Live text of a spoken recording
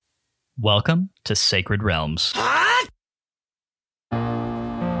Welcome to Sacred Realms.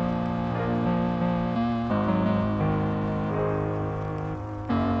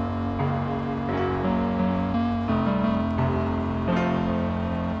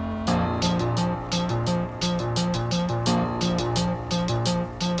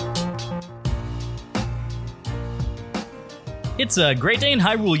 It's a great day in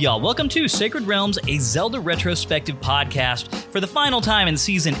Hyrule, y'all. Welcome to Sacred Realms, a Zelda retrospective podcast for the final time in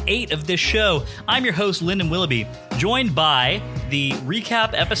Season 8 of this show. I'm your host, Lyndon Willoughby, joined by the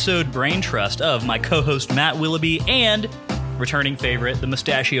recap episode brain trust of my co-host, Matt Willoughby, and returning favorite, the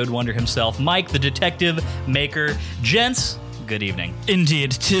mustachioed wonder himself, Mike, the detective maker. Gents, good evening.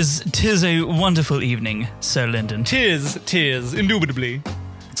 Indeed, tis a wonderful evening, Sir Lyndon. Tis, indubitably.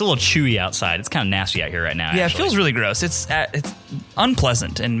 It's a little chewy outside. It's kind of nasty out here right now. Yeah, actually. It feels really gross. It's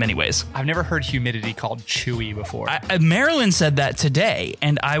unpleasant in many ways. I've never heard humidity called chewy before. Marilyn said that today,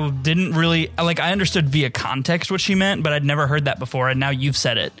 and I didn't really, I understood via context what she meant, but I'd never heard that before, and now you've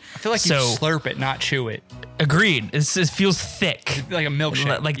said it. I feel like you slurp it, not chew it. Agreed. It feels thick. Like a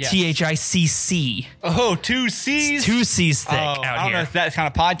milkshake. Like yes. THICC. Oh, two C's? Two C's thick out I don't here. know if that's kind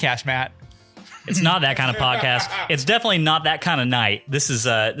of podcast, Matt. It's not that kind of podcast. It's definitely not that kind of night. This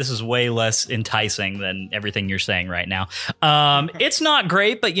is way less enticing than everything you're saying right now. It's not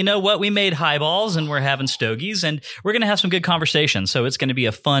great, but you know what? We made highballs and we're having stogies and we're going to have some good conversation. So it's going to be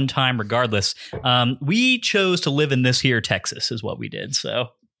a fun time regardless. We chose to live in this here Texas is what we did. So,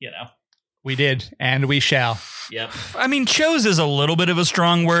 you know. We did, and we shall. Yep. I mean, chose is a little bit of a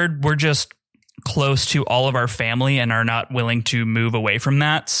strong word. We're just close to all of our family and are not willing to move away from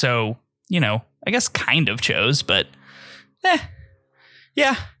that. So, you know, I guess kind of chose, but yeah,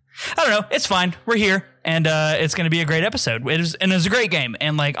 I don't know. It's fine. We're here, and it's going to be a great episode. It was a great game,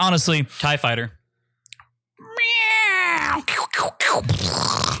 and honestly, TIE Fighter.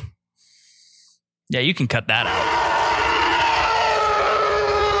 Yeah, you can cut that out.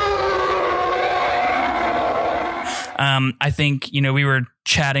 I think, we were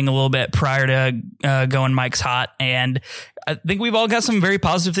chatting a little bit prior to going Mike's Hot, and I think we've all got some very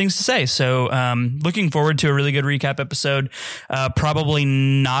positive things to say. So looking forward to a really good recap episode. Probably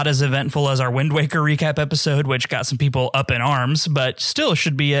not as eventful as our Wind Waker recap episode, which got some people up in arms, but still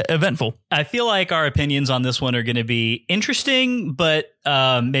should be eventful. I feel like our opinions on this one are going to be interesting, but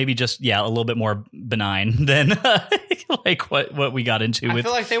maybe just, a little bit more benign than like what we got into with I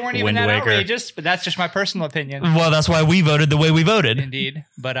feel like they weren't even Wind that Waker. outrageous, but that's just my personal opinion. Well, that's why we voted the way we voted. Indeed.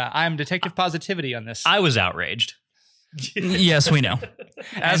 But I'm Detective Positivity on this. I was outraged. Yes, we know.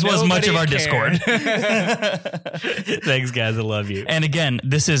 As was much of our Discord. Thanks, guys. I love you. And again,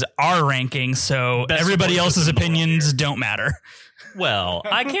 this is our ranking, so Best everybody support else's system in the world opinions here. don't matter. Well,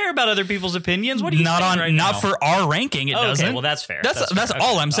 I care about other people's opinions. What do you Not saying on, right not now? for our ranking. It Okay, doesn't. well, that's fair. That's fair.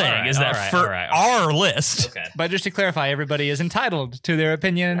 all I'm saying All right, is that all right, for all right. our list. Okay. But just to clarify, everybody is entitled to their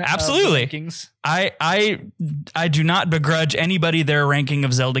opinion. Absolutely. Of the rankings. I do not begrudge anybody their ranking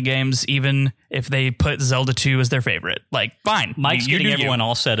of Zelda games, even if they put Zelda 2 as their favorite. Fine. Mike's You getting do everyone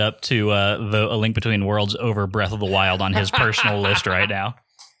all set up to vote A Link Between Worlds over Breath of the Wild on his personal list right now.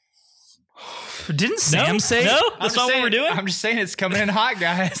 Didn't Sam say? No, I'm that's just not what saying- we're doing. I'm just saying it's coming in hot,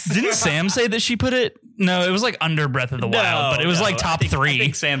 guys. Didn't Sam say that she put it? No, it was under Breath of the Wild, but it was top I 3.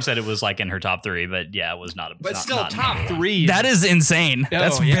 think Sam said it was in her top 3, but yeah, it was not. But not, still, not top 3. That is insane.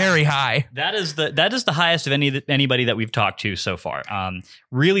 That's yeah. very high. That is the highest of anybody that we've talked to so far.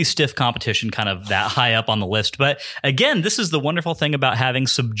 Really stiff competition, kind of that high up on the list. But again, this is the wonderful thing about having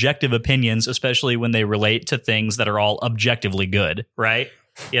subjective opinions, especially when they relate to things that are all objectively good, right?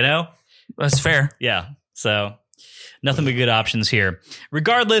 You know? That's fair. Yeah. So nothing but good options here.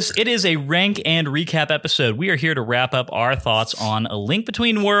 Regardless, it is a rank and recap episode. We are here to wrap up our thoughts on A Link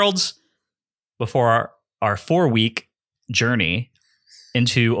Between Worlds before our 4-week journey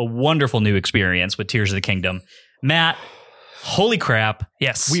into a wonderful new experience with Tears of the Kingdom. Matt, holy crap.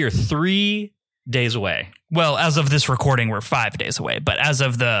 Yes. We are 3 days away. Well, as of this recording, we're 5 days away. But as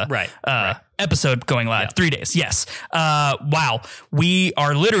of the Right. episode going live, 3 days. Yes. Wow. We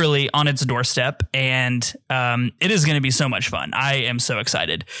are literally on its doorstep, and it is going to be so much fun. I am so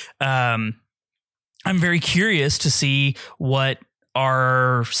excited. I'm very curious to see what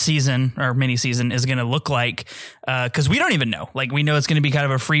our mini season is going to look like, because we don't even know. We know it's going to be kind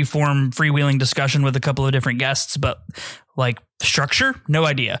of a freewheeling discussion with a couple of different guests, but structure, no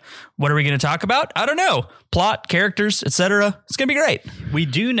idea. What are we going to talk about? I don't know. Plot, characters, etc. It's going to be great. We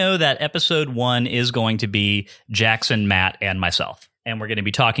do know that episode 1 is going to be Jackson, Matt, and myself. and we're going to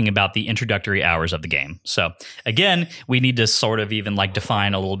be talking about the introductory hours of the game. So again, we need to sort of even like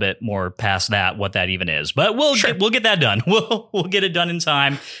define a little bit more past that, what that even is. But we'll get that done. We'll get it done in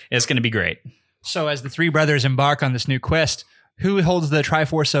time. It's going to be great. So as the three brothers embark on this new quest, who holds the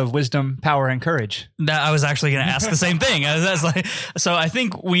Triforce of wisdom, power, and courage? I was actually going to ask the same thing. So I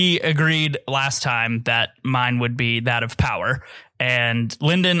think we agreed last time that mine would be that of power. And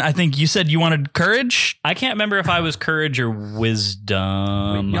Lyndon, I think you said you wanted courage. I can't remember if I was courage or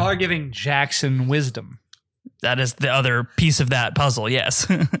wisdom. Y'all are giving Jackson wisdom. That is the other piece of that puzzle,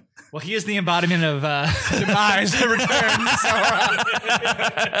 yes. Well, he is the embodiment of demise and return.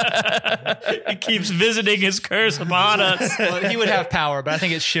 He keeps visiting his curse upon us. Well, he would have power, but I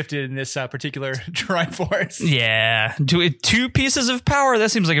think it's shifted in this particular Triforce. Yeah. Two pieces of power?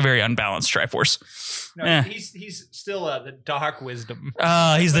 That seems like a very unbalanced Triforce. No, he's still the dark wisdom.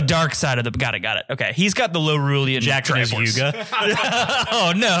 He's the dark side of the... Got it. Okay. He's got the Lorulian Jackson is Yuga.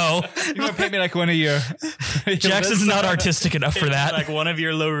 Oh, no. You want to paint me like one of your... Jackson's not artistic enough for that. Like one of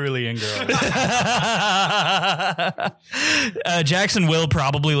your Lorulian girls. Jackson will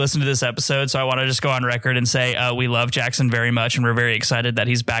probably listen to this episode, so I want to just go on record and say we love Jackson very much, and we're very excited that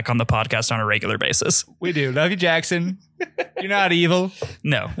he's back on the podcast on a regular basis. We do. Love you, Jackson. You're not evil.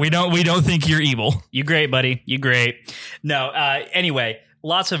 No, we don't think you're evil. You great, buddy. You great. No, anyway,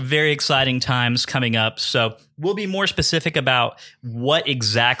 lots of very exciting times coming up. So we'll be more specific about what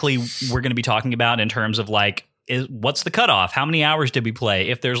exactly we're going to be talking about in terms of like, what's the cutoff? How many hours did we play?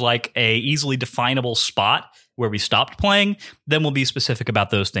 If there's like a easily definable spot where we stopped playing, then we'll be specific about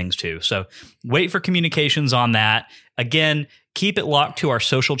those things too. So wait for communications on that. Again, keep it locked to our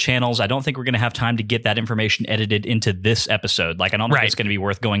social channels. I don't think we're going to have time to get that information edited into this episode. Like, I don't think it's going to be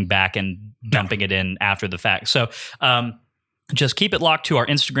worth going back and dumping it in after the fact. So, just keep it locked to our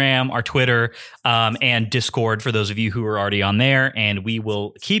Instagram, our Twitter, and Discord for those of you who are already on there. And we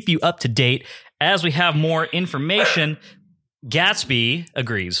will keep you up to date as we have more information. Gatsby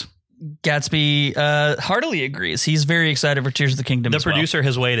agrees. Gatsby heartily agrees. He's very excited for Tears of the Kingdom. The producer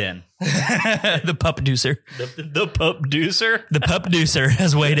has weighed in. The pup-ducer. The pup-ducer? The pup-ducer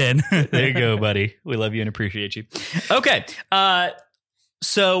has weighed in. There you go, buddy. We love you and appreciate you. Okay.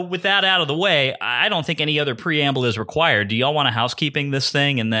 So with that out of the way, I don't think any other preamble is required. Do y'all want to housekeeping this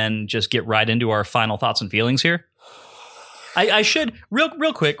thing and then just get right into our final thoughts and feelings here? I should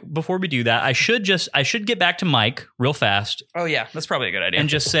real quick before we do that. I should get back to Mike real fast. Oh yeah, that's probably a good idea. And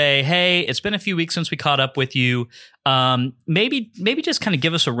just say, hey, it's been a few weeks since we caught up with you. Maybe just kind of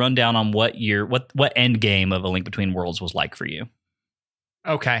give us a rundown on what end game of A Link Between Worlds was like for you.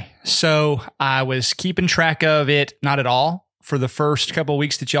 Okay, so I was keeping track of it, not at all, for the first couple of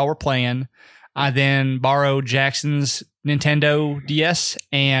weeks that y'all were playing. I then borrowed Jackson's Nintendo DS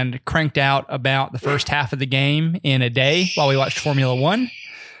and cranked out about the first half of the game in a day while we watched Formula One.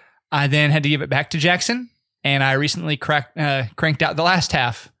 I then had to give it back to Jackson, and I recently cranked out the last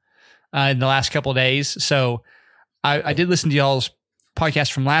half in the last couple of days. So I did listen to y'all's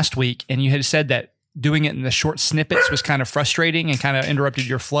podcast from last week, and you had said that doing it in the short snippets was kind of frustrating and kind of interrupted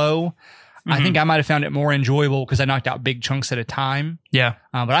your flow. Mm-hmm. I think I might have found it more enjoyable because I knocked out big chunks at a time. Yeah.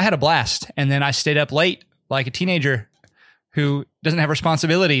 But I had a blast. And then I stayed up late like a teenager who doesn't have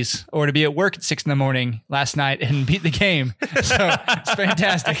responsibilities or to be at work at 6 a.m. last night and beat the game. So it's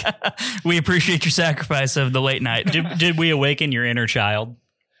fantastic. We appreciate your sacrifice of the late night. Did we awaken your inner child?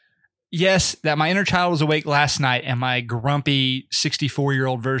 Yes, that my inner child was awake last night and my grumpy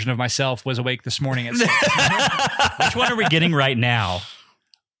 64-year-old version of myself was awake this morning at 6. Which one are we getting right now?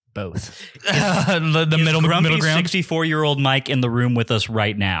 Both. The middle ground. 64-year-old Mike in the room with us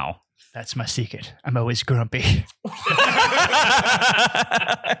right now. That's my secret. I'm always grumpy.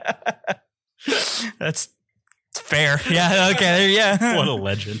 That's fair. Yeah. Okay. Yeah. What a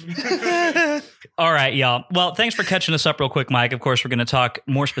legend. All right, y'all. Well, thanks for catching us up real quick, Mike. Of course, we're going to talk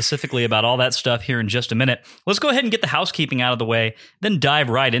more specifically about all that stuff here in just a minute. Let's go ahead and get the housekeeping out of the way, then dive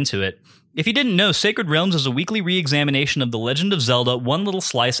right into it. If you didn't know, Sacred Realms is a weekly re-examination of The Legend of Zelda, one little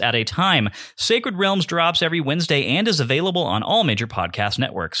slice at a time. Sacred Realms drops every Wednesday and is available on all major podcast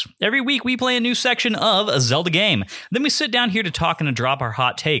networks. Every week, we play a new section of a Zelda game. Then we sit down here to talk and to drop our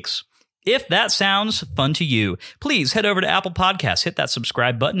hot takes. If that sounds fun to you, please head over to Apple Podcasts, hit that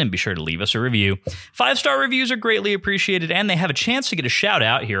subscribe button, and be sure to leave us a review. 5-star reviews are greatly appreciated, and they have a chance to get a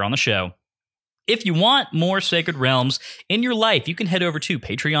shout-out here on the show. If you want more Sacred Realms in your life, you can head over to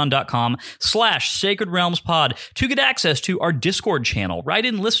patreon.com/Sacred Realms Pod to get access to our Discord channel, write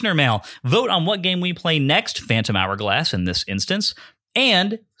in listener mail, vote on what game we play next, Phantom Hourglass in this instance,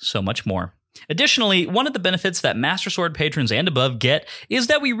 and so much more. Additionally, one of the benefits that Master Sword patrons and above get is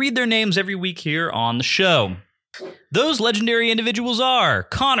that we read their names every week here on the show. Those legendary individuals are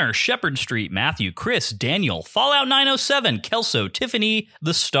Connor, Shepherd Street, Matthew, Chris, Daniel, Fallout 907, Kelso, Tiffany,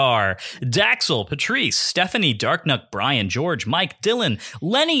 The Star, Daxel, Patrice, Stephanie, Darknuck, Brian, George, Mike, Dylan,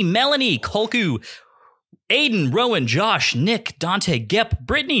 Lenny, Melanie, Kolku, Aiden, Rowan, Josh, Nick, Dante, Gep,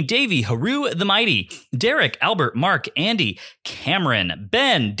 Brittany, Davey, Haru the Mighty, Derek, Albert, Mark, Andy, Cameron,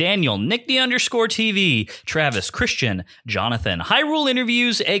 Ben, Daniel, Nick the _TV, Travis, Christian, Jonathan, Hyrule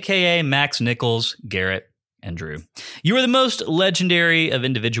Interviews, aka Max Nichols, Garrett, and Drew. You are the most legendary of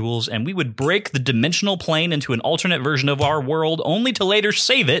individuals, and we would break the dimensional plane into an alternate version of our world only to later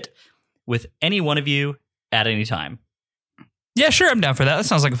save it with any one of you at any time. Yeah, sure, I'm down for that. That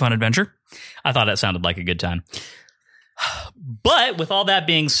sounds like a fun adventure. I thought that sounded like a good time. But with all that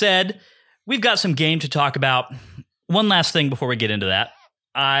being said, we've got some game to talk about. One last thing before we get into that.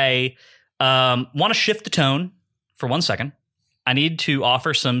 I want to shift the tone for 1 second. I need to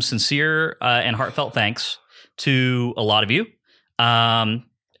offer some sincere and heartfelt thanks to a lot of you.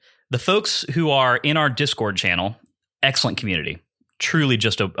 The folks who are in our Discord channel, excellent community. Truly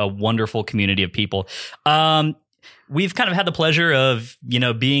just a wonderful community of people. We've kind of had the pleasure of,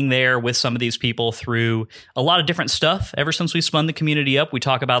 being there with some of these people through a lot of different stuff. Ever since we spun the community up, we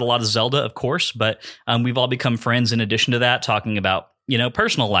talk about a lot of Zelda, of course, but we've all become friends in addition to that, talking about,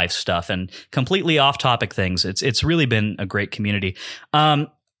 personal life stuff and completely off-topic things. It's really been a great community.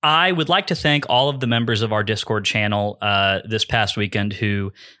 I would like to thank all of the members of our Discord channel this past weekend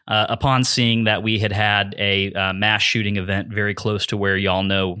who, upon seeing that we had a mass shooting event very close to where y'all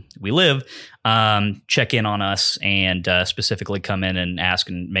know we live, check in on us and specifically come in and ask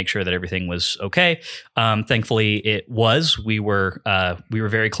and make sure that everything was okay. Thankfully, it was. We were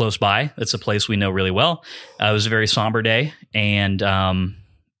very close by. It's a place we know really well. It was a very somber day, and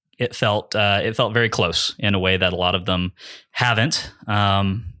it felt very close in a way that a lot of them haven't.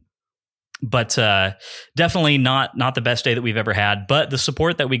 But definitely not the best day that we've ever had. But the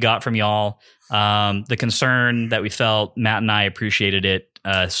support that we got from y'all, the concern that we felt, Matt and I appreciated it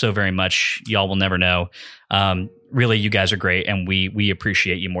so very much. Y'all will never know. Really, you guys are great, and we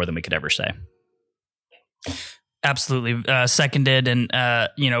appreciate you more than we could ever say. Absolutely, seconded, and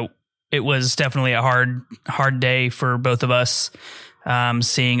it was definitely a hard day for both of us.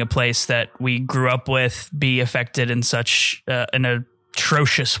 Seeing a place that we grew up with be affected in such an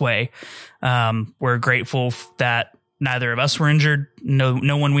atrocious way. We're grateful that neither of us were injured.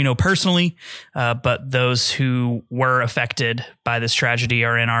 No one we know personally, but those who were affected by this tragedy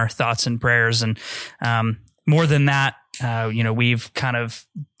are in our thoughts and prayers. And more than that, we've kind of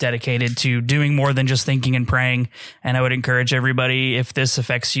dedicated to doing more than just thinking and praying. And I would encourage everybody, if this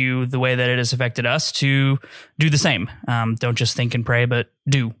affects you the way that it has affected us, to do the same. Don't just think and pray, but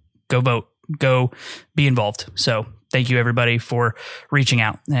go vote, go be involved. So thank you, everybody, for reaching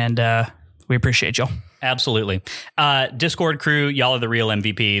out, and we appreciate y'all. Absolutely. Discord crew, y'all are the real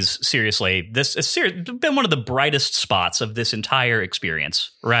MVPs. Seriously, this has been one of the brightest spots of this entire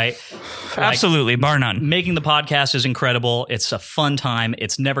experience, right? Absolutely, bar none. Making the podcast is incredible. It's a fun time.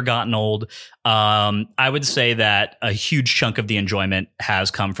 It's never gotten old. I would say that a huge chunk of the enjoyment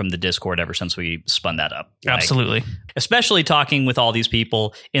has come from the Discord ever since we spun that up. Absolutely. Especially talking with all these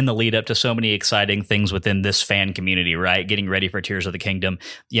people in the lead up to so many exciting things within this fan community, right? Getting ready for Tears of the Kingdom,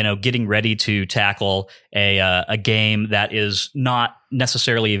 getting ready to tackle a game that is not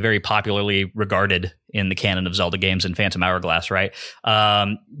necessarily very popularly regarded in the canon of Zelda games and Phantom Hourglass, right?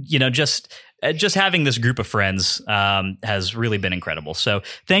 Just having this group of friends has really been incredible. So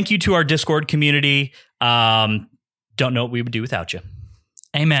thank you to our Discord community. Don't know what we would do without you.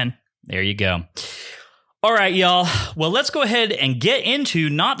 Amen. There you go. All right, y'all. Well, let's go ahead and get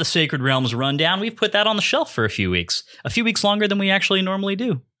into not the Sacred Realms rundown. We've put that on the shelf for a few weeks longer than we actually normally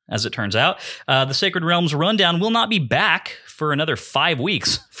do. As it turns out, the Sacred Realms rundown will not be back for another 5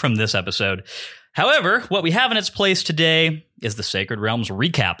 weeks from this episode. However, what we have in its place today is the Sacred Realms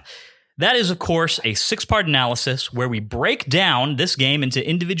recap. That is, of course, a 6-part analysis where we break down this game into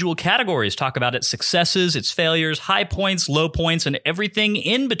individual categories, talk about its successes, its failures, high points, low points, and everything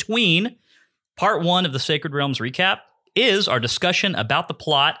in between. Part 1 of the Sacred Realms recap is our discussion about the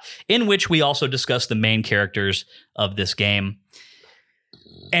plot, in which we also discuss the main characters of this game.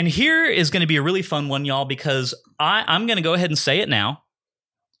 And here is going to be a really fun one, y'all, because I'm going to go ahead and say it now.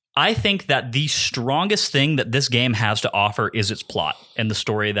 I think that the strongest thing that this game has to offer is its plot and the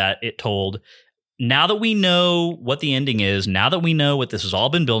story that it told. Now that we know what the ending is, now that we know what this has all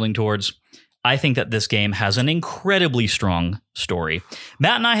been building towards, I think that this game has an incredibly strong story.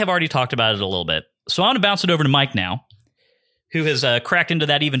 Matt and I have already talked about it a little bit, so I'm going to bounce it over to Mike now, who has cracked into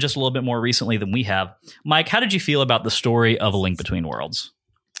that even just a little bit more recently than we have. Mike, how did you feel about the story of A Link Between Worlds?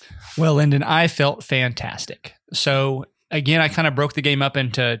 Well, Lyndon, I felt fantastic. So again, I kind of broke the game up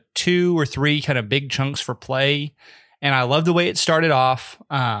into 2 or 3 kind of big chunks for play. And I love the way it started off.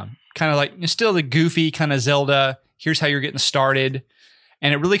 Kind of like still the goofy kind of Zelda. Here's how you're getting started.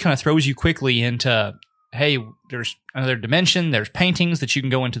 And it really kind of throws you quickly into, hey, there's another dimension. There's paintings that you can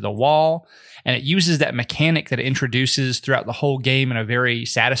go into the wall. And it uses that mechanic that it introduces throughout the whole game in a very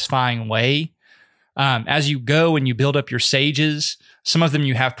satisfying way. As you go and you build up your sages, some of them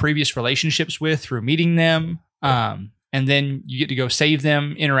you have previous relationships with through meeting them. And then you get to go save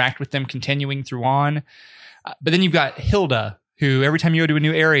them, interact with them, continuing through on. But then you've got Hilda, who every time you go to a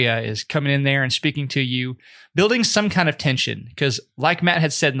new area is coming in there and speaking to you, building some kind of tension. Because like Matt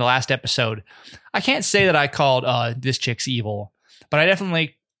had said in the last episode, I can't say that I called this chick's evil, but I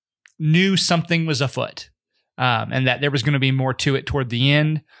definitely knew something was afoot. And that there was going to be more to it toward the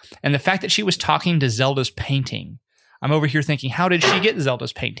end. And the fact that she was talking to Zelda's painting, I'm over here thinking, how did she get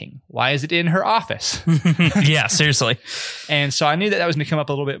Zelda's painting? Why is it in her office? Yeah, seriously. And so I knew that was going to come up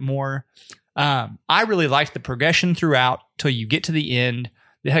a little bit more. I really liked the progression throughout till you get to the end.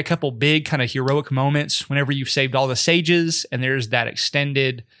 They had a couple big kind of heroic moments whenever you've saved all the sages, and there's that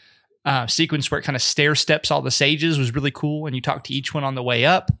extended sequence where it kind of stair steps all the sages was really cool, and you talk to each one on the way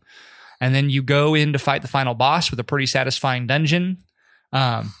up. And then you go in to fight the final boss with a pretty satisfying dungeon.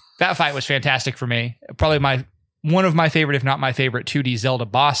 That fight was fantastic for me. Probably one of my favorite, if not my favorite, 2D Zelda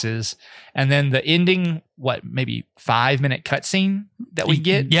bosses. And then the ending, maybe 5-minute cutscene that we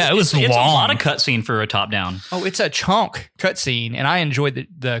get? Yeah, it's long. It's a lot of cutscene for a top-down. Oh, it's a chunk cutscene, and I enjoyed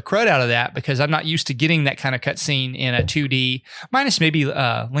the crud out of that because I'm not used to getting that kind of cutscene in a 2D, minus maybe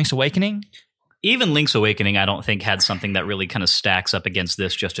Link's Awakening. Even Link's Awakening, I don't think had something that really kind of stacks up against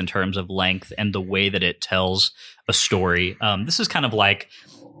this just in terms of length and the way that it tells a story. This is kind of like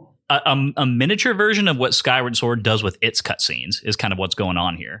a miniature version of what Skyward Sword does with its cutscenes is kind of what's going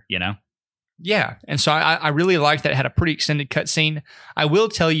on here, you know? Yeah, and so I really liked that it had a pretty extended cutscene. I will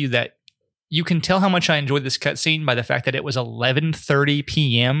tell you that you can tell how much I enjoyed this cutscene by the fact that it was 11:30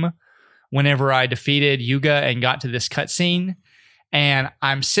 p.m. whenever I defeated Yuga and got to this cutscene. And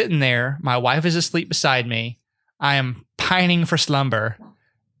I'm sitting there, my wife is asleep beside me, I am pining for slumber,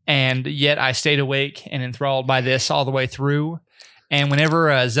 and yet I stayed awake and enthralled by this all the way through. And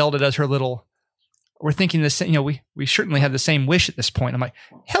whenever Zelda does her little, we're thinking this, we certainly have the same wish at this point. I'm like,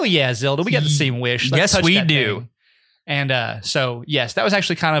 hell yeah, Zelda, we got the same wish. Let's yes, we that do. thing. And so, yes, that was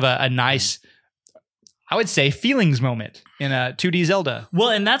actually kind of a nice, I would say, feelings moment in a 2D Zelda. Well,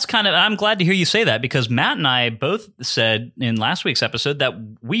 and that's I'm glad to hear you say that because Matt and I both said in last week's episode that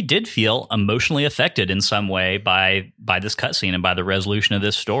we did feel emotionally affected in some way by this cutscene and by the resolution of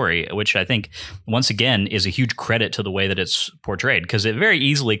this story, which I think, once again, is a huge credit to the way that it's portrayed because it very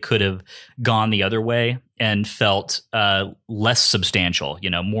easily could have gone the other way and felt less substantial,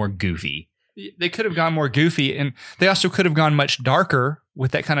 more goofy. They could have gone more goofy, and they also could have gone much darker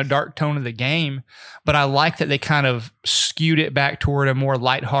with that kind of dark tone of the game. But I like that they kind of skewed it back toward a more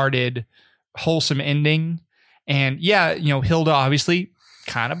lighthearted, wholesome ending. And yeah, Hilda obviously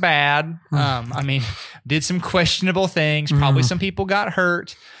kind of bad. Did some questionable things. Probably some people got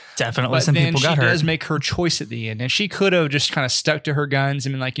hurt. Definitely some people got hurt. But then she does make her choice at the end, and she could have just kind of stuck to her guns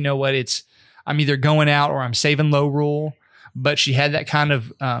and been like, you know what, I'm either going out or I'm saving Lorule. But she had that kind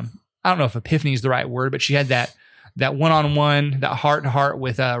of I don't know if epiphany is the right word, but she had that one-on-one, that heart-to-heart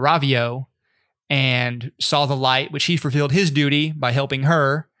with Ravio and saw the light, which he fulfilled his duty by helping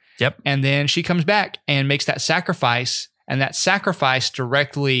her. Yep. And then she comes back and makes that sacrifice, and that sacrifice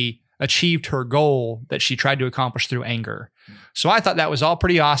directly achieved her goal that she tried to accomplish through anger. So I thought that was all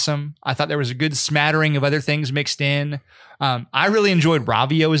pretty awesome. I thought there was a good smattering of other things mixed in. I really enjoyed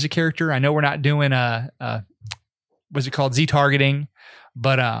Ravio as a character. I know we're not doing what's it called, Z-targeting.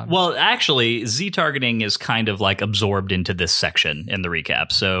 But well, actually, Z-targeting is kind of like absorbed into this section in the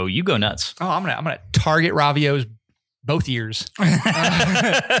recap. So you go nuts. Oh, I'm gonna target Ravio's both ears,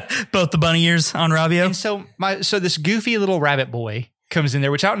 both the bunny ears on Ravio. And so this goofy little rabbit boy comes in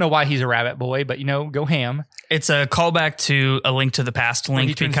there, which I don't know why he's a rabbit boy, but go ham. It's a callback to A Link to the Past.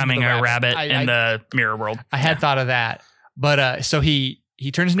 Link becoming a rabbit in the mirror world. I had thought of that, but so he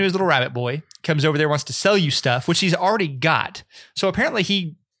turns into his little rabbit boy. Comes over there, wants to sell you stuff, which he's already got. So apparently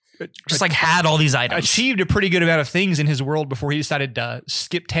he just had all these items. Achieved a pretty good amount of things in his world before he decided to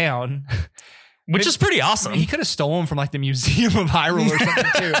skip town. Which is pretty awesome. He could have stolen from like the Museum of Hyrule or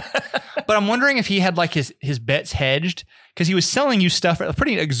something too. But I'm wondering if he had like his bets hedged because he was selling you stuff at a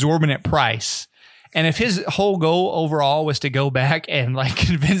pretty exorbitant price. And if his whole goal overall was to go back and like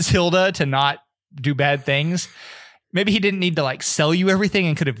convince Hilda to not do bad things, maybe he didn't need to like sell you everything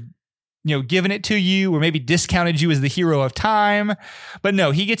and could have given it to you or maybe discounted you as the hero of time. But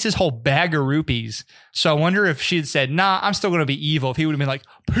no, he gets his whole bag of rupees. So I wonder if she had said, nah, I'm still going to be evil. If he would have been like,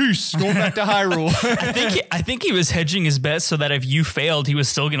 peace, going back to Hyrule. I think he was hedging his bets so that if you failed, he was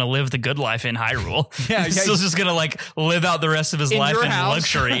still going to live the good life in Hyrule. He's still just going to like live out the rest of his life in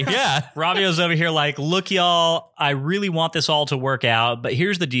luxury. Yeah. Ravio's over here like, look, y'all, I really want this all to work out, but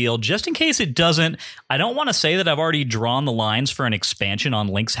here's the deal. Just in case it doesn't, I don't want to say that I've already drawn the lines for an expansion on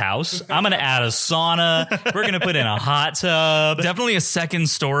Link's house. I'm going to add a sauna. We're going to put in a hot tub. Definitely a second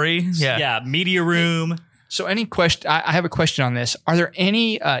story. Yeah. Media room. So any question, I have a question on this. Are there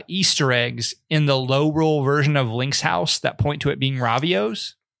any Easter eggs in the low roll version of Link's house that point to it being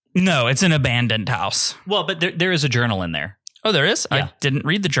Ravio's? No, it's an abandoned house. Well, but there is a journal in there. Oh, there is? Yeah. I didn't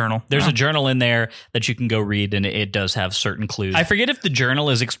read the journal. There's a journal in there that you can go read, and it does have certain clues. I forget if the journal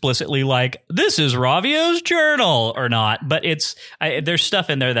is explicitly like, this is Ravio's journal or not, but there's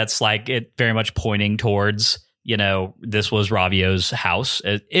stuff in there that's like it very much pointing towards, this was Ravio's house.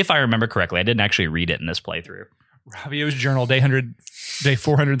 If I remember correctly, I didn't actually read it in this playthrough. Ravio's journal, day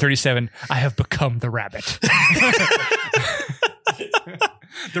 437. I have become the rabbit.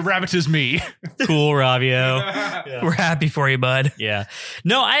 The rabbit is me. Cool, Ravio. Yeah. We're happy for you, bud. Yeah.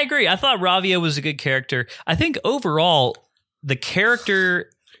 No, I agree. I thought Ravio was a good character. I think overall, the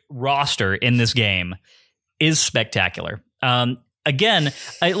character roster in this game is spectacular. Again,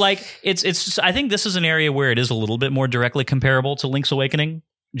 I think this is an area where it is a little bit more directly comparable to Link's Awakening,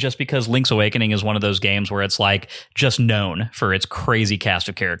 just because Link's Awakening is one of those games where it's like just known for its crazy cast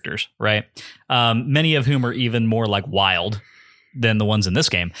of characters, right? Many of whom are even more like wild than the ones in this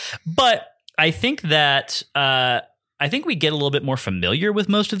game. But I think that we get a little bit more familiar with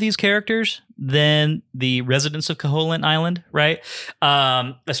most of these characters than the residents of Koholint Island, right?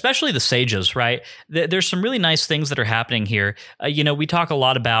 Especially the sages, right? There's some really nice things that are happening here. We talk a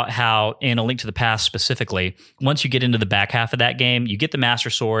lot about how in A Link to the Past specifically, once you get into the back half of that game, you get the Master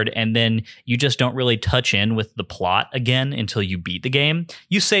Sword, and then you just don't really touch in with the plot again until you beat the game.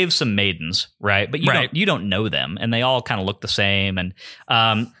 You save some maidens, right? But you don't know them, and they all kind of look the same. And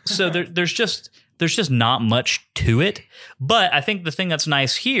so there's just not much to it. But I think the thing that's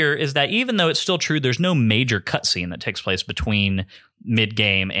nice here is that even though it's still true, there's no major cutscene that takes place between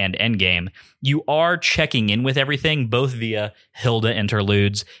mid-game and end-game. You are checking in with everything, both via Hilda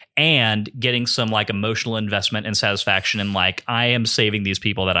interludes and getting some like emotional investment and satisfaction in like, I am saving these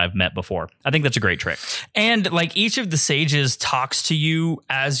people that I've met before. I think that's a great trick. And like each of the sages talks to you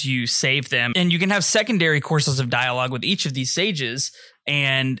as you save them. And you can have secondary courses of dialogue with each of these sages.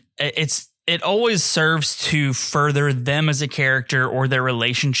 And it always serves to further them as a character or their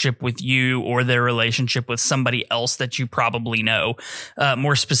relationship with you or their relationship with somebody else that you probably know.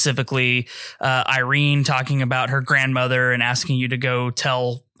 More specifically, Irene talking about her grandmother and asking you to go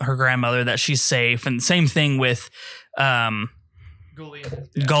tell her grandmother that she's safe. And same thing with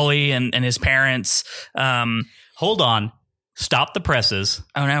Gully and his parents. Hold on. Stop the presses.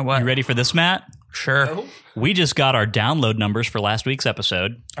 Oh, no. What? You ready for this, Matt? Sure. Oh. We just got our download numbers for last week's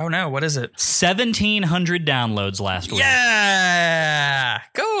episode. Oh, no. What is it? 1,700 downloads last week. Yeah.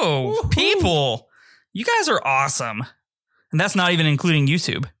 Go. Woo-hoo. People. You guys are awesome. And that's not even including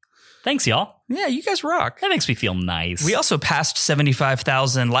YouTube. Thanks, y'all. Yeah, you guys rock. That makes me feel nice. We also passed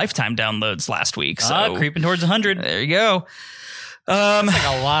 75,000 lifetime downloads last week. So creeping towards 100. There you go. That's like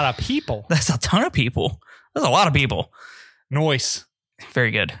a lot of people. That's a ton of people. That's a lot of people. Noise.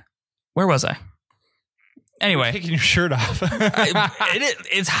 Very good. Where was I? Anyway, taking your shirt off.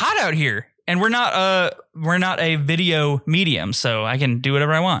 It's hot out here, and we're not a video medium, so I can do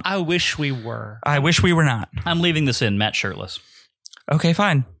whatever I want. I wish we were. I wish we were not. I'm leaving this in. Matt shirtless. Okay,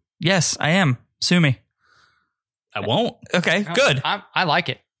 fine. Yes, I am. Sue me. I won't. Okay, good. I like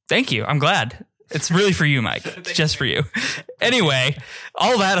it. Thank you. I'm glad. It's really for you, Mike. It's just for you. Anyway,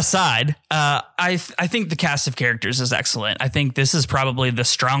 all that aside, I think the cast of characters is excellent. I think this is probably the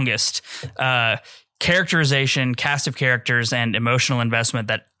strongest characterization, cast of characters, and emotional investment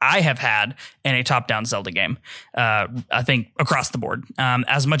that I have had in a top-down Zelda game. I think across the board.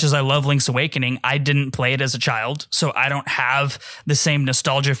 As much as I love Link's Awakening, I didn't play it as a child, so I don't have the same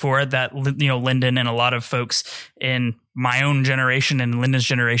nostalgia for it that Lyndon and a lot of folks in my own generation and Lyndon's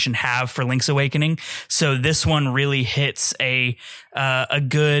generation have for Link's Awakening. So this one really hits a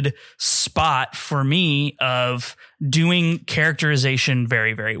good spot for me of doing characterization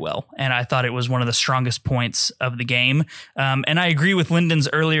very, very well. And I thought it was one of the strongest points of the game. And I agree with Lyndon's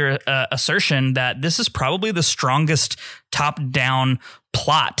earlier assertion that this is probably the strongest top-down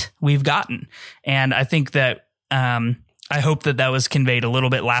plot we've gotten. And I think that I hope that was conveyed a little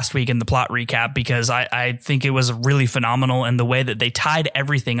bit last week in the plot recap, because I think it was really phenomenal, and the way that they tied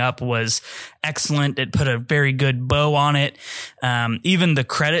everything up was excellent. It put a very good bow on it. Even the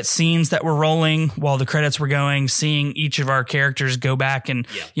credit scenes that were rolling while the credits were going, seeing each of our characters go back and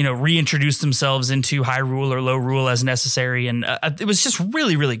reintroduce themselves into Hyrule or Lorule as necessary, and it was just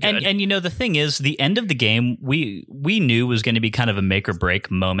really, really good. And the thing is, the end of the game we knew was going to be kind of a make or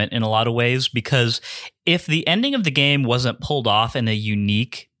break moment in a lot of ways, because if the ending of the game wasn't pulled off in a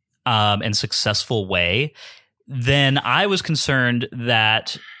unique and successful way, then I was concerned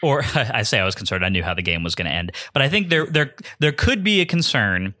that, or I say I was concerned, I knew how the game was going to end, but I think there could be a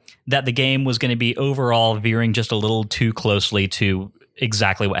concern that the game was going to be overall veering just a little too closely to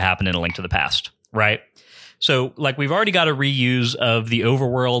exactly what happened in A Link to the Past, right? So, like, we've already got a reuse of the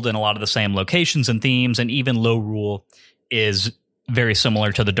overworld and a lot of the same locations and themes, and even Lorule is very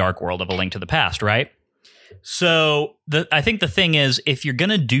similar to the dark world of A Link to the Past, right? So I think the thing is, if you're going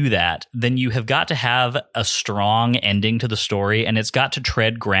to do that, then you have got to have a strong ending to the story, and it's got to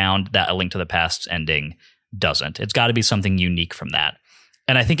tread ground that A Link to the Past's ending doesn't. It's got to be something unique from that.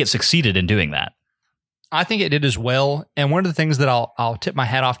 And I think it succeeded in doing that. I think it did as well. And one of the things that I'll tip my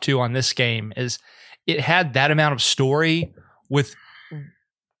hat off to on this game is it had that amount of story with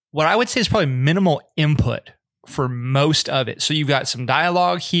what I would say is probably minimal input for most of it. So you've got some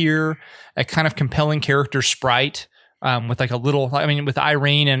dialogue here, a kind of compelling character sprite with like a little, with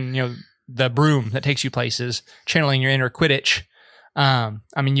Irene and, the broom that takes you places, channeling your inner Quidditch.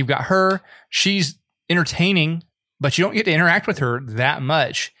 You've got her. She's entertaining, but you don't get to interact with her that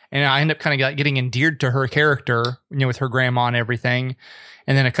much. And I end up kind of like getting endeared to her character, with her grandma and everything.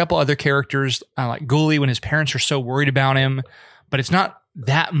 And then a couple other characters like Ghoulie when his parents are so worried about him, but it's not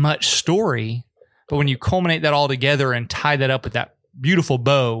that much story. But when you culminate that all together and tie that up with that beautiful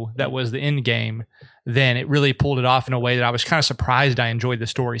bow that was the end game, then it really pulled it off in a way that I was kind of surprised I enjoyed the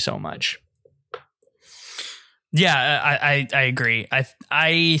story so much. Yeah, I agree.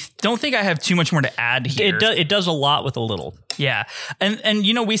 I don't think I have too much more to add here. It does a lot with a little. Yeah. And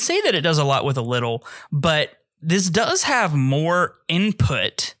we say that it does a lot with a little, but this does have more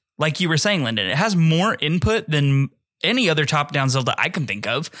input. Like you were saying, Lyndon, it has more input than any other top-down Zelda I can think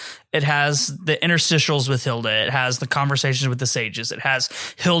of. It has the interstitials with Hilda. It has the conversations with the sages. It has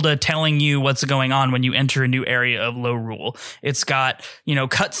Hilda telling you what's going on when you enter a new area of Lorule. It's got,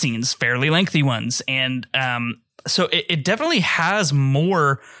 cutscenes, fairly lengthy ones. And so it definitely has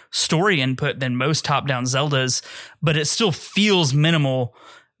more story input than most top-down Zeldas, but it still feels minimal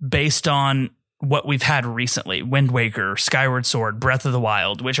based on what we've had recently. Wind Waker, Skyward Sword, Breath of the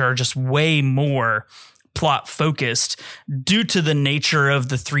Wild, which are just way more plot focused due to the nature of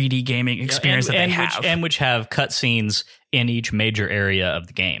the 3D gaming experience that they have. Which have cutscenes in each major area of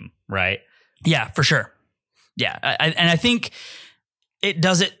the game, right? Yeah, for sure. Yeah. I think it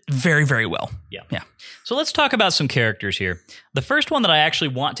does it very, very well. Yeah. Yeah. So let's talk about some characters here. The first one that I actually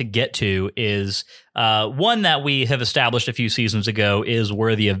want to get to is one that we have established a few seasons ago is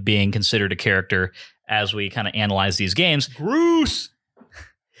worthy of being considered a character as we kind of analyze these games. Groose!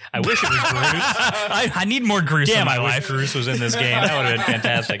 I wish it was Groose. I need more Groose in my life. Groose was in this game. That would have been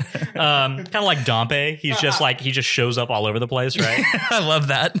fantastic. Kind of like Dompe. He's just he just shows up all over the place, right? I love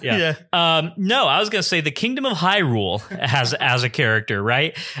that. Yeah. No, I was going to say the Kingdom of Hyrule has as a character,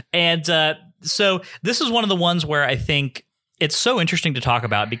 right? And so this is one of the ones where I think it's so interesting to talk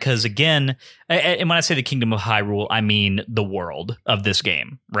about because, again, and when I say the Kingdom of Hyrule, I mean the world of this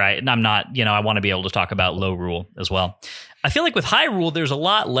game, right? And I'm not, I want to be able to talk about Lorule as well. I feel like with Hyrule, there's a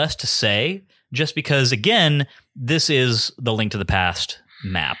lot less to say just because, again, this is the Link to the Past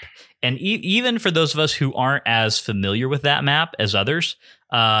map. And even for those of us who aren't as familiar with that map as others,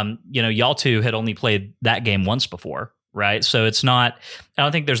 y'all two had only played that game once before, right? So it's not, I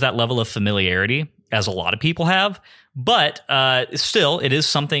don't think there's that level of familiarity as a lot of people have. But still, it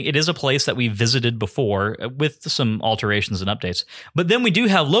is a place that we visited before with some alterations and updates. But then we do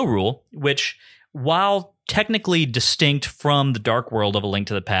have Lorule, which, while technically distinct from the dark world of A Link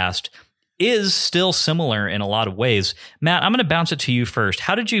to the Past, is still similar in a lot of ways. Matt, I'm going to bounce it to you first.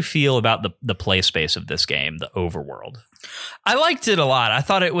 How did you feel about the play space of this game, the overworld? I liked it a lot. I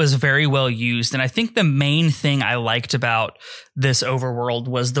thought it was very well used. And I think the main thing I liked about this overworld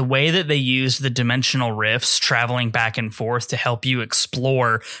was the way that they used the dimensional rifts traveling back and forth to help you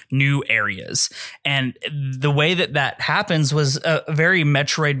explore new areas. And the way that happens was a very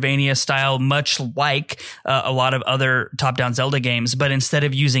Metroidvania style, much like a lot of other top-down Zelda games. But instead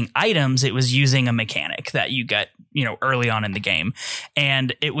of using items, it was using a mechanic that you get early on in the game.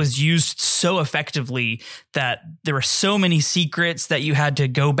 And it was used so effectively that there were so many secrets that you had to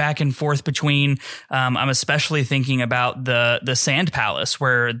go back and forth between. I'm especially thinking about the Sand Palace,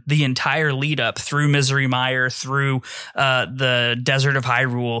 where the entire lead up through Misery Mire, through the Desert of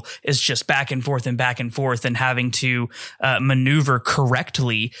Hyrule is just back and forth and having to maneuver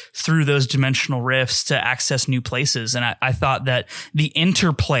correctly through those dimensional rifts to access new places. And I thought that the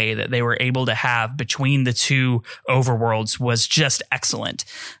interplay that they were able to have between the two overworlds was just excellent.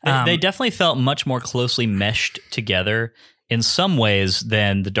 They definitely felt much more closely meshed together in some ways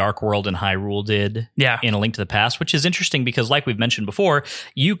than the Dark World and Hyrule did in A Link to the Past, which is interesting because, like we've mentioned before,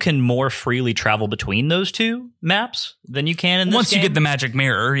 you can more freely travel between those two maps than you can in this Once game. you get the magic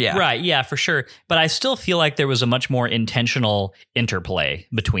mirror, Right, yeah, for sure. But I still feel like there was a much more intentional interplay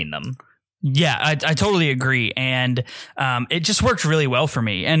between them. Yeah, I totally agree. And it just worked really well for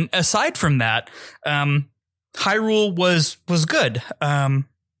me. And aside from that, Hyrule was good. And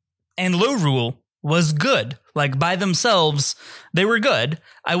Lorule was good. Like, by themselves, they were good.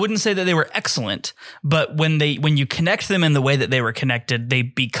 I wouldn't say that they were excellent, but when you connect them in the way that they were connected, they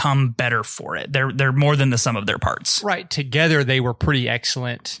become better for it. They're more than the sum of their parts. Right. Together, they were pretty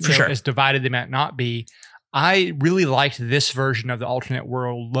excellent. For sure. As divided they might not be. I really liked this version of the alternate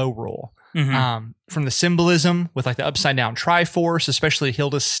world Lorule. Mm-hmm. From the symbolism with like the upside down Triforce, especially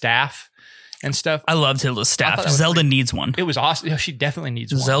Hilda's staff and stuff. I loved Hilda's staff. that was Zelda needs one. It was awesome. She definitely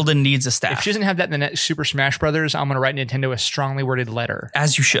needs one. Zelda needs a staff. If she doesn't have that in the next Super Smash Brothers, I'm going to write Nintendo a strongly worded letter.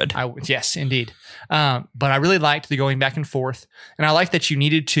 As you should. Yes, indeed. But I really liked the going back and forth. And I liked that you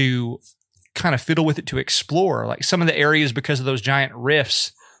needed to kind of fiddle with it to explore. Like some of the areas, because of those giant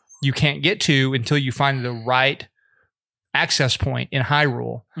rifts, you can't get to until you find the right access point in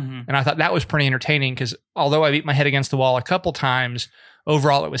Hyrule. Mm-hmm. And I thought that was pretty entertaining because although I beat my head against the wall a couple times,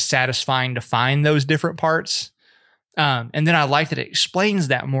 overall it was satisfying to find those different parts. And then I like that it explains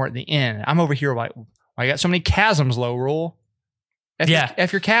that more at the end. I'm over here like, I got so many chasms, Lorule.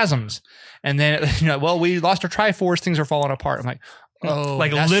 F your chasms. And then, well, we lost our Triforce, things are falling apart. I'm like, oh,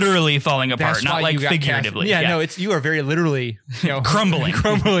 like literally falling apart, that's not why like you got figuratively. chasms. No, you are very literally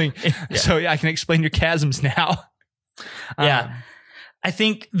crumbling. So I can explain your chasms now. I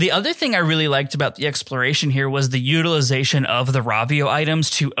think the other thing I really liked about the exploration here was the utilization of the Ravio items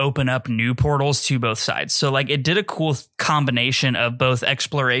to open up new portals to both sides. So like it did a cool combination of both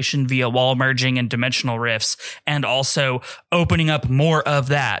exploration via wall merging and dimensional rifts, and also opening up more of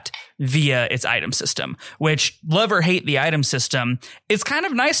that via its item system, which, love or hate the item system, it's kind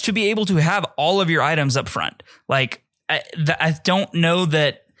of nice to be able to have all of your items up front. Like I don't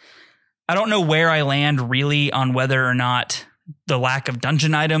know where I land really on whether or not the lack of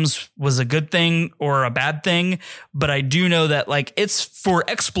dungeon items was a good thing or a bad thing, but I do know that like it's for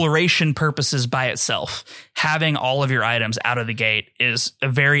exploration purposes by itself. Having all of your items out of the gate is a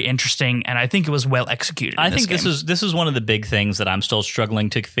very interesting, and I think it was well executed. I think this is one of the big things that I'm still struggling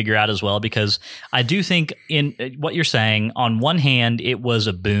to figure out as well, because I do think in what you're saying, on one hand, it was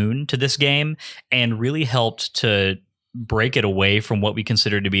a boon to this game and really helped to break it away from what we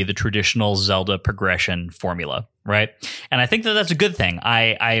consider to be the traditional Zelda progression formula, right? And I think that that's a good thing.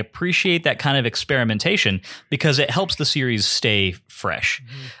 I appreciate that kind of experimentation because it helps the series stay fresh.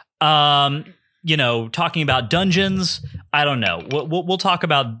 Mm-hmm. Talking about dungeons, I don't know. We'll talk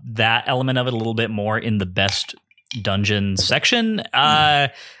about that element of it a little bit more in the best dungeon section.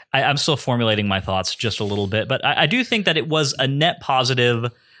 I'm still formulating my thoughts just a little bit, but I do think that it was a net positive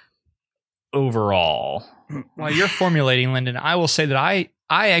overall. While you're formulating, Lyndon, I will say that I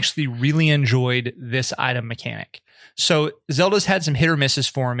actually really enjoyed this item mechanic. So Zelda's had some hit or misses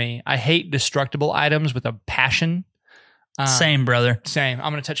for me. I hate destructible items with a passion. Same, brother. Same.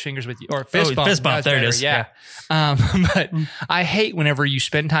 I'm going to touch fingers with you. Or fist bump. Fist bump. There it is. Yeah. But I hate whenever you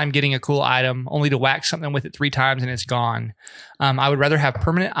spend time getting a cool item only to whack something with it 3 times and it's gone. I would rather have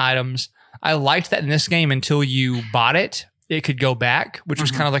permanent items. I liked that in this game until you bought it. It could go back, which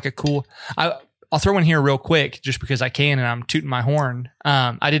was kind of like a cool... I'll throw in here real quick just because I can and I'm tooting my horn.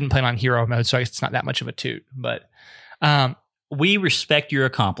 I didn't play on hero mode, so I guess it's not that much of a toot. But we respect your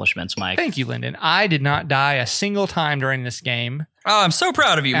accomplishments, Mike. Thank you, Lyndon. I did not die a single time during this game. Oh, I'm so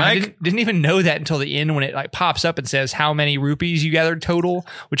proud of you, Mike. I didn't even know that until the end when it like pops up and says how many rupees you gathered total,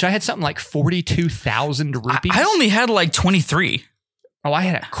 which I had something like 42,000 rupees. I only had like 23. Oh, I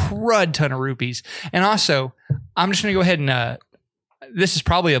had a crud ton of rupees. And also, I'm just going to go ahead and... this is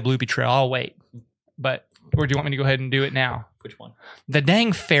probably a bloopy trail. I'll wait. Or do you want me to go ahead and do it now? Which one? The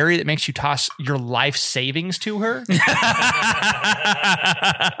dang fairy that makes you toss your life savings to her.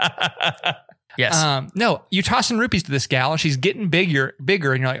 Yeah, Yes. No, you tossing rupees to this gal, and she's getting bigger, and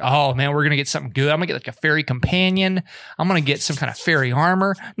you're like, oh man, we're gonna get something good. I'm gonna get like a fairy companion. I'm gonna get some kind of fairy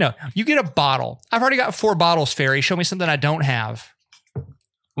armor. No, you get a bottle. I've already got 4 bottles, fairy. Show me something I don't have.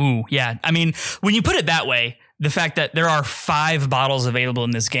 Ooh, yeah. I mean, when you put it that way, the fact that there are 5 bottles available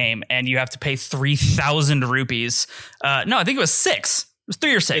in this game and you have to pay 3,000 rupees. No, I think it was 6. It was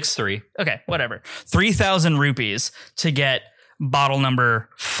 3 or 6. It's 3. Okay, whatever. 3,000 rupees to get bottle number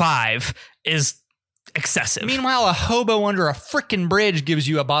 5 is excessive. Meanwhile, a hobo under a freaking bridge gives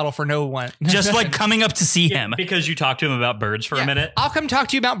you a bottle for no one. Just like coming up to see him. Because you talked to him about birds for a minute. I'll come talk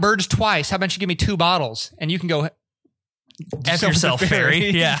to you about birds twice. How about you give me 2 bottles and you can go F yourself, fairy.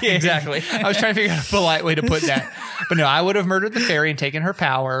 Yeah, exactly. I was trying to figure out a polite way to put that. But no, I would have murdered the fairy and taken her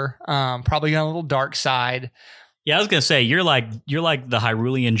power. Probably gone a little dark side. Yeah, I was gonna say you're like the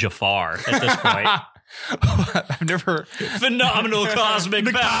Hyrulean Jafar at this point. I've never Phenomenal cosmic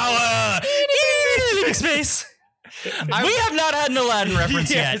power. Space. We have not had an Aladdin reference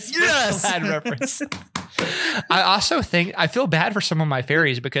yet. Yes, Aladdin reference. I also think I feel bad for some of my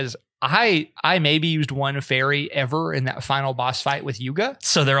fairies because I maybe used 1 fairy ever in that final boss fight with Yuga.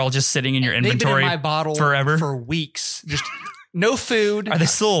 So they're all just sitting in your inventory They've been in my bottle forever for weeks. Just no food. Are they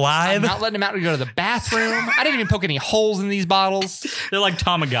still alive? I'm not letting them out to go to the bathroom. I didn't even poke any holes in these bottles. They're like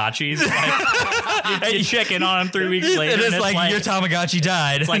Tamagotchis. Like, you check in on them 3 weeks later. It is like your Tamagotchi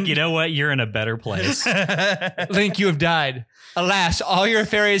died. It's like, you know what? You're in a better place. Link, you have died. Alas, all your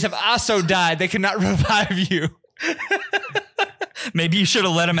fairies have also died. They cannot revive you. Maybe you should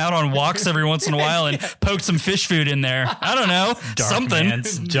have let him out on walks every once in a while and poked some fish food in there. I don't know. Dark, something. man.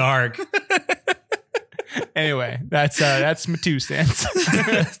 It's dark. Anyway, that's my 2 cents.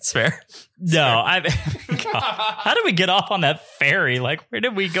 That's fair. No, how did we get off on that fairy? Like, where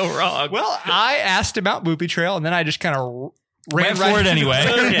did we go wrong? Well, I asked about Boopy Trail, and then I just kind of ran for it anyway.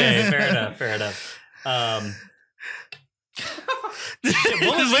 Okay, fair enough.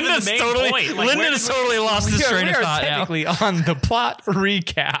 Lyndon's totally lost his train of thought now. Technically on the plot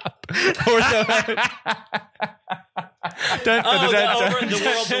recap. Or the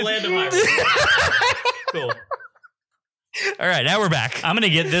world, the land of Hyrule. Cool. All right, now we're back. I'm gonna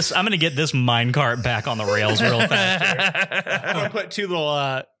get this minecart back on the rails real fast here. I'm gonna put 2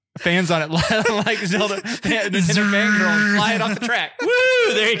 little fans on it like Zelda Nintendo fangirl fly it off the track. Woo!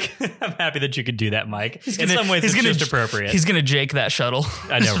 There you go. I'm happy that you could do that, Mike. In some ways, it's just appropriate. He's gonna Jake that shuttle.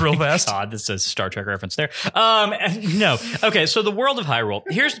 I know, real fast. God, this is a Star Trek reference there. No. Okay, so the world of Hyrule.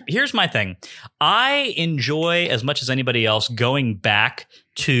 Here's my thing. I enjoy as much as anybody else going back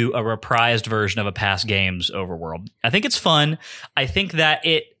to a reprised version of a past game's overworld. I think it's fun. I think that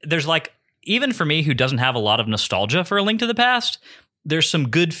there's like, even for me who doesn't have a lot of nostalgia for A Link to the Past, there's some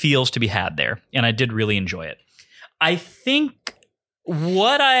good feels to be had there, and I did really enjoy it. I think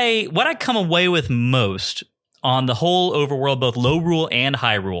what I come away with most on the whole overworld, both Lorule and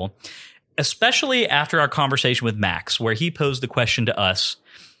Hyrule, especially after our conversation with Max, where he posed the question to us,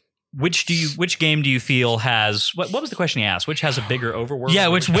 which game do you feel has what was the question he asked? Which has a bigger overworld? Yeah,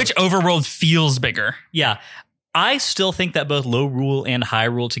 which overworld feels bigger? Yeah. I still think that both Lorule and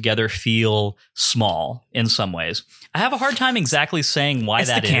Hyrule together feel small in some ways. I have a hard time exactly saying why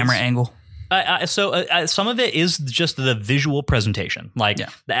that is. It's the camera angle. So some of it is just the visual presentation, like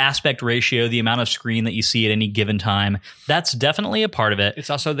the aspect ratio, the amount of screen that you see at any given time. That's definitely a part of it. It's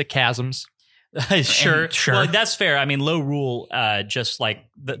also the chasms. Sure. Well, that's fair. I mean, Lorule, just like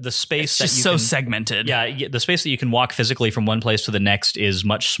the space it's just so segmented. Yeah, the space that you can walk physically from one place to the next is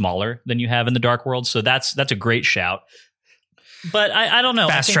much smaller than you have in the Dark World. So that's a great shout. But I don't know.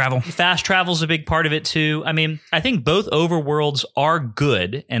 Fast travel. Fast travel is a big part of it too. I mean, I think both overworlds are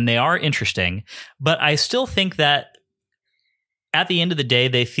good and they are interesting, but I still think that at the end of the day,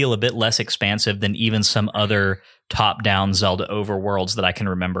 they feel a bit less expansive than even some other top-down Zelda overworlds that I can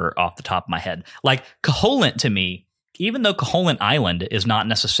remember off the top of my head. Like Koholint to me, even though Koholint Island is not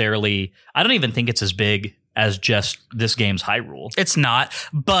necessarily, I don't even think it's as big as just this game's Hyrule. It's not,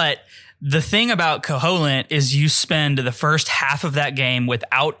 but the thing about Koholint is you spend the first half of that game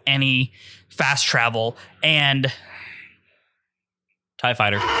without any fast travel and TIE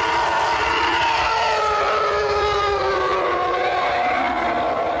Fighter.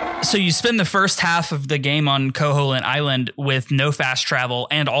 So you spend the first half of the game on Koholint Island with no fast travel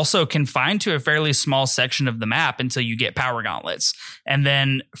and also confined to a fairly small section of the map until you get power gauntlets. And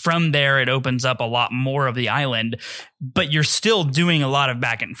then from there, it opens up a lot more of the island. but you're still doing a lot of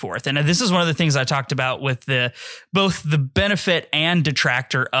back and forth. And this is one of the things I talked about with both the benefit and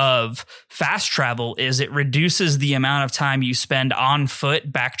detractor of fast travel is it reduces the amount of time you spend on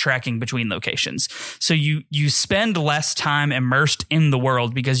foot backtracking between locations. So you spend less time immersed in the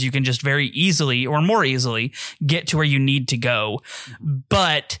world because you can just very easily or more easily get to where you need to go.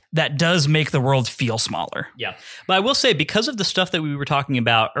 But that does make the world feel smaller. Yeah. But I will say, because of the stuff that we were talking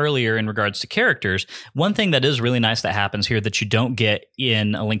about earlier in regards to characters, one thing that is really nice that happens here that you don't get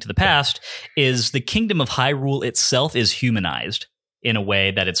in A Link to the Past is the Kingdom of Hyrule itself is humanized in a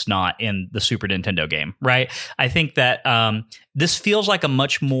way that it's not in the Super Nintendo game, right? I think that this feels like a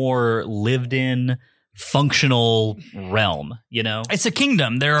much more lived in, functional realm, you know? It's a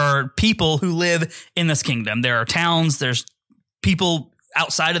kingdom. There are people who live in this kingdom. There are towns. There's people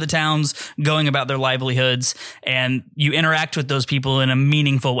outside of the towns going about their livelihoods, and you interact with those people in a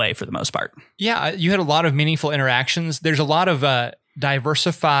meaningful way for the most part. Yeah, you had a lot of meaningful interactions. There's a lot of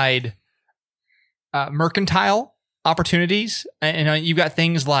diversified mercantile opportunities, and you've got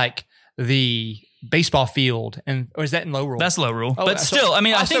things like the baseball field, or is that in Lorule? That's Lorule, but still, I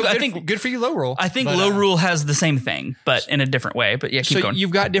mean, I think good for you, Lorule. I think Lorule has the same thing, but in a different way. But yeah, keep going.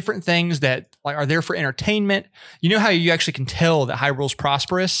 You've got different things that like are there for entertainment. You know how you actually can tell that Hyrule's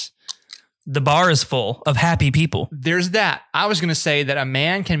prosperous? The bar is full of happy people. There's that. I was going to say that a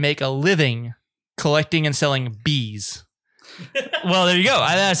man can make a living collecting and selling bees. Well, there you go.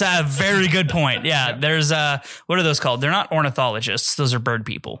 That's a very good point. Yeah, there's what are those called? They're not ornithologists. Those are bird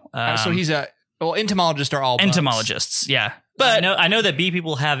people. So he's entomologists are all bugs. Entomologists, yeah. But I know that bee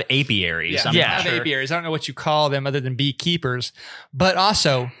people have apiaries. Yeah, have apiaries. I don't know what you call them other than beekeepers. But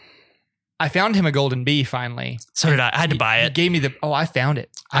also, I found him a golden bee finally. So did I. I had to buy it. He gave me I found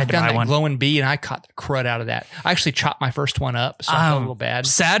it. I found that glowing bee, and I caught the crud out of that. I actually chopped my first one up, so I felt a little bad.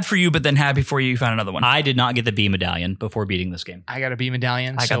 Sad for you, but then happy for you found another one. I did not get the bee medallion before beating this game. I got a bee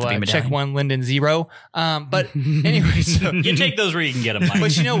medallion. I got the bee medallion. Check one, Linden 0. But anyway, so you take those where you can get them. Mike.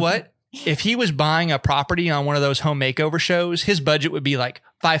 But you know what? If he was buying a property on one of those home makeover shows, his budget would be like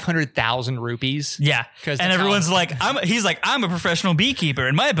 500,000 rupees. Yeah. And everyone's like, I'm a professional beekeeper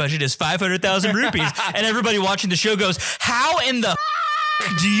and my budget is 500,000 rupees. And everybody watching the show goes, how in the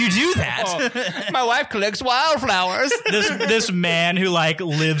do you do that? My wife collects wildflowers. This man who like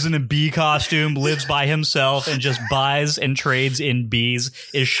lives in a bee costume, lives by himself, and just buys and trades in bees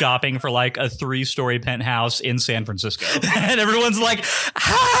is shopping for like a 3-story penthouse in San Francisco. And everyone's like,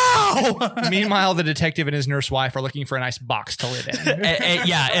 how? Meanwhile, the detective and his nurse wife are looking for a nice box to live in.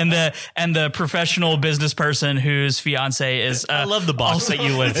 and the professional business person whose fiance is I love the box that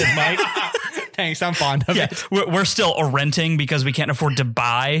you live in, Mike. Thanks, I'm fond of it. We're still renting because we can't afford to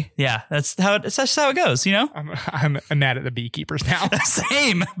buy. Yeah, that's how it goes, you know? I'm mad at the beekeepers now.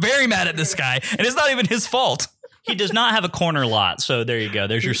 Same. Very mad at this guy. And it's not even his fault. He does not have a corner lot, so there you go.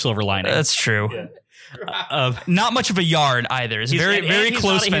 There's your silver lining. That's true. Yeah. Not much of a yard either. It's very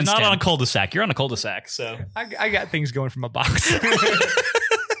close fenced in. He's not on a cul-de-sac. You're on a cul-de-sac, so I got things going from a box.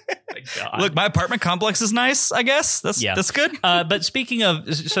 Look, my apartment complex is nice, I guess. That's good. But speaking of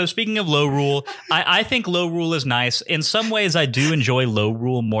Lorule, I think Lorule is nice. In some ways, I do enjoy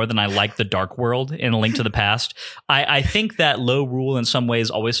Lorule more than I like the Dark World in A Link to the Past. I think that Lorule in some ways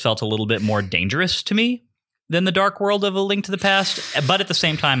always felt a little bit more dangerous to me than the Dark World of A Link to the Past, but at the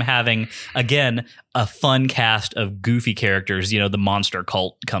same time having, again, a fun cast of goofy characters. You know, the monster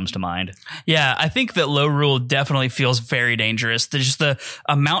cult comes to mind. Yeah, I think that Lorule definitely feels very dangerous. There's just the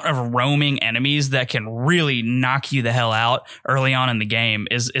amount of roaming enemies that can really knock you the hell out early on in the game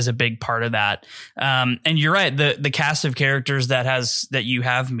is a big part of that. And you're right, the cast of characters that you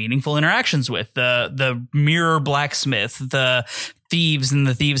have meaningful interactions with, the mirror blacksmith, the thieves in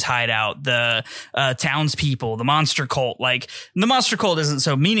the thieves hideout, the townspeople, the monster cult. Like, the monster cult isn't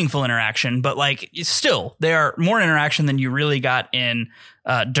so meaningful interaction, but like still they are more interaction than you really got in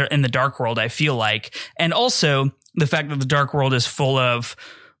the Dark World, I feel like. And also the fact that the Dark World is full of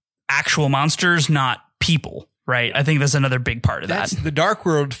actual monsters, not people. Right. I think that's another big part of that. The Dark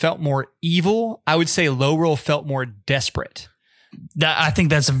World felt more evil. I would say Lorule felt more desperate. I think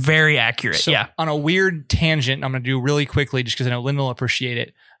that's very accurate. So yeah. On a weird tangent, I'm going to do really quickly just because I know Lyndon will appreciate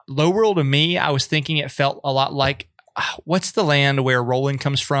it. Lorule to me, I was thinking it felt a lot like, what's the land where Roland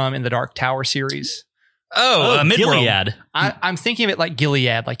comes from in the Dark Tower series? Gilead. I'm thinking of it like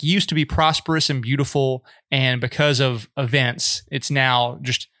Gilead, like used to be prosperous and beautiful, and because of events, it's now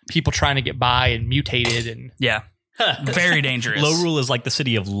just people trying to get by and mutated. And yeah. Very dangerous. Lorule is like the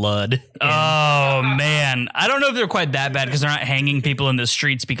city of Lud. Oh, man. I don't know if they're quite that bad because they're not hanging people in the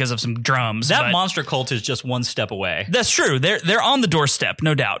streets because of some drums. That monster cult is just one step away. That's true. They're on the doorstep,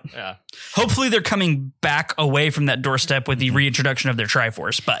 no doubt. Yeah. Hopefully they're coming back away from that doorstep with the reintroduction of their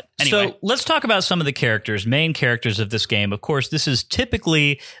Triforce. But anyway. So let's talk about some of the main characters of this game. Of course, this is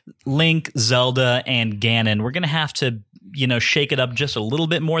typically Link, Zelda, and Ganon. We're going to have to shake it up just a little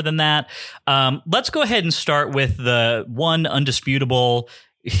bit more than that. Let's go ahead and start with the one undisputable,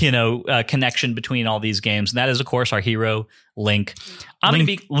 connection between all these games. And that is, of course, our hero, Link.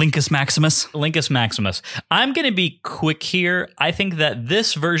 Linkus Maximus. Linkus Maximus. I'm going to be quick here. I think that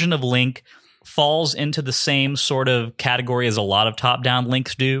this version of Link falls into the same sort of category as a lot of top-down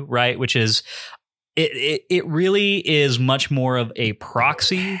Links do, right? Which is, it really is much more of a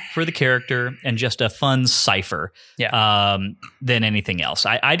proxy for the character and just a fun cipher than anything else.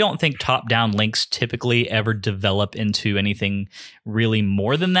 I don't think top-down Links typically ever develop into anything really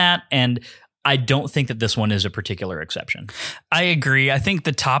more than that, and I don't think that this one is a particular exception. I agree. I think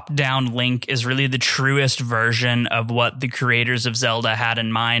the top-down Link is really the truest version of what the creators of Zelda had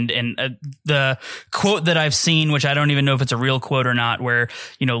in mind. And the quote that I've seen, which I don't even know if it's a real quote or not, where,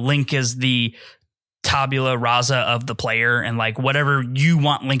 Link is the tabula rasa of the player, and like whatever you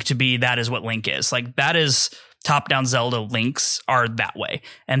want Link to be, that is what Link is. Like that is top-down Zelda Links are that way.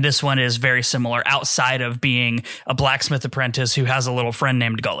 And this one is very similar outside of being a blacksmith apprentice who has a little friend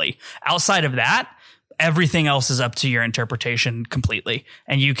named Gully. Outside of that, everything else is up to your interpretation completely.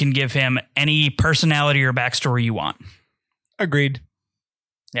 And you can give him any personality or backstory you want. Agreed.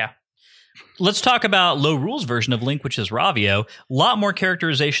 Yeah. Let's talk about Lorule's version of Link, which is Ravio. A lot more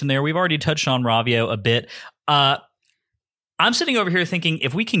characterization there. We've already touched on Ravio a bit. I'm sitting over here thinking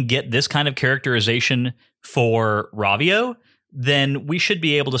if we can get this kind of characterization for Ravio, then we should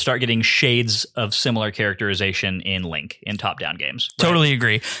be able to start getting shades of similar characterization in Link in top-down games. Right?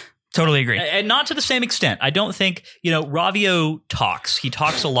 Totally agree. And not to the same extent. I don't think, Ravio talks. He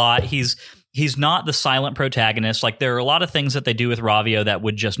talks a lot. He's not the silent protagonist. Like there are a lot of things that they do with Ravio that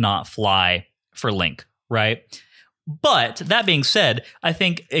would just not fly for Link, right? But that being said, I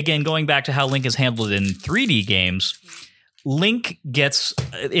think, again, going back to how Link is handled in 3D games, Link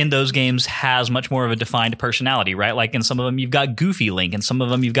in those games has much more of a defined personality, right? Like in some of them you've got goofy Link, and some of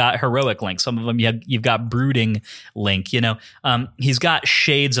them you've got heroic Link, some of them you've got brooding Link, he's got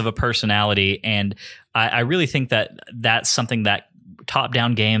shades of a personality, and I really think that that's something that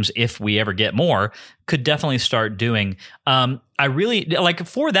top-down games, if we ever get more, could definitely start doing. I really like,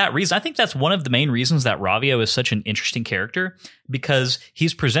 for that reason, I think that's one of the main reasons that Ravio is such an interesting character, because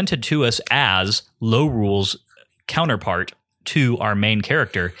he's presented to us as Lorule's counterpart to our main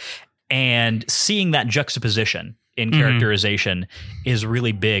character, and seeing that juxtaposition in characterization is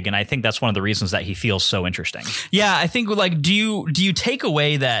really big, and I think that's one of the reasons that he feels so interesting. Yeah, I think like do you take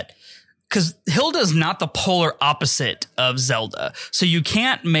away that, because Hilda's not the polar opposite of Zelda, so you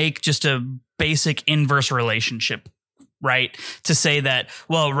can't make just a basic inverse relationship, right? To say that,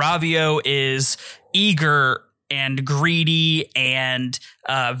 well, Ravio is eager and greedy and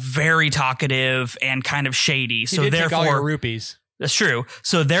very talkative and kind of shady. So therefore, take all your rupees. That's true.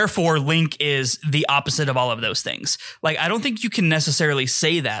 So therefore, Link is the opposite of all of those things. Like, I don't think you can necessarily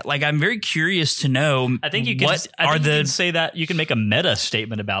say that. Like, I'm very curious to know. I think you can. You can say that. You can make a meta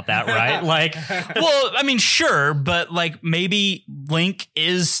statement about that, right? Like, well, I mean, sure, but like maybe Link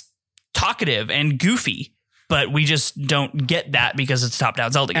is talkative and goofy, but we just don't get that because it's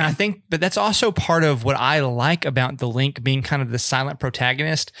top-down Zelda game. And I think, but that's also part of what I like about the Link being kind of the silent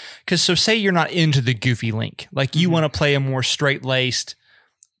protagonist. Because so say you're not into the goofy Link, like you want to play a more straight-laced,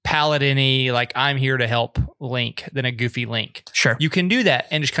 paladin-y, like I'm here to help Link than a goofy Link. Sure. You can do that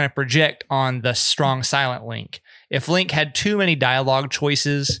and just kind of project on the strong silent Link. If Link had too many dialogue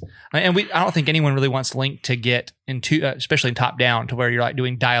choices, and I don't think anyone really wants Link to get into, especially in top down, to where you're like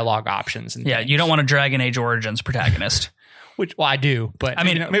doing dialogue options. And things. You don't want a Dragon Age Origins protagonist. Which, well, I do, but I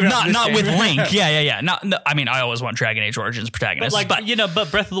mean, maybe not with Link. Yeah. No, I mean, I always want Dragon Age Origins protagonist.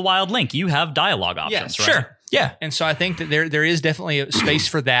 But Breath of the Wild Link, you have dialogue options, right? Sure. Yeah. And so I think that there is definitely a space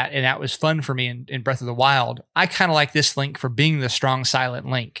for that, and that was fun for me in Breath of the Wild. I kind of like this Link for being the strong silent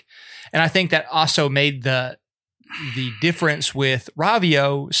Link. And I think that also made the difference with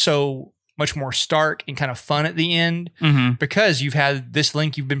Ravio so much more stark and kind of fun at the end, because you've had this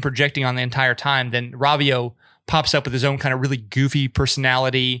Link you've been projecting on the entire time. Then Ravio pops up with his own kind of really goofy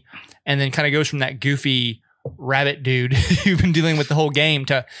personality, and then kind of goes from that goofy rabbit dude you've been dealing with the whole game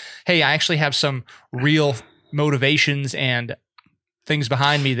to, hey, I actually have some real motivations and things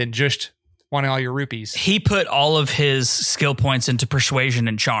behind me than just wanting all your rupees. He put all of his skill points into persuasion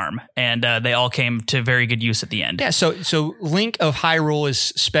and charm, and they all came to very good use at the end. Yeah, so Link of Hyrule is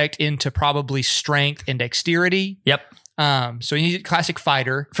spec'd into probably strength and dexterity. Yep. So he's a classic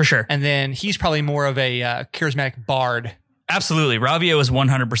fighter. For sure. And then he's probably more of a charismatic bard. Absolutely. Ravio is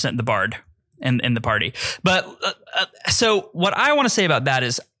 100% the bard in the party. But so what I want to say about that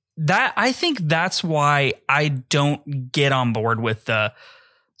is that I think that's why I don't get on board with the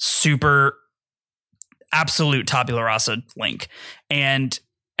super absolute tabula rasa Link. And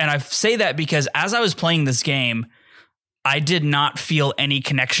I say that because as I was playing this game, I did not feel any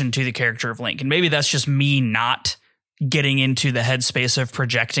connection to the character of Link. And maybe that's just me not getting into the headspace of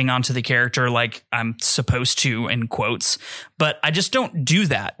projecting onto the character like I'm supposed to, in quotes. But I just don't do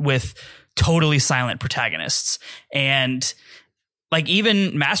that with totally silent protagonists. And like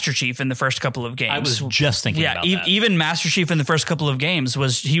even Master Chief in the first couple of games. I was just thinking about that. Even Master Chief in the first couple of games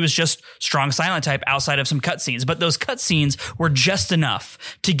was just strong silent type outside of some cutscenes. But those cutscenes were just enough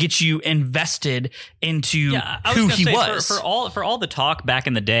to get you invested into who he was. For all the talk back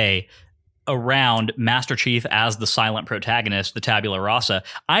in the day around Master Chief as the silent protagonist, the tabula rasa,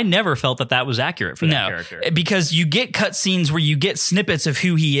 I never felt that was accurate for that character. Because you get cutscenes where you get snippets of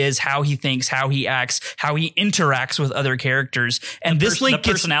who he is, how he thinks, how he acts, how he interacts with other characters, and this Link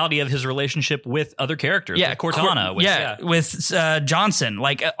the personality of his relationship with other characters, with Cortana, with Johnson,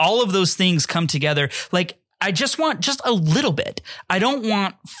 like all of those things come together. Like I just want just a little bit. I don't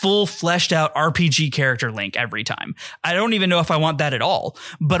want full fleshed out RPG character Link every time. I don't even know if I want that at all.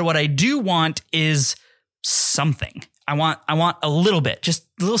 But what I do want is something. I want a little bit, just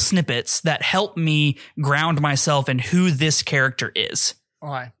little snippets that help me ground myself in who this character is.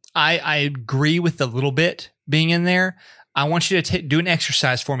 All right. I agree with the little bit being in there. I want you to do an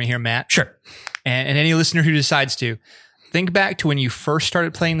exercise for me here, Matt. Sure. And any listener who decides to. Think back to when you first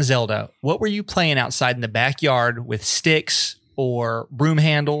started playing Zelda. What were you playing outside in the backyard with sticks or broom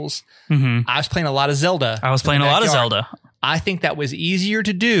handles? Mm-hmm. I was playing a lot of Zelda. I was playing a lot of Zelda. I think that was easier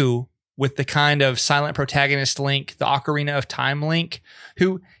to do with the kind of silent protagonist Link, the Ocarina of Time Link,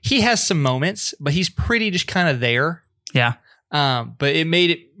 who he has some moments, but he's pretty just kind of there. Yeah. But it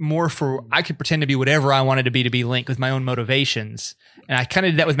made it more for, I could pretend to be whatever I wanted to be Link with my own motivations. And I kind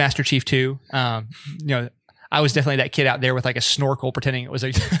of did that with Master Chief too. I was definitely that kid out there with like a snorkel pretending it was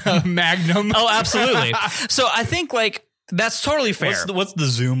a Magnum. Oh, absolutely. So I think like that's totally fair. What's the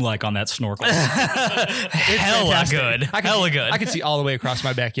zoom like on that snorkel? Hella good. Hella good. I could see all the way across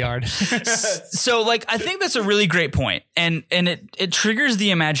my backyard. So like, I think that's a really great point. And it triggers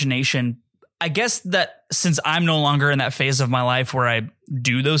the imagination. I guess that since I'm no longer in that phase of my life where I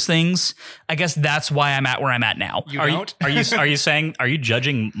do those things, I guess that's why I'm at where I'm at now. Are you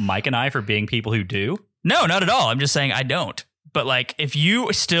judging Mike and I for being people who do? No, not at all. I'm just saying I don't. But like, if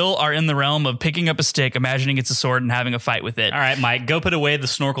you still are in the realm of picking up a stick, imagining it's a sword, and having a fight with it. All right, Mike, go put away the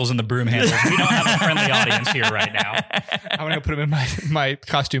snorkels and the broom handles. We don't have a friendly audience here right now. I'm going to put them in my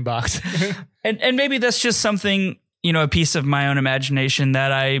costume box. And maybe that's just something, a piece of my own imagination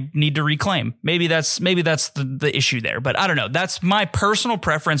that I need to reclaim. Maybe that's the issue there. But I don't know. That's my personal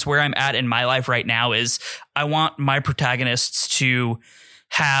preference where I'm at in my life right now is I want my protagonists to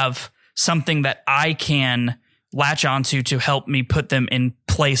have something that I can latch onto to help me put them in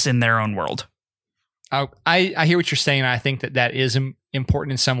place in their own world. I hear what you're saying. I think that is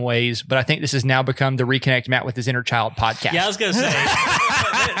important in some ways, but I think this has now become the Reconnect Matt with his inner child podcast. Yeah, I was going to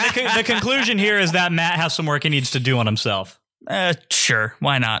say, the conclusion here is that Matt has some work he needs to do on himself. Sure.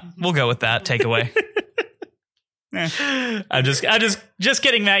 Why not? We'll go with that takeaway. I'm just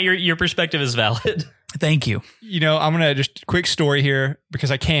kidding, Matt. Your perspective is valid. Thank you. I'm going to just quick story here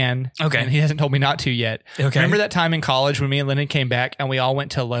because I can. Okay. And he hasn't told me not to yet. Okay. Remember that time in college when me and Lyndon came back and we all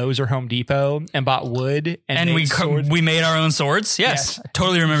went to Lowe's or Home Depot and bought wood and we made our own swords? Yes. I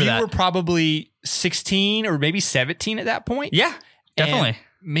totally remember that. You were probably 16 or maybe 17 at that point. Yeah, definitely. And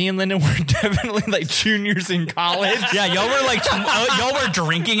me and Lyndon were definitely like juniors in college. Yeah, y'all were like y'all were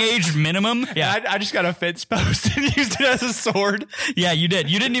drinking age minimum. Yeah, I just got a fence post and used it as a sword. Yeah, you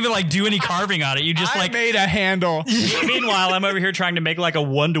did. You didn't even like do any carving on it. You just made a handle. Meanwhile, I'm over here trying to make like a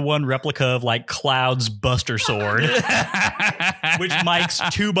 1-to-1 replica of like Cloud's Buster Sword, which Mike's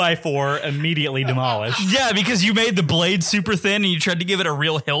 2x4 immediately demolished. Yeah, because you made the blade super thin and you tried to give it a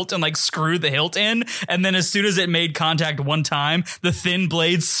real hilt and like screw the hilt in, and then as soon as it made contact one time, the thin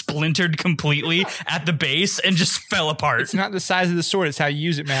blade splintered completely at the base and just fell apart. It's not the size of the sword, it's how you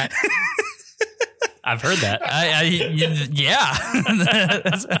use it, Matt. I've heard that. Yeah.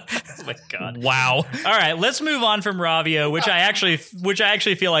 Oh my God. Wow. All right, let's move on from Ravio, which I actually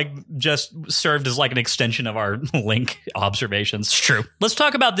feel like just served as like an extension of our Link observations. It's true. Let's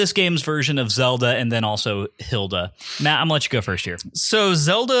talk about this game's version of Zelda and then also Hilda. Matt, I'm gonna let you go first here. So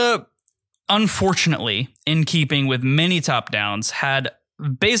Zelda, unfortunately, in keeping with many top downs, had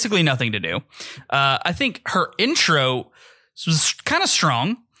basically nothing to do. I think her intro was kind of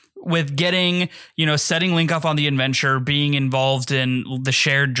strong with getting, setting Link off on the adventure, being involved in the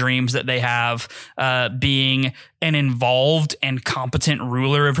shared dreams that they have, being an involved and competent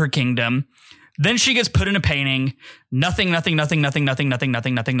ruler of her kingdom. Then she gets put in a painting, nothing. And then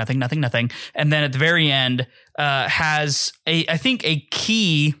at the very end, has I think a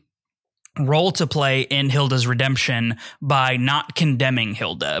key role to play in Hilda's redemption by not condemning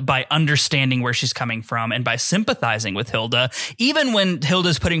Hilda, by understanding where she's coming from, and by sympathizing with Hilda, even when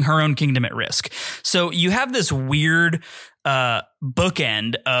Hilda's putting her own kingdom at risk. So you have this weird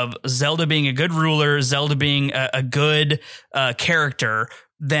bookend of Zelda being a good ruler, Zelda being a good character,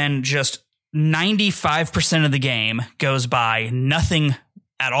 then just 95% of the game goes by, nothing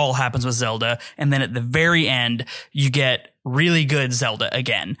at all happens with Zelda, and then at the very end, you get really good Zelda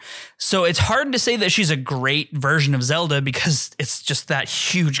again. So it's hard to say that she's a great version of Zelda because it's just that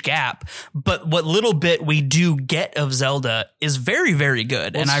huge gap. But what little bit we do get of Zelda is very, very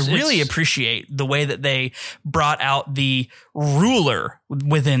good. Well, and I really appreciate the way that they brought out the ruler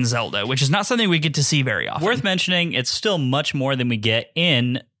within Zelda, which is not something we get to see very often. Worth mentioning, it's still much more than we get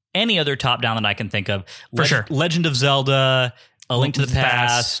in any other top-down that I can think of. For sure. Legend of Zelda, A Link to the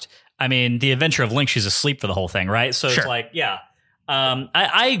Past. I mean, The Adventure of Link, she's asleep for the whole thing, right? So It's like, yeah.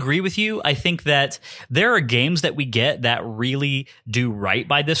 I agree with you. I think that there are games that we get that really do right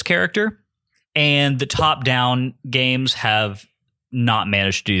by this character, and the top-down games have not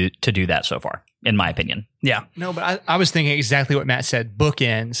managed to do that so far, in my opinion. Yeah. No, but I was thinking exactly what Matt said,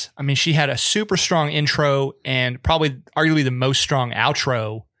 bookends. I mean, she had a super strong intro and probably arguably the most strong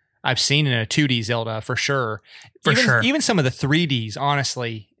outro I've seen in a 2D Zelda for sure. Even some of the 3Ds,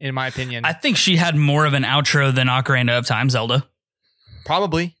 honestly, in my opinion. I think she had more of an outro than Ocarina of Time Zelda.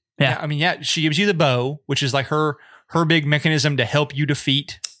 Probably. Yeah. I mean, she gives you the bow, which is like her big mechanism to help you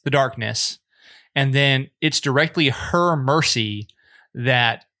defeat the darkness. And then it's directly her mercy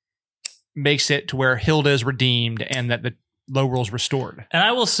that makes it to where Hilda is redeemed and that the Lorule's restored. And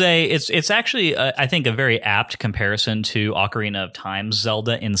I will say it's actually, I think, a very apt comparison to Ocarina of Time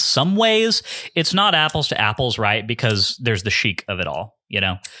Zelda in some ways. It's not apples to apples, right? Because there's the Sheik of it all,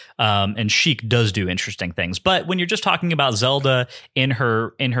 and Sheik does do interesting things. But when you're just talking about Zelda in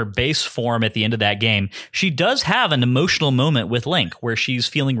her base form at the end of that game, she does have an emotional moment with Link where she's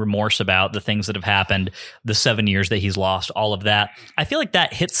feeling remorse about the things that have happened, the 7 years that he's lost, all of that. I feel like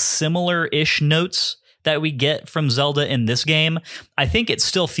that hits similar-ish notes that we get from Zelda in this game. I think it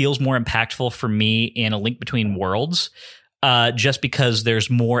still feels more impactful for me in A Link Between Worlds, just because there's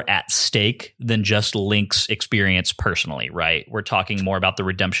more at stake than just Link's experience personally, right? We're talking more about the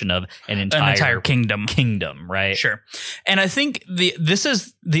redemption of an entire kingdom, right? Sure. And I think this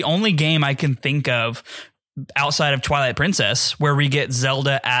is the only game I can think of outside of Twilight Princess where we get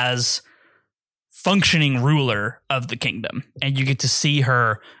Zelda as functioning ruler of the kingdom, and you get to see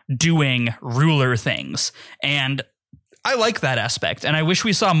her doing ruler things. And I like that aspect, and I wish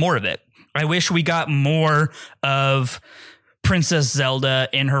we saw more of it. I wish we got more of Princess Zelda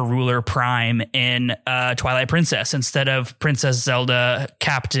in her ruler prime in Twilight Princess instead of Princess Zelda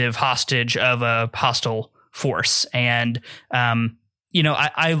captive hostage of a hostile force. And I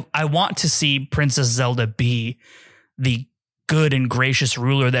want to see Princess Zelda be the good and gracious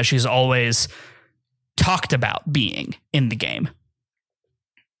ruler that she's always talked about being in the game.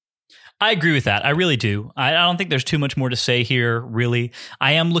 I agree with that. I really do. I don't think there's too much more to say here, really.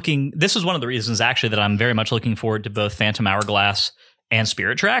 This is one of the reasons, actually, that I'm very much looking forward to both Phantom Hourglass and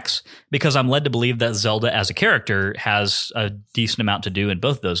Spirit Tracks, because I'm led to believe that Zelda as a character has a decent amount to do in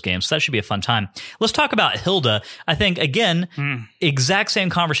both of those games. So that should be a fun time. Let's talk about Hilda. I think, again, exact same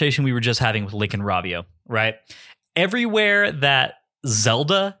conversation we were just having with Link and Ravio, right? Everywhere that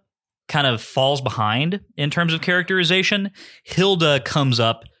Zelda kind of falls behind in terms of characterization, Hilda comes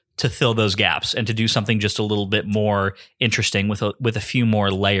up to fill those gaps and to do something just a little bit more interesting with a few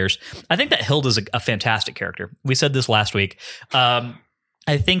more layers. I think that Hilda's a fantastic character. We said this last week. I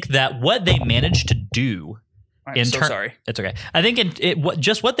think that what they managed to do sorry. It's okay. I think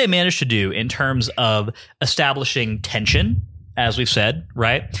what they managed to do in terms of establishing tension, as we've said,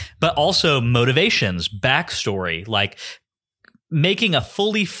 right? But also motivations, backstory, like making a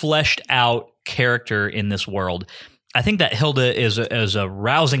fully fleshed out character in this world. I think that Hilda is a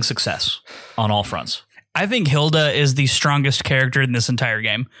rousing success on all fronts. I think Hilda is the strongest character in this entire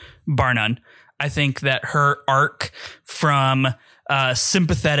game, bar none. I think that her arc from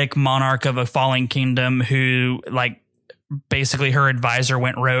sympathetic monarch of a falling kingdom who like basically her advisor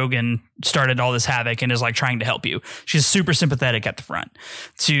went rogue and started all this havoc and is like trying to help you. She's super sympathetic at the front,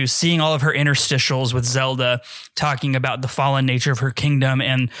 to seeing all of her interstitials with Zelda talking about the fallen nature of her kingdom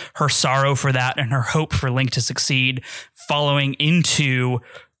and her sorrow for that and her hope for Link to succeed, following into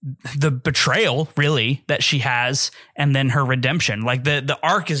the betrayal really that she has, and then her redemption. Like the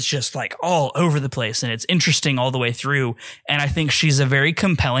arc is just like all over the place and it's interesting all the way through. And I think she's a very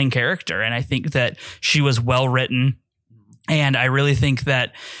compelling character. And I think that she was well written. And I really think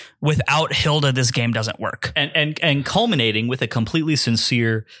that without Hilda, this game doesn't work. And culminating with a completely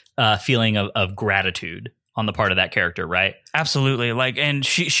sincere feeling of gratitude on the part of that character, right? Absolutely. Like, and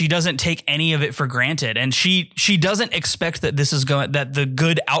she doesn't take any of it for granted. And she doesn't expect that that the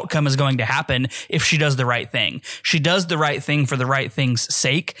good outcome is going to happen if she does the right thing. She does the right thing for the right thing's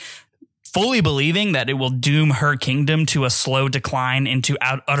sake, fully believing that it will doom her kingdom to a slow decline into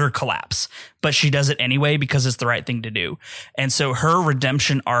utter collapse. But she does it anyway because it's the right thing to do. And so her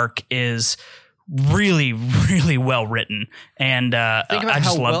redemption arc is really, really well written. And I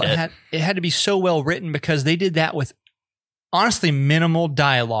just loved it. It had to be so well written because they did that with honestly minimal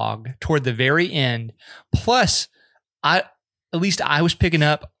dialogue toward the very end. Plus, at least I was picking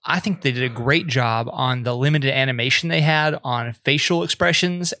up, I think they did a great job on the limited animation they had on facial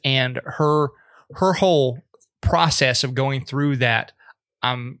expressions and her whole process of going through that.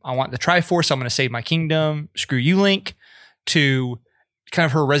 I want the Triforce. I'm going to save my kingdom. Screw you, Link. To kind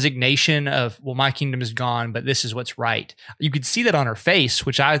of her resignation of, well, my kingdom is gone, but this is what's right. You could see that on her face,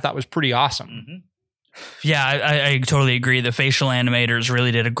 which I thought was pretty awesome. Mm-hmm. Yeah, I totally agree. The facial animators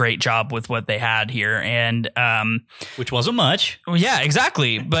really did a great job with what they had here. And which wasn't much. Well, yeah,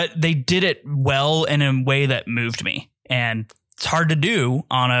 exactly. But they did it well in a way that moved me. And it's hard to do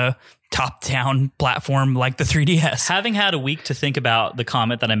on a top-down platform like the 3DS. Having had a week to think about the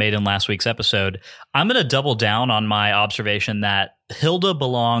comment that I made in last week's episode, I'm going to double down on my observation that Hilda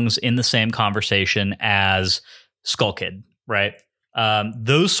belongs in the same conversation as Skull Kid, right?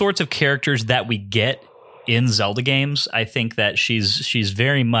 Those sorts of characters that we get in Zelda games, I think that she's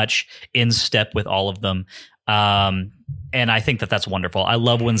very much in step with all of them. And I think that that's wonderful. I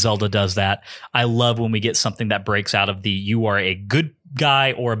love when Zelda does that. I love when we get something that breaks out of the you are a good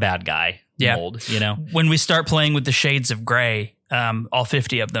guy or a bad guy mold, you know? When we start playing with the shades of gray, all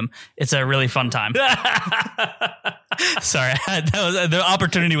 50 of them, it's a really fun time. Sorry, the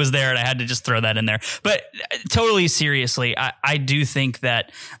opportunity was there and I had to just throw that in there. But totally seriously, I do think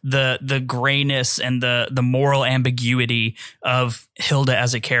that the grayness and the moral ambiguity of Hilda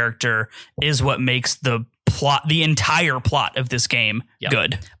as a character is what makes the entire plot of this game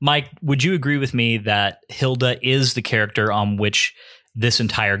good. Mike, would you agree with me that Hilda is the character on which this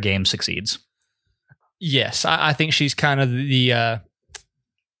entire game succeeds? Yes, I think she's kind of the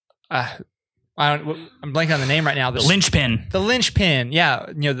I'm blanking on the name right now. The linchpin. The linchpin, yeah.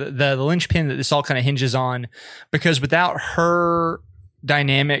 You know, the linchpin that this all kind of hinges on, because without her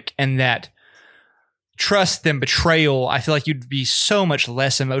dynamic and that trust and betrayal, I feel like you'd be so much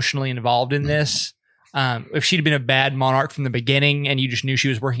less emotionally involved in this. If she'd been a bad monarch from the beginning and you just knew she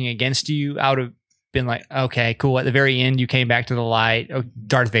was working against you, I would have been like, okay, cool. At the very end, you came back to the light. Oh,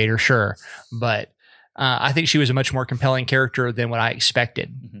 Darth Vader, sure. But I think she was a much more compelling character than what I expected.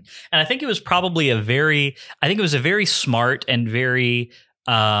 Mm-hmm. And I think it was probably a very smart and very,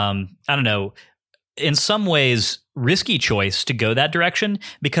 I don't know, in some ways risky choice to go that direction,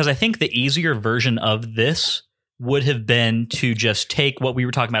 because I think the easier version of this would have been to just take what we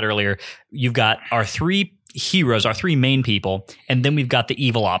were talking about earlier. You've got our three heroes, our three main people, and then we've got the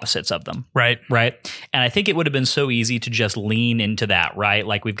evil opposites of them. Right. And I think it would have been so easy to just lean into that, right?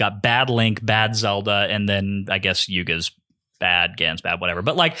 Like we've got bad Link, bad Zelda, and then I guess Yuga's bad, Ganon's bad, whatever.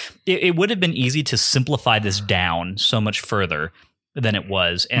 But like it would have been easy to simplify this down so much further than it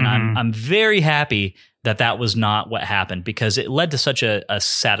was. And I'm very happy that was not what happened, because it led to such a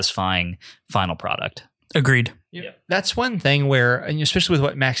satisfying final product. Agreed. Yeah. That's one thing where, and especially with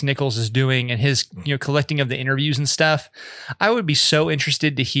what Max Nichols is doing and his collecting of the interviews and stuff, I would be so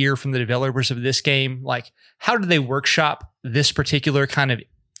interested to hear from the developers of this game, like how did they workshop this particular kind of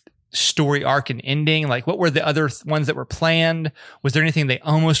story arc and ending? Like what were the other ones that were planned? Was there anything they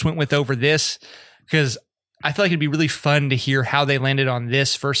almost went with over this? Because I feel like it'd be really fun to hear how they landed on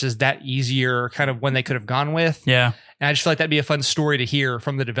this versus that easier kind of one they could have gone with. Yeah. And I just feel like that'd be a fun story to hear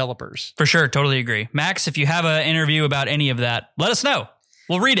from the developers. For sure. Totally agree. Max, if you have an interview about any of that, let us know.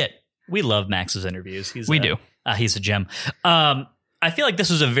 We'll read it. We love Max's interviews. We do. He's a gem. I feel like this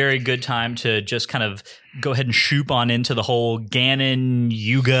is a very good time to just kind of go ahead and shoot on into the whole Ganon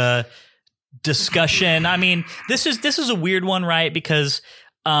Yuga discussion. I mean, this is a weird one, right? Because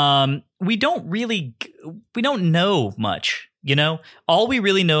we don't know much. You know, all we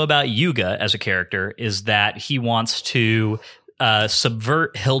really know about Yuga as a character is that he wants to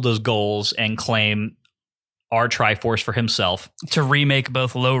subvert Hilda's goals and claim our Triforce for himself, to remake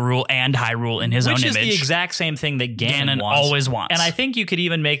both Low Rule and High Rule in his own image. Which is the exact same thing that Ganon always wants. And I think you could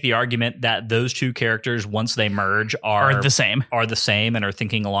even make the argument that those two characters, once they merge, are the same and are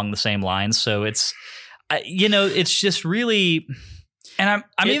thinking along the same lines. So it's, it's just really... And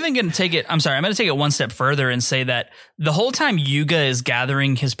I'm even going to take it. I'm going to take it one step further and say that the whole time Yuga is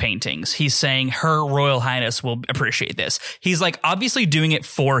gathering his paintings, he's saying Her Royal Highness will appreciate this. He's like obviously doing it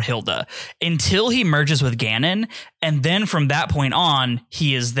for Hilda until he merges with Ganon. And then from that point on,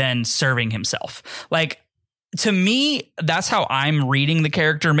 he is then serving himself. Like, to me, that's how I'm reading the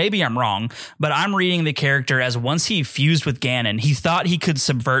character. Maybe I'm wrong, but I'm reading the character as once he fused with Ganon, he thought he could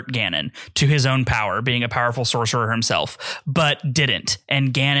subvert Ganon to his own power, being a powerful sorcerer himself, but didn't.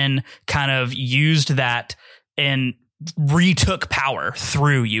 And Ganon kind of used that and retook power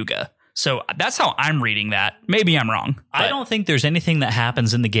through Yuga. So that's how I'm reading that. Maybe I'm wrong. I don't think there's anything that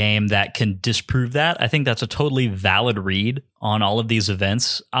happens in the game that can disprove that. I think that's a totally valid read on all of these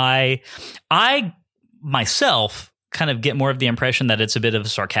events. I myself kind of get more of the impression that it's a bit of a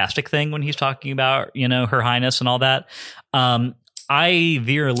sarcastic thing when he's talking about, Her Highness and all that. I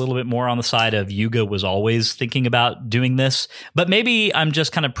veer a little bit more on the side of Yuga was always thinking about doing this, but maybe I'm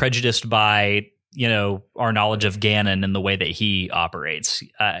just kind of prejudiced by, our knowledge of Ganon and the way that he operates.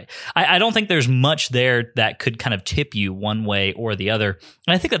 I don't think there's much there that could kind of tip you one way or the other.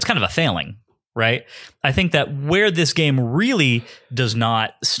 And I think that's kind of a failing. Right. I think that where this game really does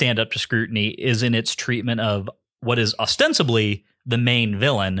not stand up to scrutiny is in its treatment of what is ostensibly the main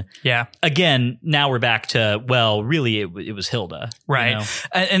villain. Yeah. Again, now we're back to, well, really, it was Hilda. Right.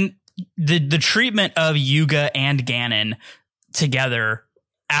 And the treatment of Yuga and Ganon together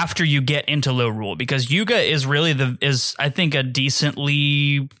after you get into Low Rule, because Yuga is really I think a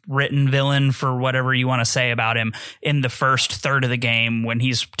decently written villain for whatever you want to say about him in the first third of the game when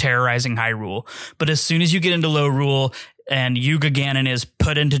he's terrorizing High Rule. But as soon as you get into Low Rule and Yuga Ganon is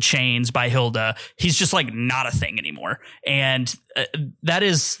put into chains by Hilda, he's just like not a thing anymore. And that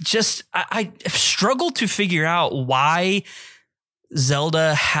is just, I struggle to figure out why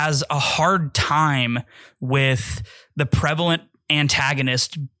Zelda has a hard time with the prevalent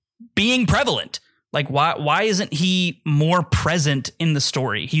antagonist being prevalent. Like, why isn't he more present in the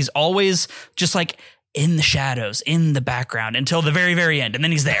story? He's always just like in the shadows, in the background until the very, very end. And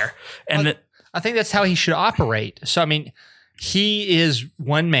then he's there. And I think that's how he should operate. So, I mean, he is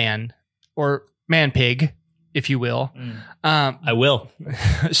one man, or man pig, if you will. I will.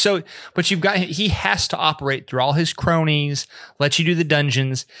 So, but he has to operate through all his cronies, let you do the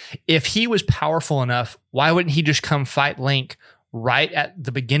dungeons. If he was powerful enough, why wouldn't he just come fight Link right at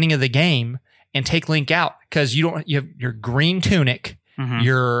the beginning of the game and take Link out? Because you have your green tunic,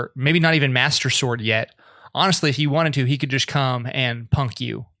 your maybe not even Master Sword yet. Honestly, if he wanted to, he could just come and punk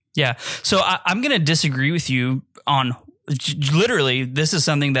you. Yeah. So I'm going to disagree with you on literally. This is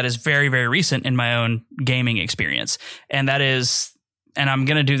something that is very, very recent in my own gaming experience. And that is, and I'm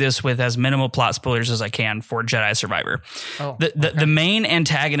going to do this with as minimal plot spoilers as I can for Jedi Survivor. The main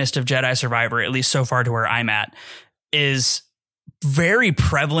antagonist of Jedi Survivor, at least so far to where I'm at, is very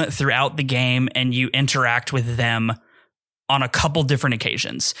prevalent throughout the game, and you interact with them on a couple different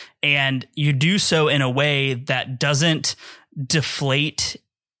occasions. And you do so in a way that doesn't deflate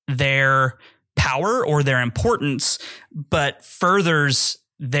their power or their importance, but furthers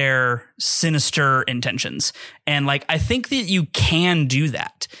their sinister intentions. And like, I think that you can do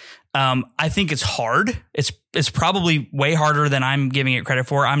that. I think it's hard. It's probably way harder than I'm giving it credit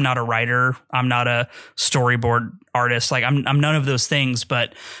for. I'm not a writer. I'm not a storyboard artist. Like I'm none of those things,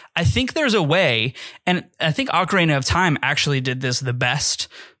 but I think there's a way. And I think Ocarina of Time actually did this the best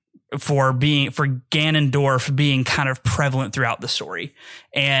for Ganondorf being kind of prevalent throughout the story.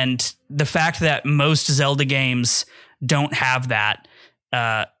 And the fact that most Zelda games don't have that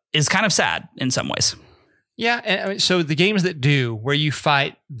is kind of sad in some ways. Yeah, and so the games that do, where you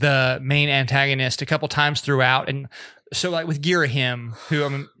fight the main antagonist a couple times throughout, and so like with Girahim,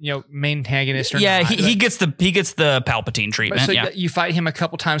 who main antagonist. He gets the Palpatine treatment. So you fight him a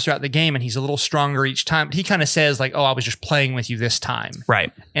couple times throughout the game, and he's a little stronger each time. But he kind of says like, "Oh, I was just playing with you this time."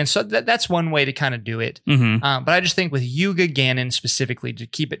 Right. And so that's one way to kind of do it. But I just think with Yuga Ganon specifically, to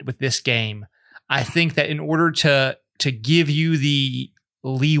keep it with this game, I think that in order to give you the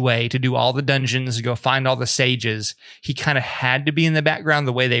leeway to do all the dungeons, go find all the sages. He kind of had to be in the background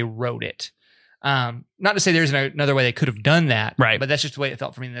the way they wrote it. Not to say there's another way they could have done that, right? But that's just the way it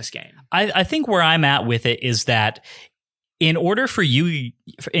felt for me in this game. I think where I'm at with it is that in order for Yuga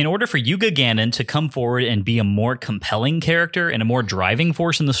Ganon to come forward and be a more compelling character and a more driving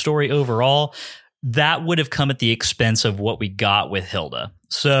force in the story overall, that would have come at the expense of what we got with Hilda.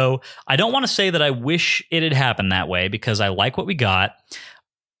 So I don't want to say that I wish it had happened that way, because I like what we got.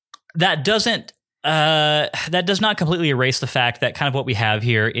 That does not completely erase the fact that kind of what we have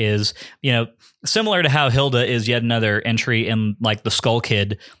here is, similar to how Hilda is yet another entry in like the Skull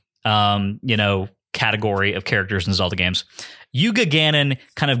Kid, category of characters in Zelda games. Yuga Ganon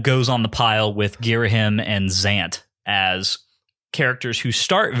kind of goes on the pile with Girahim and Zant as characters who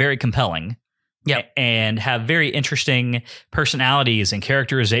start very compelling. Yeah, and have very interesting personalities and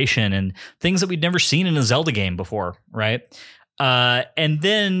characterization and things that we'd never seen in a Zelda game before, right? And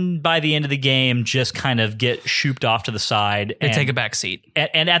then by the end of the game, just kind of get shooped off to the side. They take a back seat.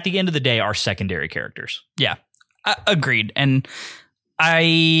 And at the end of the day, are secondary characters. Yeah, agreed. And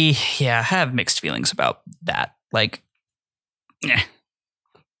I have mixed feelings about that. Like,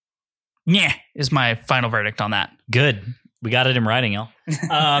 yeah, is my final verdict on that. Good. We got it in writing, y'all.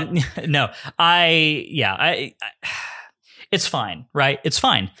 No, it's fine, right? It's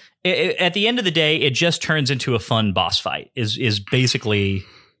fine. At the end of the day, it just turns into a fun boss fight is basically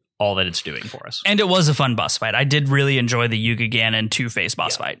all that it's doing for us. And it was a fun boss fight. I did really enjoy the Yuga Ganon two-face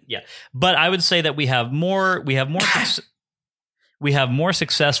boss fight. Yeah. But I would say that we have more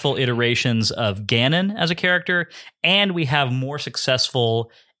successful iterations of Ganon as a character, and we have more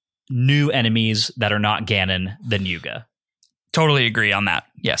successful new enemies that are not Ganon than Yuga. Totally agree on that.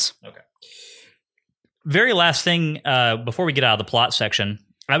 Yes. Okay. Very last thing, before we get out of the plot section,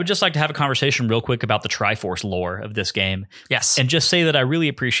 I would just like to have a conversation real quick about the Triforce lore of this game. Yes. And just say that I really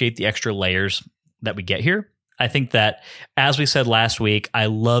appreciate the extra layers that we get here. I think that, as we said last week, I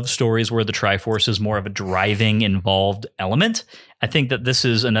love stories where the Triforce is more of a driving, involved element. I think that this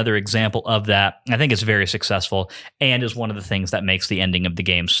is another example of that. I think it's very successful and is one of the things that makes the ending of the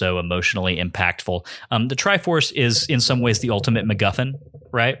game so emotionally impactful. The Triforce is in some ways the ultimate MacGuffin,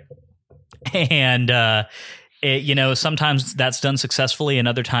 right? And sometimes that's done successfully and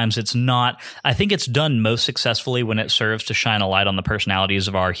other times it's not. I think it's done most successfully when it serves to shine a light on the personalities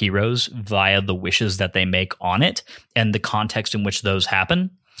of our heroes via the wishes that they make on it and the context in which those happen.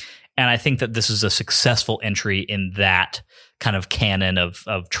 And I think that this is a successful entry in that kind of canon of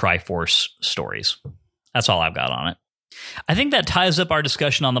Triforce stories. That's all I've got on it. I think that ties up our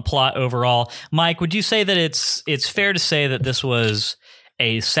discussion on the plot overall. Mike, would you say that it's fair to say that this was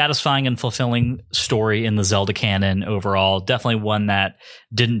a satisfying and fulfilling story in the Zelda canon overall? Definitely one that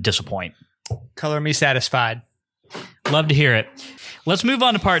didn't disappoint. Color me satisfied. Love to hear it. Let's move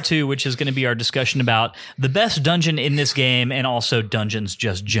on to part 2, which is going to be our discussion about the best dungeon in this game and also dungeons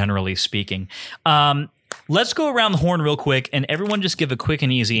just generally speaking. Let's go around the horn real quick and everyone just give a quick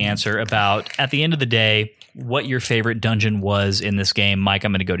and easy answer about, at the end of the day, what your favorite dungeon was in this game. Mike,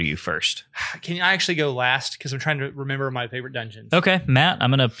 I'm going to go to you first. Can I actually go last? Because I'm trying to remember my favorite dungeons. Okay, Matt,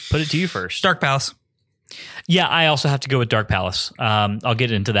 I'm going to put it to you first. Dark Palace. Yeah, I also have to go with Dark Palace. I'll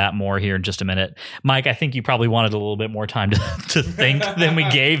get into that more here in just a minute. Mike, I think you probably wanted a little bit more time to think than we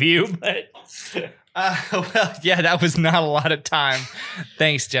gave you. But well, yeah, that was not a lot of time.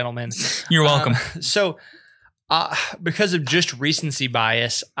 Thanks, gentlemen. You're welcome. Because of just recency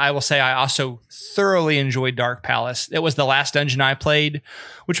bias, I will say I also thoroughly enjoyed Dark Palace. It was the last dungeon I played,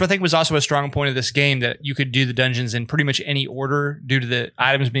 which I think was also a strong point of this game, that you could do the dungeons in pretty much any order due to the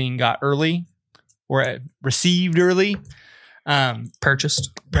items being got early or received early.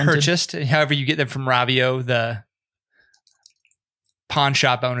 Purchased. However you get them from Ravio, the pawn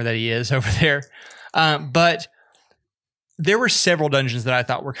shop owner that he is over there. But there were several dungeons that I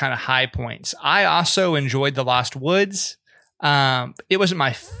thought were kind of high points. I also enjoyed the Lost Woods. It wasn't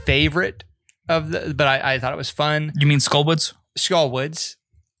my favorite but I thought it was fun. You mean Skullwoods? Skullwoods,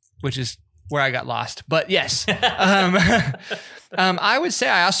 which is where I got lost. But yes, I would say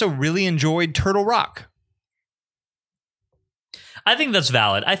I also really enjoyed Turtle Rock. I think that's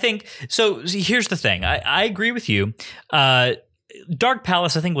valid. I think so. Here's the thing. I agree with you. Dark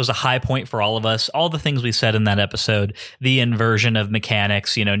Palace, I think, was a high point for all of us. All the things we said in that episode, the inversion of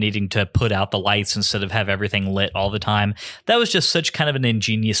mechanics, needing to put out the lights instead of have everything lit all the time. That was just such kind of an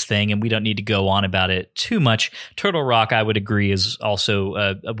ingenious thing, and we don't need to go on about it too much. Turtle Rock, I would agree, is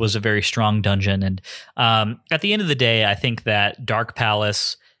also was a very strong dungeon. And at the end of the day, I think that Dark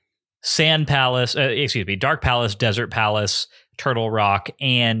Palace, Dark Palace, Desert Palace, Turtle Rock,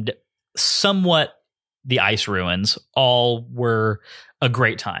 and somewhat the ice ruins all were a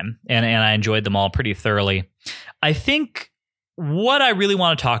great time, and I enjoyed them all pretty thoroughly. I think what I really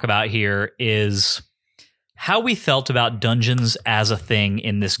want to talk about here is how we felt about dungeons as a thing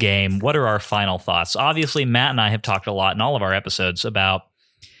in this game. What are our final thoughts? Obviously, Matt and I have talked a lot in all of our episodes about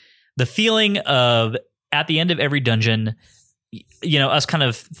the feeling of, at the end of every dungeon, us kind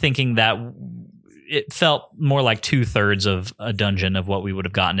of thinking that it felt more like 2/3 of a dungeon of what we would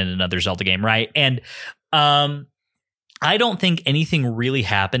have gotten in another Zelda game, right? And I don't think anything really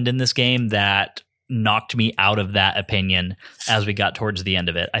happened in this game that knocked me out of that opinion as we got towards the end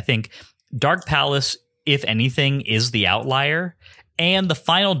of it. I think Dark Palace, if anything, is the outlier. And the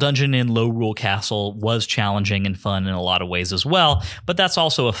final dungeon in Lorule Castle was challenging and fun in a lot of ways as well. But that's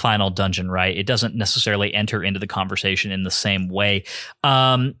also a final dungeon, right? It doesn't necessarily enter into the conversation in the same way.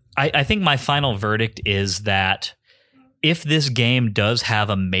 I think my final verdict is that if this game does have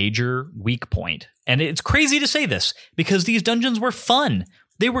a major weak point, and it's crazy to say this because these dungeons were fun.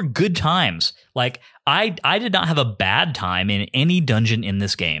 They were good times. Like, I did not have a bad time in any dungeon in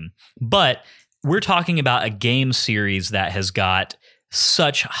this game. But we're talking about a game series that has got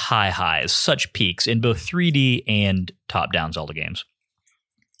such high highs, such peaks in both 3D and top-down Zelda games.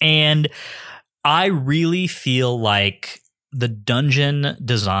 And I really feel like the dungeon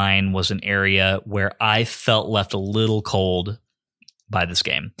design was an area where I felt left a little cold by this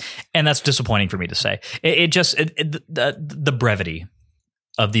game. And that's disappointing for me to say. The brevity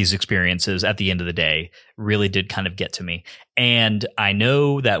of these experiences at the end of the day really did kind of get to me. And I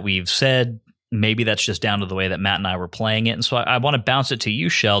know that we've said maybe that's just down to the way that Matt and I were playing it. And so I want to bounce it to you,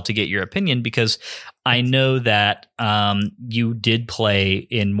 Shell, to get your opinion, because I know that you did play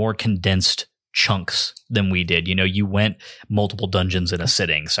in more condensed chunks than we did. You went multiple dungeons in a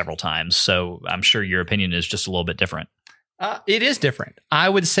sitting several times. So I'm sure your opinion is just a little bit different. It is different. I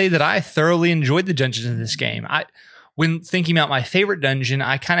would say that I thoroughly enjoyed the dungeons in this game. When thinking about my favorite dungeon,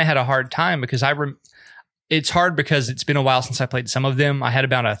 I kind of had a hard time because it's hard because it's been a while since I played some of them. I had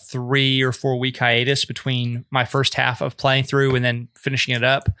about a 3 or 4 week hiatus between my first half of playing through and then finishing it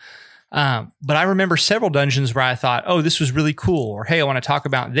up. But I remember several dungeons where I thought, oh, this was really cool. Or, hey, I want to talk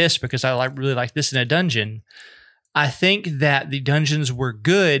about this because I really like this in a dungeon. I think that the dungeons were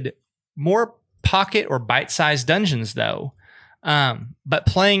good, more pocket or bite-sized dungeons though. But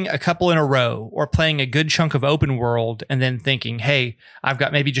playing a couple in a row or playing a good chunk of open world and then thinking, hey, I've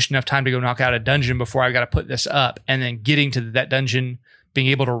got maybe just enough time to go knock out a dungeon before I've got to put this up, and then getting to that dungeon, being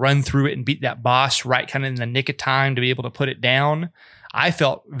able to run through it and beat that boss right kind of in the nick of time to be able to put it down. I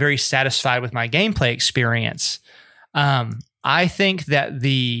felt very satisfied with my gameplay experience. I think that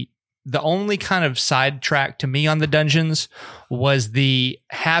the only kind of sidetrack to me on the dungeons was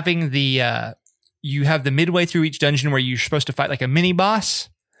having you have the midway through each dungeon where you're supposed to fight like a mini boss.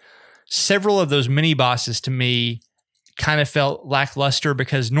 Several of those mini bosses to me kind of felt lackluster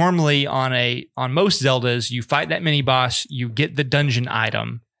because normally on most Zeldas, you fight that mini boss, you get the dungeon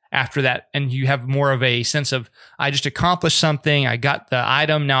item after that, and you have more of a sense of, I just accomplished something, I got the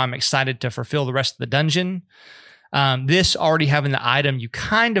item, now I'm excited to fulfill the rest of the dungeon. This already having the item, you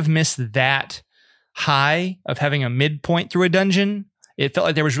kind of miss that high of having a midpoint through a dungeon. It felt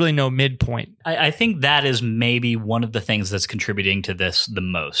like there was really no midpoint. I think that is maybe one of the things that's contributing to this the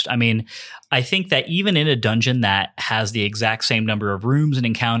most. I mean, I think that even in a dungeon that has the exact same number of rooms and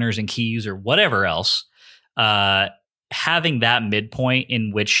encounters and keys or whatever else, having that midpoint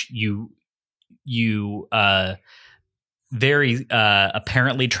in which you very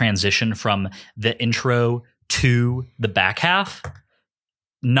apparently transition from the intro to the back half,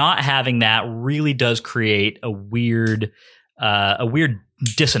 not having that really does create a weird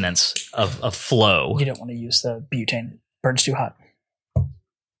dissonance of flow. You don't want to use the butane. Burns too hot.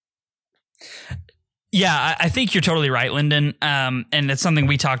 Yeah, I think you're totally right, Lyndon. And it's something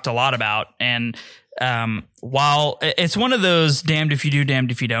we talked a lot about. And while it's one of those damned if you do,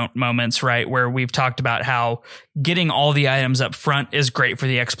 damned if you don't moments, right, where we've talked about how getting all the items up front is great for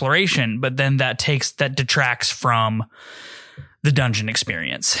the exploration, but then that detracts from the dungeon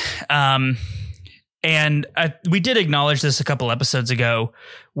experience. And we did acknowledge this a couple episodes ago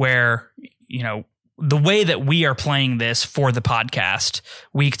where, the way that we are playing this for the podcast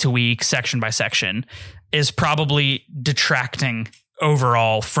week to week, section by section, is probably detracting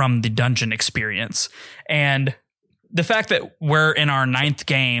overall from the dungeon experience. And the fact that we're in our 9th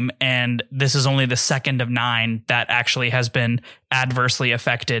game and this is only the 2nd of 9 that actually has been adversely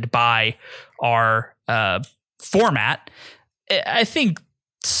affected by our format, I think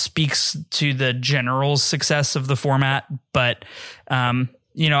speaks to the general success of the format. But I'm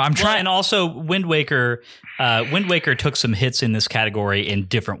trying. And also Wind Waker took some hits in this category in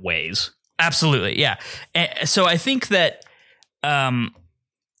different ways. Absolutely. Yeah. So I think that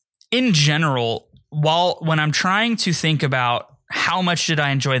in general, when I'm trying to think about how much did I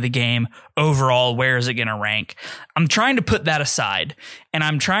enjoy the game overall, where is it going to rank, I'm trying to put that aside and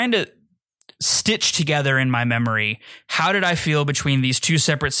I'm trying to stitch together in my memory, how did I feel between these two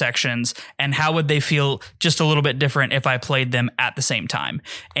separate sections and how would they feel just a little bit different if I played them at the same time?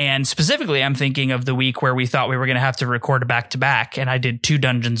 And specifically, I'm thinking of the week where we thought we were going to have to record a back-to-back and I did 2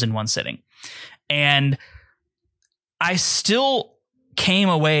 dungeons in one sitting. And I still came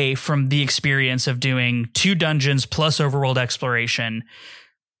away from the experience of doing 2 dungeons plus overworld exploration.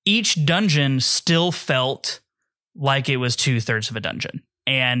 Each dungeon still felt like it was 2/3 of a dungeon.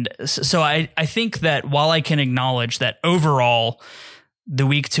 And so I think that while I can acknowledge that overall the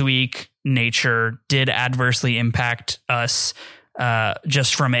week-to-week nature did adversely impact us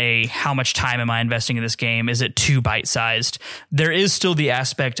just from how much time am I investing in this game? Is it too bite-sized? There is still the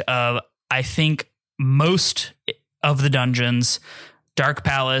aspect of, I think most of the dungeons, Dark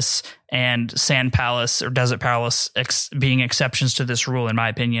Palace and Sand Palace or Desert Palace being exceptions to this rule, in my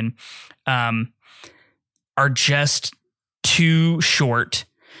opinion, are just too short.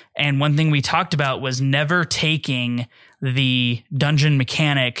 And one thing we talked about was never taking the dungeon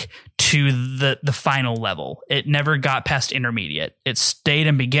mechanic to the final level. It never got past intermediate. It stayed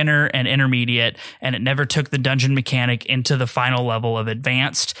in beginner and intermediate, and it never took the dungeon mechanic into the final level of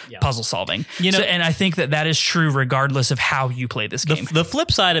advanced puzzle solving. And I think that is true regardless of how you play this game. The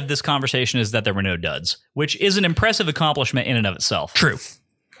flip side of this conversation is that there were no duds, which is an impressive accomplishment in and of itself. True.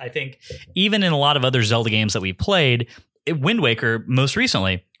 I think even in a lot of other Zelda games that we played, Wind Waker most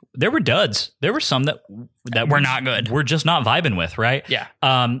recently, there were duds. There were some that were not good. We're just not vibing with, right? Yeah.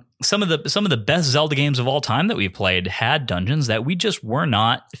 Some of the best Zelda games of all time that we played had dungeons that we just were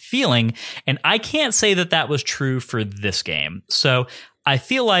not feeling, and I can't say that was true for this game. So I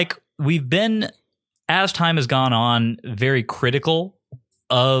feel like we've been, as time has gone on, very critical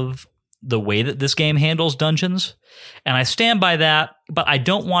of the way that this game handles dungeons, and I stand by that, but I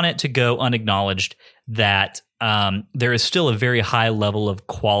don't want it to go unacknowledged that there is still a very high level of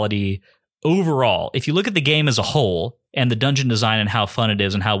quality overall. If you look at the game as a whole and the dungeon design and how fun it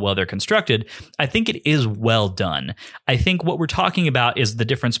is and how well they're constructed, I think it is well done. I think what we're talking about is the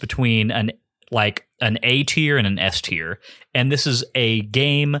difference between an A tier and an S tier, and this is a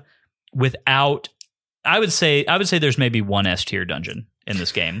game without. I would say there's maybe one S tier dungeon in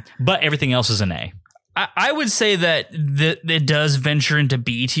this game, but everything else is an A. I would say that it does venture into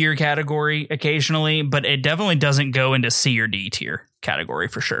B tier category occasionally, but it definitely doesn't go into C or D tier category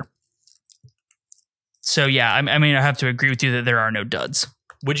for sure. So yeah, I mean, I have to agree with you that there are no duds.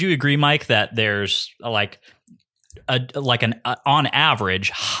 Would you agree, Mike, that there's an on average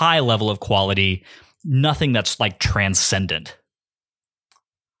high level of quality, nothing that's like transcendent?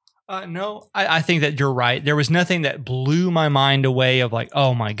 No, I think that you're right. There was nothing that blew my mind away of like,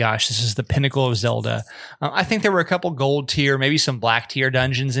 oh my gosh, this is the pinnacle of Zelda. I think there were a couple gold tier, maybe some black tier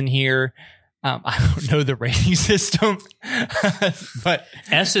dungeons in here. I don't know the rating system, but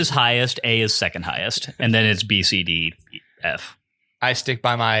S is highest, A is second highest, and then it's B, C, D, F. I stick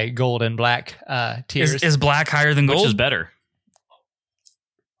by my gold and black tiers. Is black higher than gold? Which is better?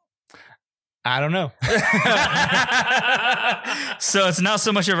 I don't know. So it's not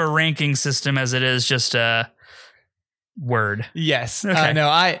so much of a ranking system as it is just a word. Yes. Okay. No,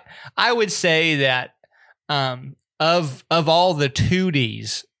 I would say that of all the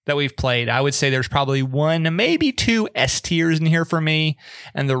 2Ds that we've played, I would say there's probably 1, maybe 2 S tiers in here for me,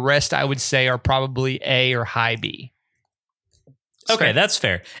 and the rest I would say are probably A or high B. Okay, that's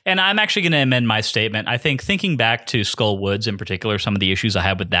fair. And I'm actually going to amend my statement. I think thinking back to Skull Woods in particular, some of the issues I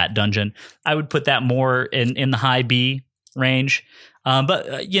had with that dungeon, I would put that more in the high B range.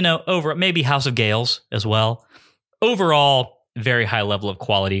 But over maybe House of Gales as well. Overall, very high level of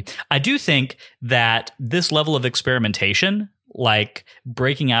quality. I do think that this level of experimentation, like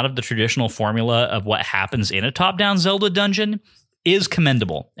breaking out of the traditional formula of what happens in a top-down Zelda dungeon, is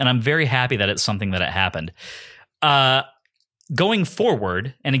commendable. And I'm very happy that it's something that it happened. Going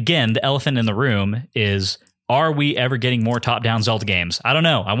forward, and again, the elephant in the room is, are we ever getting more top-down Zelda games? I don't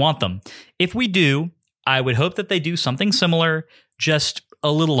know. I want them. If we do, I would hope that they do something similar, just a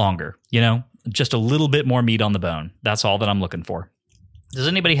little longer, just a little bit more meat on the bone. That's all that I'm looking for. Does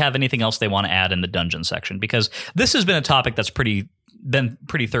anybody have anything else they want to add in the dungeon section? Because this has been a topic that's been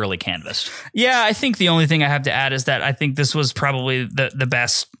pretty thoroughly canvassed. Yeah, I think the only thing I have to add is that I think this was probably the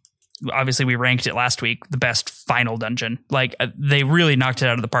best. Obviously, we ranked it last week, the best final dungeon. Like, they really knocked it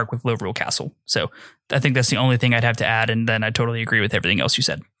out of the park with Lorule Castle. So I think that's the only thing I'd have to add. And then I totally agree with everything else you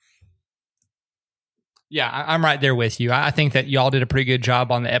said. Yeah, I'm right there with you. I think that y'all did a pretty good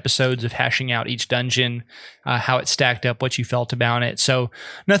job on the episodes of hashing out each dungeon, how it stacked up, what you felt about it. So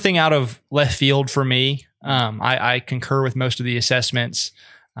nothing out of left field for me. I concur with most of the assessments,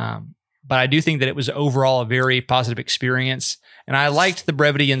 but I do think that it was overall a very positive experience. And I liked the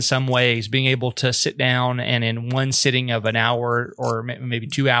brevity in some ways, being able to sit down and in one sitting of an hour or maybe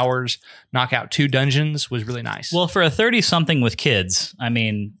 2 hours, knock out 2 dungeons was really nice. Well, for a 30-something with kids, I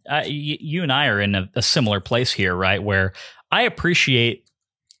mean, you and I are in a similar place here, right? Where I appreciate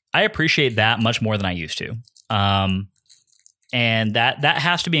that much more than I used to. And that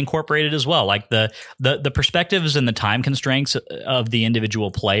has to be incorporated as well. Like the perspectives and the time constraints of the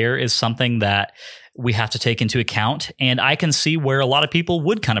individual player is something that we have to take into account. And I can see where a lot of people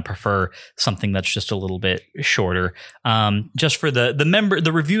would kind of prefer something that's just a little bit shorter. Just for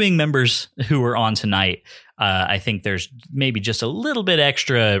the reviewing members who are on tonight, I think there's maybe just a little bit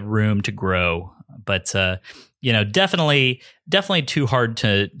extra room to grow. But definitely too hard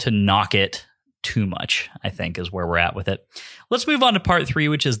to knock it too much, I think, is where we're at with it. Let's move on to part 3,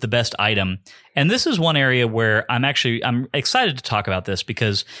 which is the best item. And this is one area where I'm excited to talk about this,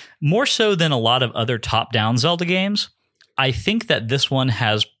 because more so than a lot of other top-down Zelda games, I think that this one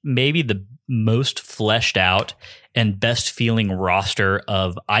has maybe the most fleshed out and best feeling roster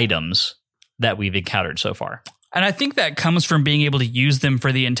of items that we've encountered so far. And I think that comes from being able to use them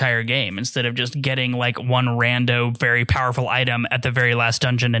for the entire game instead of just getting like one rando, very powerful item at the very last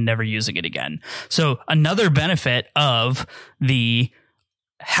dungeon and never using it again. So another benefit of the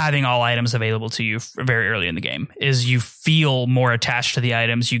having all items available to you very early in the game is you feel more attached to the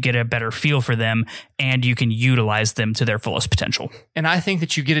items, you get a better feel for them, and you can utilize them to their fullest potential. And I think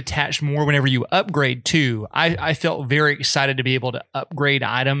that you get attached more whenever you upgrade too. I felt very excited to be able to upgrade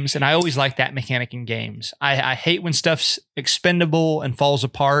items, and I always like that mechanic in games. I hate when stuff's expendable and falls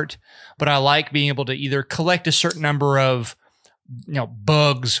apart, but I like being able to either collect a certain number of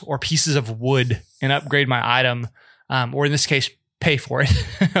bugs or pieces of wood and upgrade my item, or in this case, pay for it.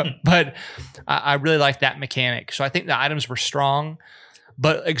 But I really like that mechanic. So I think the items were strong.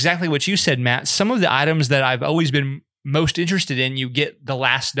 But exactly what you said, Matt, some of the items that I've always been most interested in, you get the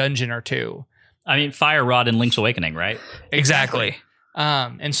last dungeon or two. I mean, Fire Rod in Link's Awakening, right? Exactly.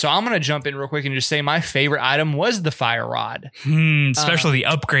 And so I'm going to jump in real quick and just say my favorite item was the Fire Rod. Especially the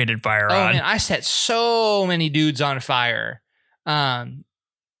upgraded Fire Rod. Oh, man, I set so many dudes on fire.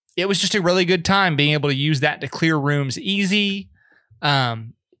 It was just a really good time being able to use that to clear rooms easy.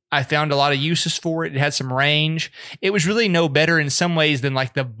 I found a lot of uses for it. It had some range. It was really no better in some ways than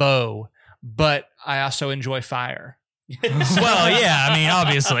like the bow, but I also enjoy fire. Well, yeah, I mean,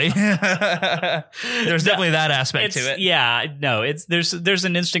 obviously. There's definitely that aspect to it. Yeah, no, there's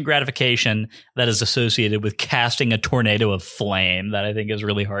an instant gratification that is associated with casting a tornado of flame that I think is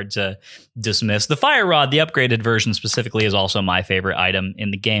really hard to dismiss. The Fire Rod, the upgraded version specifically, is also my favorite item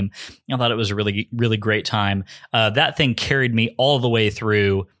in the game. I thought it was a really, really great time. That thing carried me all the way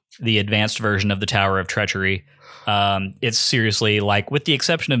through the advanced version of the Tower of Treachery. It's seriously, like, with the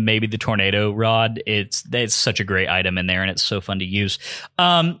exception of maybe the Tornado Rod, it's such a great item in there, and it's so fun to use.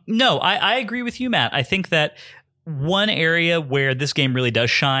 No, I agree with you, Matt. I think that one area where this game really does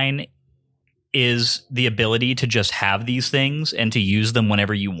shine is the ability to just have these things and to use them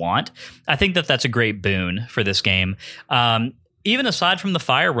whenever you want. I think that that's a great boon for this game. Even aside from the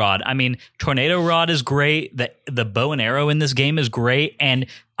Fire Rod, I mean, Tornado Rod is great. The bow and arrow in this game is great. And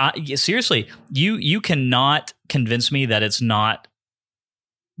seriously, you cannot convince me that it's not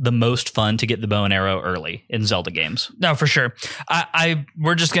the most fun to get the bow and arrow early in Zelda games. No, for sure.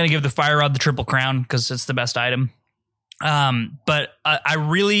 We're just going to give the Fire Rod the Triple Crown because it's the best item. But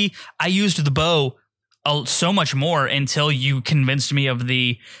I used the bow so much more until you convinced me of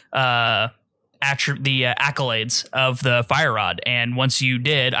the accolades of the Fire Rod, and once you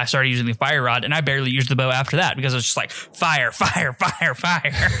did, I started using the Fire Rod, and I barely used the bow after that because it was just like fire.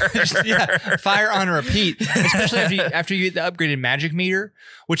 Yeah, fire on repeat, especially after you get the upgraded magic meter,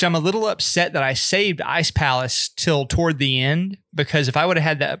 which I'm a little upset that I saved Ice Palace till toward the end, because if I would have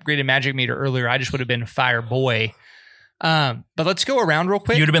had the upgraded magic meter earlier, I just would have been Fire Boy. But let's go around real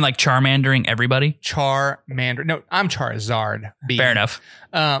quick. You would have been like Charmandering everybody. Charmander. No, I'm Charizard. Fair enough.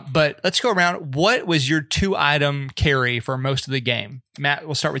 But let's go around. What was your 2-item carry for most of the game? Matt,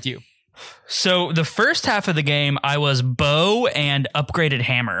 we'll start with you. So the first half of the game, I was bow and upgraded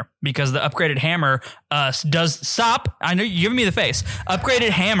hammer, because the upgraded hammer does stop. I know you're giving me the face. Upgraded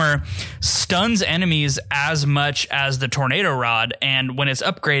hammer stuns enemies as much as the Tornado Rod, and when it's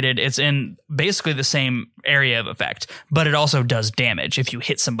upgraded, it's in basically the same area of effect, but it also does damage if you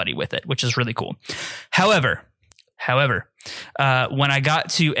hit somebody with it, which is really cool. However, When I got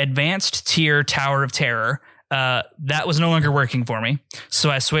to advanced tier Tower of Terror, that was no longer working for me. So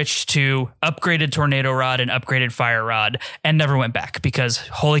I switched to upgraded Tornado Rod and upgraded Fire Rod and never went back because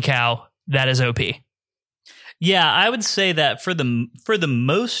holy cow, that is OP. Yeah, I would say that for the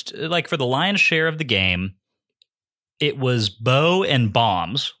most, like for the lion's share of the game, it was bow and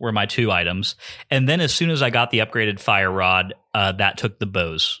bombs were my two items. And then as soon as I got the upgraded Fire Rod, that took the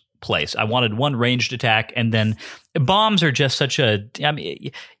bow's place. I wanted one ranged attack, and then bombs are just such a, I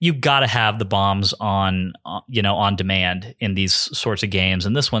mean, you got to have the bombs on demand in these sorts of games,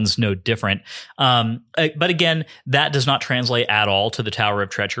 and this one's no different. But again, that does not translate at all to the Tower of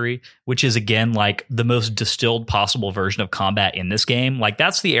Treachery, which is again like the most distilled possible version of combat in this game. Like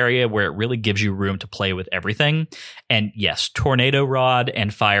that's the area where it really gives you room to play with everything. And yes, Tornado Rod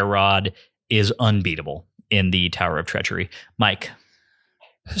and Fire Rod is unbeatable in the Tower of Treachery. Mike.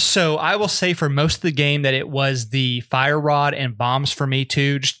 So I will say for most of the game that it was the Fire Rod and bombs for me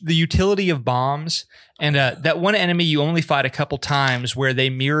too. Just the utility of bombs and that one enemy you only fight a couple times where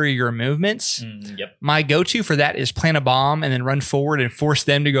they mirror your movements. Yep. My go-to for that is plant a bomb and then run forward and force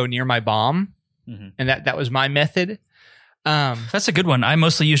them to go near my bomb. Mm-hmm. And that was my method. That's a good one. I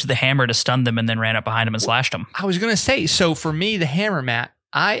mostly used the hammer to stun them and then ran up behind them and slashed them. I was going to say, so for me, the hammer, Matt,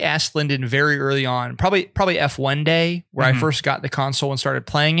 I asked Lyndon very early on, probably F1 day, where I first got the console and started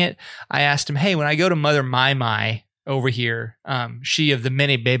playing it. I asked him, hey, when I go to Mother Mai over here, she of the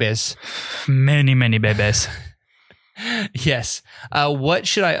many babies. Many, many babies. Yes. What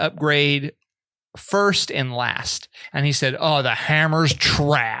should I upgrade first and last? And he said, oh, the hammer's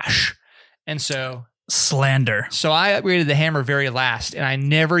trash. And so... slander. So I upgraded the hammer very last, and I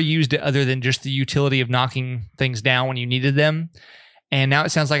never used it other than just the utility of knocking things down when you needed them. And now it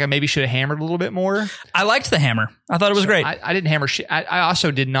sounds like I maybe should have hammered a little bit more. I liked the hammer. I thought it was great. I didn't hammer shit. I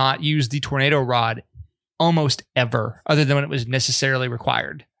also did not use the Tornado Rod almost ever, other than when it was necessarily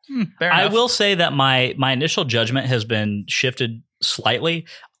required. Fair I enough. will say that my initial judgment has been shifted slightly.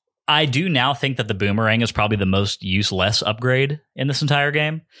 I do now think that the boomerang is probably the most useless upgrade in this entire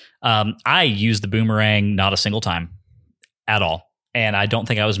game. I used the boomerang not a single time at all. And I don't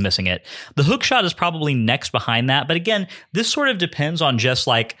think I was missing it. The hook shot is probably next behind that. But again, this sort of depends on just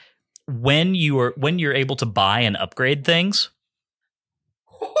like when you're able to buy and upgrade things.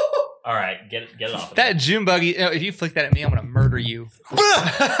 All right, get it off. That June buggy, if you flick that at me, I'm going to murder you.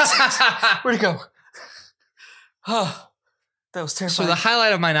 Where'd it go? Oh, that was terrifying. So the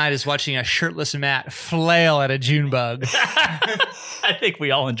highlight of my night is watching a shirtless Matt flail at a June bug. I think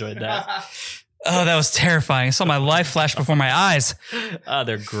we all enjoyed that. Oh, that was terrifying. I saw my life flash before my eyes.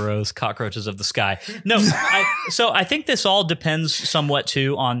 They're gross cockroaches of the sky. No, I think this all depends somewhat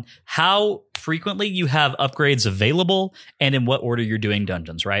too on how frequently you have upgrades available and in what order you're doing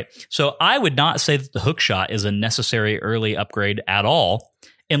dungeons, right? So I would not say that the hook shot is a necessary early upgrade at all,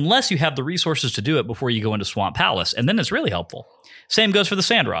 unless you have the resources to do it before you go into Swamp Palace, and then it's really helpful. Same goes for the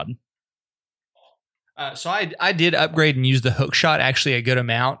sand rod. So I did upgrade and use the hook shot actually a good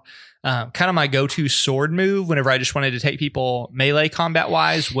amount. Kind of my go-to sword move whenever I just wanted to take people melee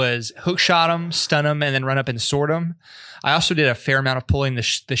combat-wise was hook shot them, stun them, and then run up and sword them. I also did a fair amount of pulling the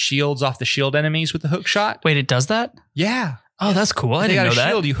shields off the shield enemies with the hook shot. Wait, it does that? Yeah. Oh, that's cool. I didn't know that.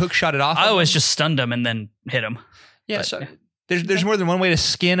 Shield, you hook shot it off. I always just stunned them and then hit them. Yeah, but, so there's more than one way to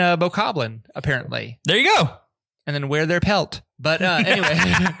skin a bokoblin, apparently. There you go. And then wear their pelt. But anyway.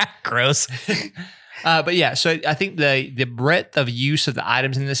 Gross. But yeah, so I think the breadth of use of the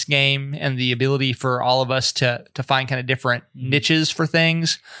items in this game and the ability for all of us to find kind of different niches for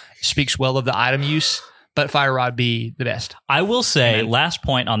things speaks well of the item use, but Fire Rod be the best. I will say, last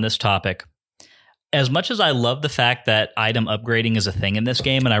point on this topic, as much as I love the fact that item upgrading is a thing in this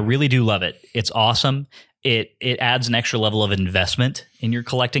game, and I really do love it, it's awesome. It adds an extra level of investment in your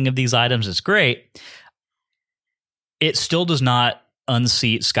collecting of these items. It's great. It still does not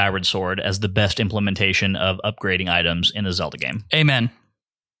unseat Skyward Sword as the best implementation of upgrading items in a Zelda game. Amen.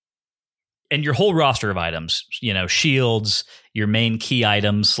 And your whole roster of items, shields, your main key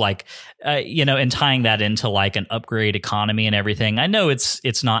items, like, and tying that into like an upgrade economy and everything. I know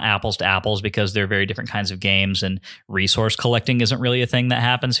it's not apples to apples because they're very different kinds of games and resource collecting isn't really a thing that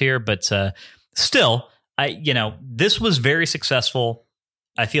happens here. But still, this was very successful.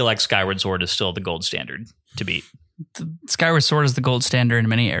 I feel like Skyward Sword is still the gold standard to beat. The Skyward Sword is the gold standard in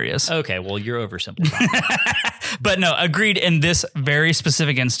many areas. Okay, well, you're oversimplifying. But no, agreed in this very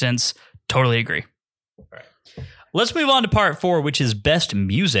specific instance. Totally agree. All right. Let's move on to part 4, which is best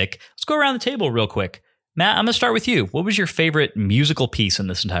music. Let's go around the table real quick. Matt, I'm going to start with you. What was your favorite musical piece in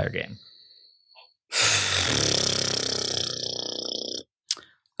this entire game?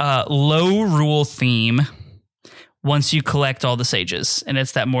 Low Rule theme once you collect all the sages, and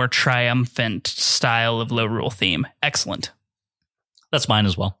it's that more triumphant style of Lorule theme. Excellent. That's mine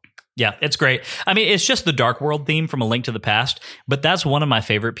as well. Yeah, it's great. I mean, it's just the Dark World theme from A Link to the Past, but that's one of my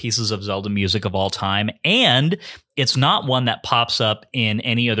favorite pieces of Zelda music of all time, and it's not one that pops up in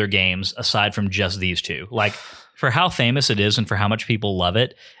any other games aside from just these two. Like, for how famous it is and for how much people love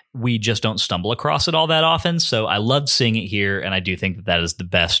it, we just don't stumble across it all that often, so I loved seeing it here, and I do think that that is the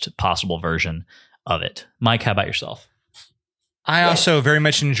best possible version of it. Mike, how about yourself? I also very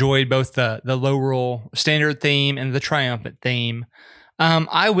much enjoyed both the Lorule standard theme and the triumphant theme.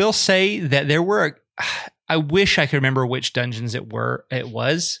 I will say that there were, I wish I could remember which dungeons it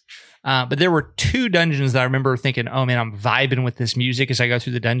was, but there were 2 dungeons that I remember thinking, oh man, I'm vibing with this music as I go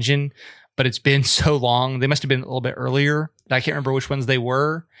through the dungeon, but it's been so long. They must have been a little bit earlier. I can't remember which ones they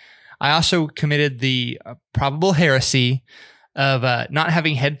were. I also committed the probable heresy of not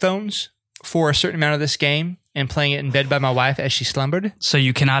having headphones for a certain amount of this game and playing it in bed by my wife as she slumbered. So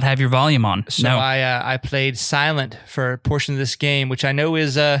you cannot have your volume on. So no. I played silent for a portion of this game, which I know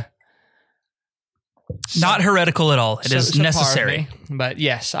is not heretical at all. It is necessary. But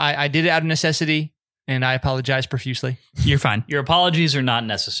yes, I did it out of necessity, and I apologize profusely. You're fine. Your apologies are not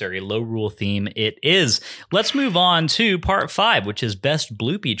necessary. Lorule theme it is. Let's move on to part 5, which is Best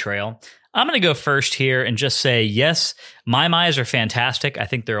Bloopy Trail. I'm going to go first here and just say, yes, Mai-Mais are fantastic. I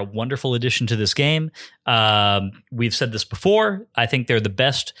think they're a wonderful addition to this game. We've said this before. I think they're the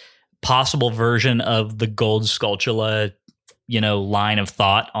best possible version of the Gold Skulltula, line of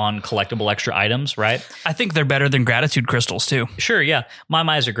thought on collectible extra items, right? I think they're better than gratitude crystals, too. Sure, yeah.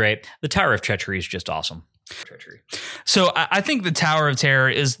 Mai-Mais are great. The Tower of Treachery is just awesome. Treachery. So I think the Tower of Terror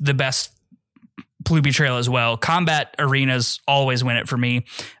is the best Bloopy Trail as well. Combat arenas always win it for me.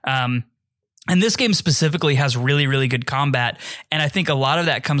 And this game specifically has really, really good combat. And I think a lot of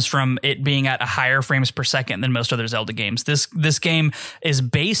that comes from it being at a higher frames per second than most other Zelda games. This game is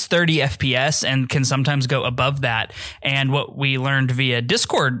base 30 FPS and can sometimes go above that. And what we learned via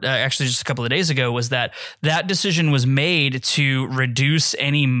Discord, actually just a couple of days ago, was that decision was made to reduce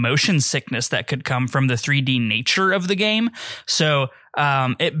any motion sickness that could come from the 3D nature of the game. So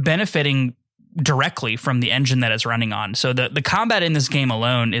it benefiting directly from the engine that it's running on. So the combat in this game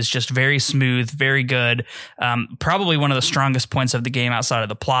alone is just very smooth, very good. Probably one of the strongest points of the game outside of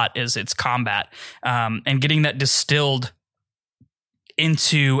the plot is its combat. And getting that distilled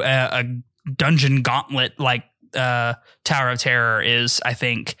into a dungeon gauntlet like Tower of Terror is, I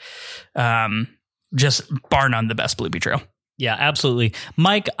think, just bar none the best Bloopy Trail. Yeah, absolutely.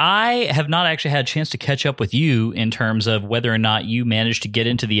 Mike, I have not actually had a chance to catch up with you in terms of whether or not you managed to get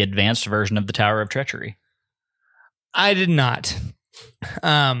into the advanced version of the Tower of Treachery. I did not.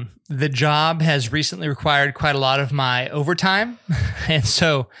 The job has recently required quite a lot of my overtime. And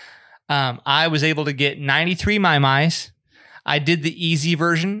so I was able to get 93 Mai-Mais. I did the easy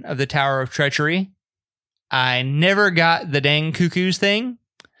version of the Tower of Treachery. I never got the dang cuckoos thing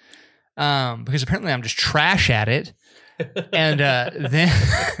because apparently I'm just trash at it. And then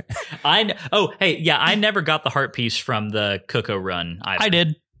I never got the heart piece from the Coco run either. I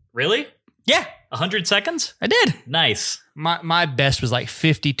did. Really? Yeah. 100 seconds? I did. Nice. My best was like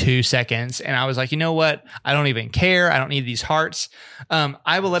 52 seconds. And I was like, you know what? I don't even care. I don't need these hearts.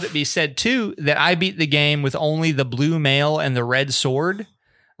 I will let it be said, too, that I beat the game with only the blue mail and the red sword.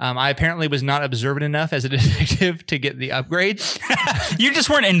 I apparently was not observant enough as a detective to get the upgrades. You just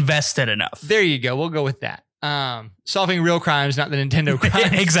weren't invested enough. There you go. We'll go with that. Solving real crimes, not the Nintendo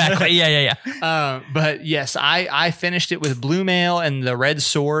crimes. Exactly. Yeah. But yes, I finished it with blue mail and the red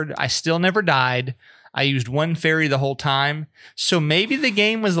sword. I still never died. I used one fairy the whole time. So maybe the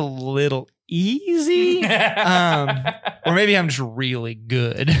game was a little easy. Or maybe I'm just really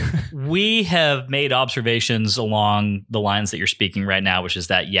good. We have made observations along the lines that you're speaking right now, which is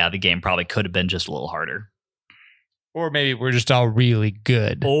that, yeah, the game probably could have been just a little harder. Or maybe we're just all really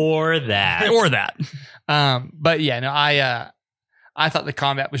good. Or that. But yeah, no, I thought the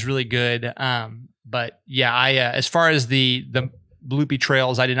combat was really good. But yeah, as far as the Bloopy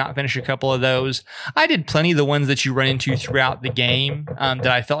Trails, I did not finish a couple of those. I did plenty of the ones that you run into throughout the game that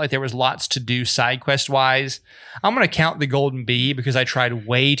I felt like there was lots to do side quest wise. I'm going to count the Golden Bee because I tried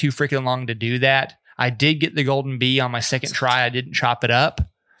way too freaking long to do that. I did get the Golden Bee on my second try. I didn't chop it up.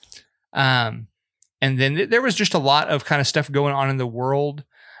 And then there was just a lot of kind of stuff going on in the world.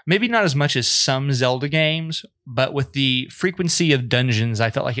 Maybe not as much as some Zelda games, but with the frequency of dungeons, I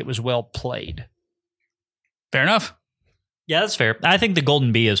felt like it was well played. Fair enough. Yeah, that's fair. I think the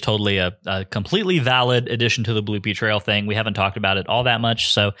Golden Bee is totally a completely valid addition to the Bloopy Trail thing. We haven't talked about it all that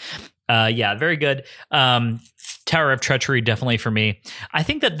much, so Yeah, very good. Tower of Treachery, definitely for me. I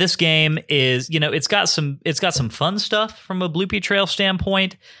think that this game is, it's got some fun stuff from a Bloopy Trail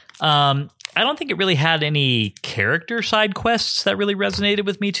standpoint. I don't think it really had any character side quests that really resonated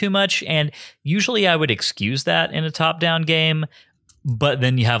with me too much, and usually I would excuse that in a top-down game, but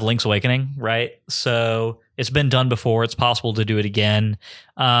then you have Link's Awakening, right? So it's been done before. It's possible to do it again.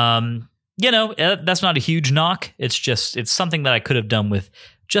 That's not a huge knock. It's something that I could have done with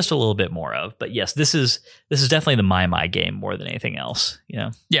just a little bit more of. But yes, this is definitely the My game more than anything else.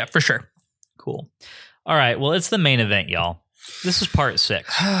 Yeah, for sure. Cool. All right. Well, it's the main event, y'all. This is part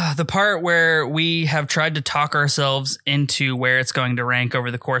 6. The part where we have tried to talk ourselves into where it's going to rank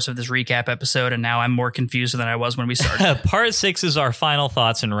over the course of this recap episode, and now I'm more confused than I was when we started. Part 6 is our final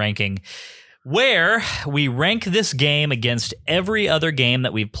thoughts and ranking, where we rank this game against every other game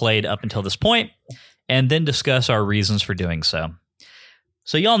that we've played up until this point, and then discuss our reasons for doing so.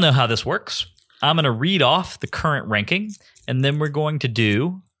 So y'all know how this works. I'm going to read off the current ranking, and then we're going to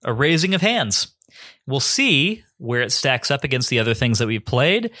do a raising of hands. We'll see where it stacks up against the other things that we've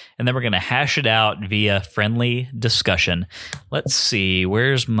played, and then we're going to hash it out via friendly discussion. Let's see.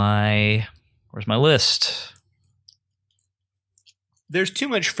 Where's my list? There's too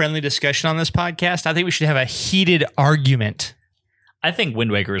much friendly discussion on this podcast. I think we should have a heated argument. I think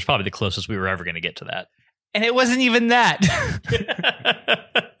Wind Waker is probably the closest we were ever going to get to that. And it wasn't even that.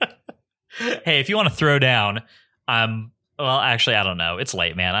 Hey, if you want to throw down, well, actually, I don't know. It's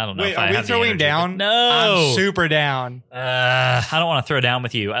late, man. I don't know. Wait, if I are we have the throwing energy. down? No. I'm super down. I don't want to throw down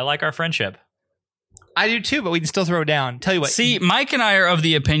with you. I like our friendship. I do too, but we can still throw down. Tell you what. See, Mike and I are of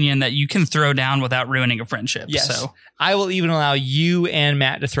the opinion that you can throw down without ruining a friendship. Yes. So I will even allow you and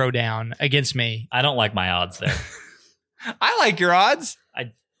Matt to throw down against me. I don't like my odds there. I like your odds.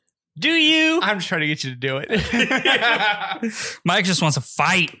 Do you? I'm just trying to get you to do it. Mike just wants to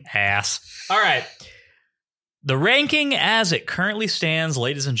fight. Ass. All right. The ranking as it currently stands,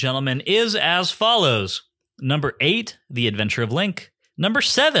 ladies and gentlemen, is as follows. Number 8, The Adventure of Link. Number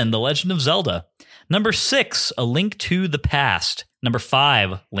 7, The Legend of Zelda. Number 6, A Link to the Past. Number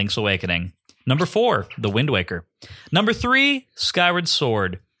 5, Link's Awakening. Number 4, The Wind Waker. Number 3, Skyward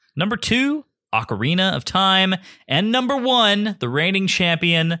Sword. Number 2, Ocarina of Time. And number 1, the reigning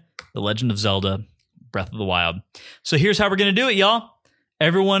champion, The Legend of Zelda, Breath of the Wild. So here's how we're going to do it, y'all.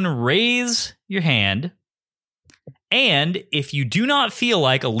 Everyone raise your hand. And if you do not feel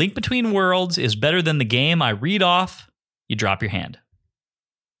like A Link Between Worlds is better than the game I read off, you drop your hand.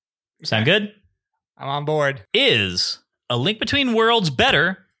 Sound good? I'm on board. Is A Link Between Worlds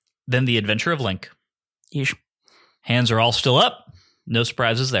better than The Adventure of Link? Yeesh. Hands are all still up. No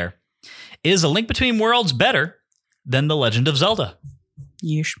surprises there. Is A Link Between Worlds better than The Legend of Zelda?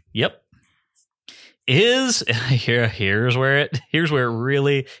 Yeesh. Yep. Here's where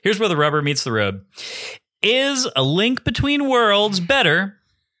the rubber meets the road. Is A Link Between Worlds better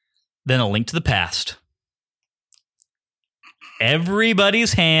than A Link to the Past?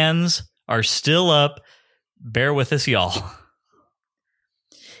 Everybody's hands are still up. Bear with us, y'all.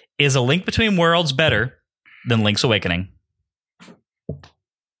 Is A Link Between Worlds better than Link's Awakening?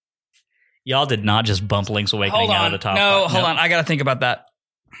 Y'all did not just bump Link's Awakening out of the top. No, hold on. I got to think about that.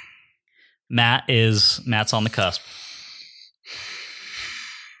 Matt's on the cusp.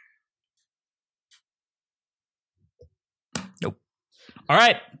 Nope. All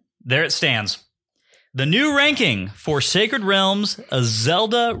right. There it stands. The new ranking for Sacred Realms, a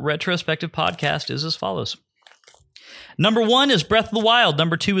Zelda retrospective podcast, is as follows. Number 1 is Breath of the Wild.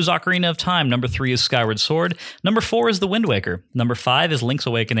 Number 2 is Ocarina of Time. Number 3 is Skyward Sword. Number 4 is The Wind Waker. Number 5 is Link's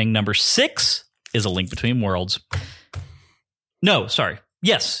Awakening. Number 6 is A Link Between Worlds. No, sorry.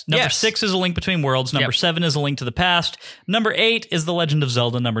 Yes. Number 6 is A Link Between Worlds. Number 7 is A Link to the Past. Number 8 is The Legend of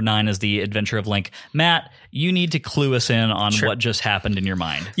Zelda. Number 9 is The Adventure of Link. Matt, you need to clue us in on what just happened in your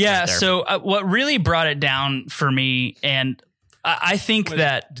mind. Yeah, right there. so what really brought it down for me, and I think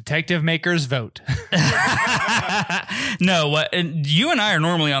that Detective makers vote. No, you and I are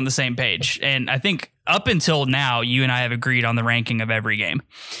normally on the same page, and I think up until now, you and I have agreed on the ranking of every game.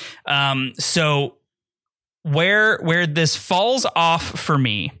 So where this falls off for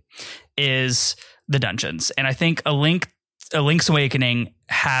me is the dungeons, and I think A Link's Awakening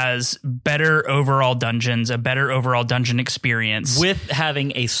has better overall dungeons, a better overall dungeon experience, with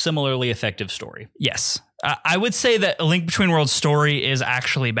having a similarly effective story. Yes. I would say that A Link Between Worlds story is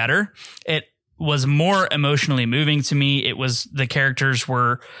actually better. It was more emotionally moving to me. The characters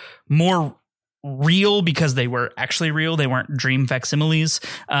were more real because they were actually real. They weren't dream facsimiles.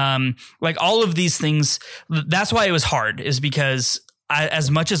 Like all of these things. That's why it was hard, is because as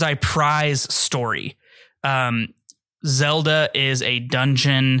much as I prize story, Zelda is a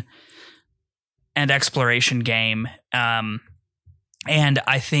dungeon and exploration game. And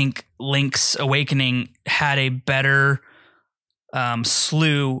I think Link's Awakening had a better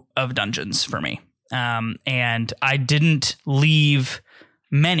slew of dungeons for me. And I didn't leave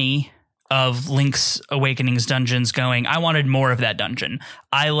many of Link's Awakening's dungeons going, I wanted more of that dungeon.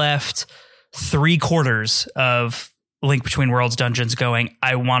 I left 3/4 of Link Between Worlds dungeons going,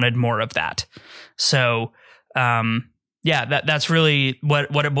 I wanted more of that. So, that's really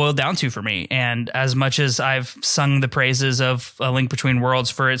what it boiled down to for me. And as much as I've sung the praises of A Link Between Worlds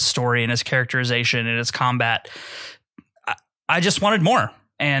for its story and its characterization and its combat, I just wanted more,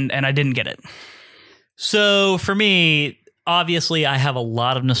 and I didn't get it. So for me, obviously, I have a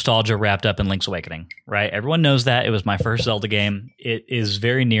lot of nostalgia wrapped up in Link's Awakening, right? Everyone knows that. It was my first Zelda game. It is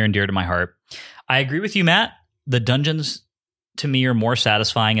very near and dear to my heart. I agree with you, Matt. The dungeons, to me, are more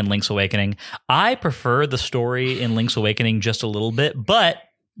satisfying in Link's Awakening. I prefer the story in Link's Awakening just a little bit, but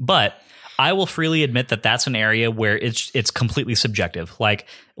I will freely admit that that's an area where it's completely subjective. Like,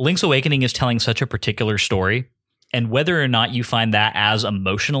 Link's Awakening is telling such a particular story, and whether or not you find that as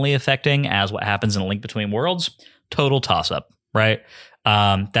emotionally affecting as what happens in A Link Between Worlds, total toss-up, right?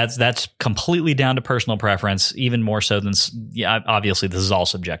 That's completely down to personal preference, even more so than, obviously this is all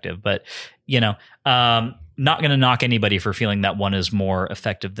subjective, but not going to knock anybody for feeling that one is more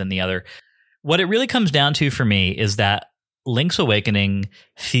effective than the other. What it really comes down to for me is that Link's Awakening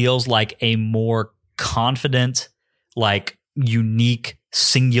feels like a more confident, like unique,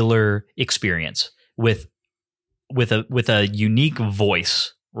 singular experience with a unique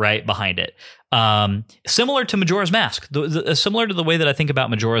voice right behind it. Similar to Majora's Mask, similar to the way that I think about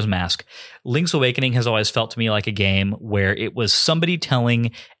Majora's Mask, Link's Awakening has always felt to me like a game where it was somebody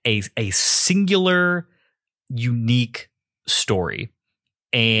telling a singular, unique story,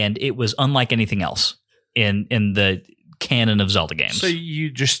 and it was unlike anything else in the canon of Zelda games. So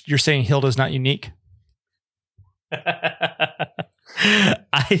you're saying Hilda's not unique? I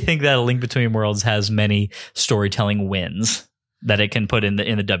think that A Link Between Worlds has many storytelling wins that it can put in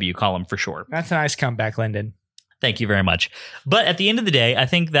the W column for sure. That's a nice comeback, Lyndon. Thank you very much. But at the end of the day, I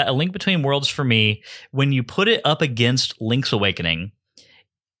think that A Link Between Worlds for me, when you put it up against Link's Awakening,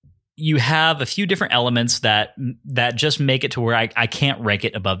 you have a few different elements that just make it to where I can't rank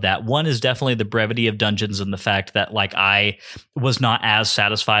it above that. One is definitely the brevity of dungeons and the fact that like I was not as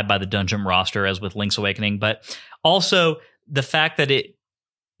satisfied by the dungeon roster as with Link's Awakening, but also the fact that it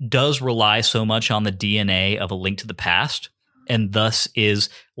does rely so much on the DNA of A Link to the Past, and thus is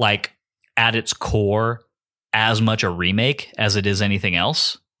like at its core as much a remake as it is anything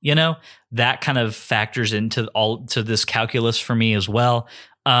else. That kind of factors into this calculus for me as well.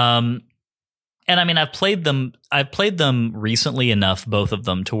 And I mean, I've played them recently enough, both of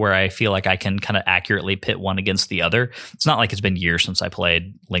them, to where I feel like I can kind of accurately pit one against the other. It's not like it's been years since I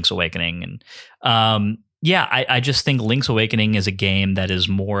played Link's Awakening. And, I just think Link's Awakening is a game that is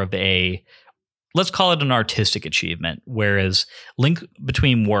more of a, let's call it an artistic achievement, whereas Link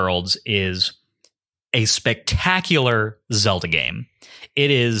Between Worlds is a spectacular Zelda game.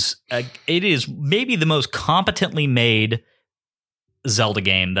 It is maybe the most competently made Zelda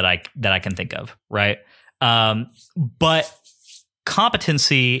game that I can think of, right? But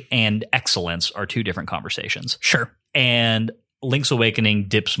competency and excellence are two different conversations. Sure. And Link's Awakening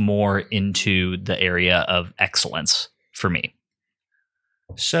dips more into the area of excellence for me.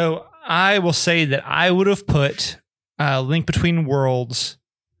 So I will say that I would have put Link Between Worlds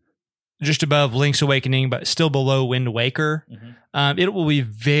just above Link's Awakening, but still below Wind Waker. Mm-hmm. It will be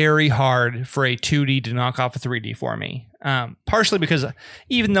very hard for a 2D to knock off a 3D for me. Partially because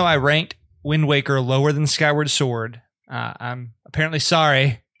even though I ranked Wind Waker lower than Skyward Sword, I'm apparently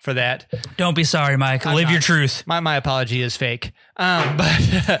sorry for that. Don't be sorry, Mike. Live your truth. My apology is fake.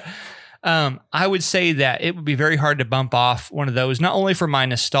 But I would say that it would be very hard to bump off one of those, not only for my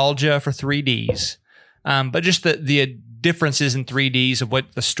nostalgia for 3Ds, but just the differences in 3Ds of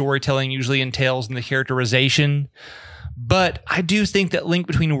what the storytelling usually entails and the characterization. But I do think that Link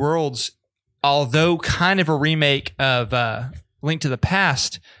Between Worlds, although kind of a remake of Link to the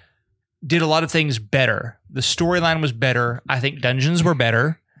Past, did a lot of things better. The storyline was better. I think dungeons were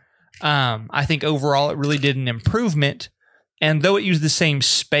better. I think overall it really did an improvement. And though it used the same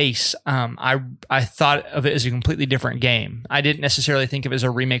space, I thought of it as a completely different game. I didn't necessarily think of it as a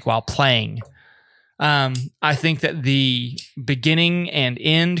remake while playing. I think that the beginning and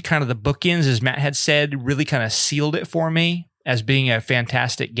end, kind of the bookends, as Matt had said, really kind of sealed it for me as being a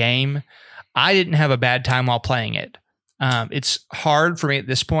fantastic game. I didn't have a bad time while playing it. It's hard for me at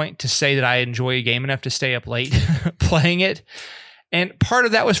this point to say that I enjoy a game enough to stay up late playing it. And part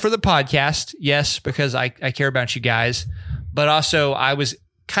of that was for the podcast, yes, because I care about you guys. But also I was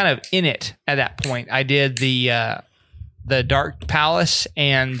kind of in it at that point. I did the Dark Palace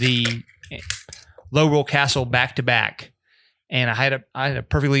and the Lowell Castle back to back, and I had a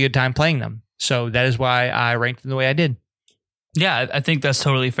perfectly good time playing them. So that is why I ranked them the way I did. Yeah, I think that's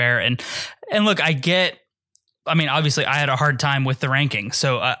totally fair. And look, obviously I had a hard time with the ranking,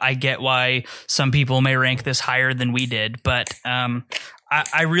 so I get why some people may rank this higher than we did. But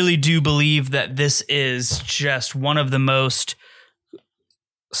I really do believe that this is just one of the most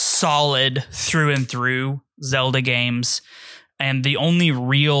solid through and through Zelda games, and the only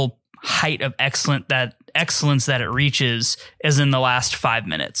real height of excellence that it reaches is in the last 5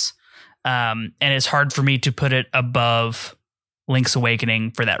 minutes. And it's hard for me to put it above Link's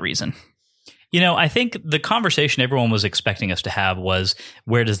Awakening for that reason. I think the conversation everyone was expecting us to have was,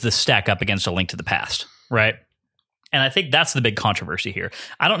 where does this stack up against A Link to the Past, right? And I think that's the big controversy here.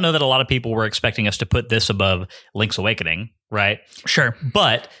 I don't know that a lot of people were expecting us to put this above Link's Awakening, right? Sure.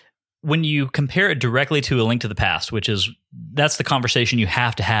 But when you compare it directly to A Link to the Past, that's the conversation you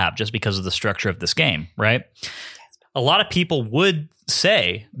have to have just because of the structure of this game, right? A lot of people would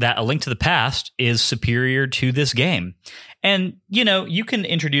say that A Link to the Past is superior to this game. And, you can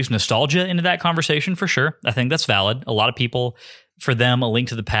introduce nostalgia into that conversation for sure. I think that's valid. A lot of people, for them, A Link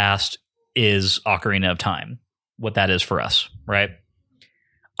to the Past is Ocarina of Time, what that is for us, right?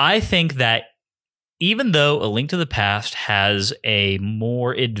 I think that even though A Link to the Past has a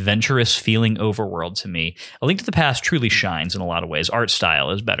more adventurous feeling overworld to me, A Link to the Past truly shines in a lot of ways. Art style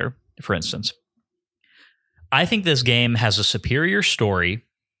is better, for instance. I think this game has a superior story.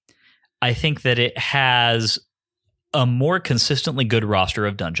 I think that it has a more consistently good roster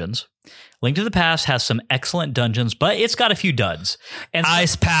of dungeons. Link to the Past has some excellent dungeons, but it's got a few duds. And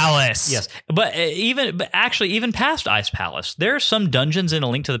Ice Palace. Yes, but even past Ice Palace, there are some dungeons in A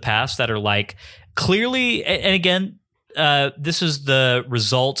Link to the Past that are like clearly, and again, this is the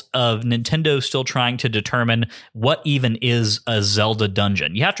result of Nintendo still trying to determine what even is a Zelda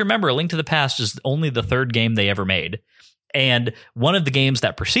dungeon. You have to remember, A Link to the Past is only the third game they ever made, and one of the games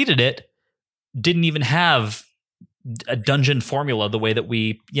that preceded it didn't even have a dungeon formula the way that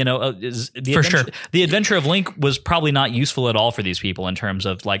we, the adventure of Link was probably not useful at all for these people in terms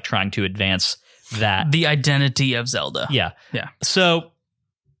of like trying to advance the identity of Zelda. Yeah. So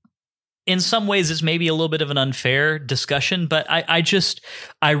in some ways it's maybe a little bit of an unfair discussion, but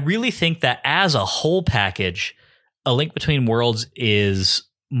I really think that as a whole package, A Link Between Worlds is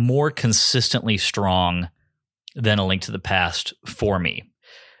more consistently strong than A Link to the Past for me.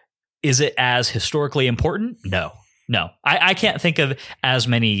 Is it as historically important? No. I can't think of as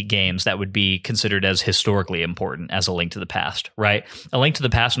many games that would be considered as historically important as A Link to the Past, right? A Link to the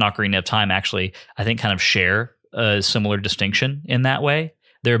Past and Ocarina of Time actually, I think, kind of share a similar distinction in that way.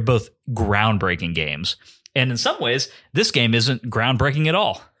 They're both groundbreaking games. And in some ways, this game isn't groundbreaking at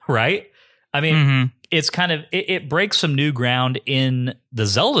all, right? I mean, it's kind of, it breaks some new ground in the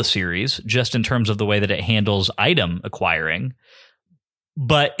Zelda series, just in terms of the way that it handles item acquiring.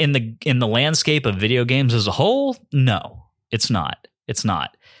 But in the landscape of video games as a whole, no, it's not. It's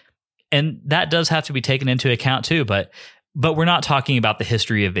not. And that does have to be taken into account too. But we're not talking about the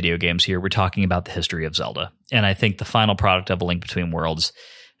history of video games here. We're talking about the history of Zelda. And I think the final product of A Link Between Worlds,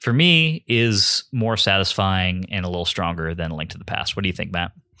 for me, is more satisfying and a little stronger than A Link to the Past. What do you think,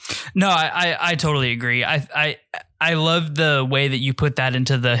 Matt? No, I totally agree. I love the way that you put that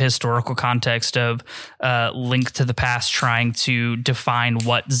into the historical context of Link to the Past trying to define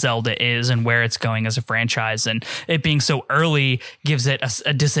what Zelda is and where it's going as a franchise. And it being so early gives it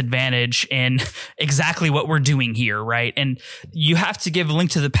a disadvantage in exactly what we're doing here, right? And you have to give Link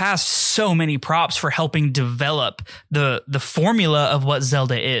to the Past so many props for helping develop the formula of what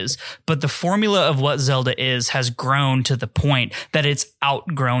Zelda is. But the formula of what Zelda is has grown to the point that it's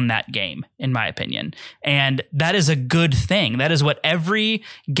outgrown that game, in my opinion. And that is a good thing. That is what every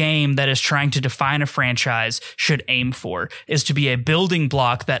game that is trying to define a franchise should aim for, is to be a building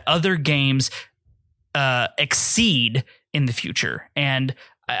block that other games exceed in the future. And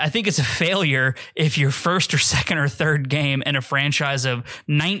I think it's a failure if your first or second or third game in a franchise of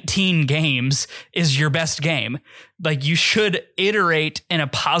 19 games is your best game. Like, you should iterate in a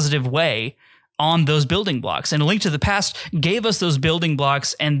positive way on those building blocks. And A Link to the Past gave us those building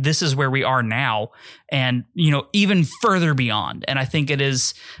blocks, and this is where we are now, and even further beyond. And I think it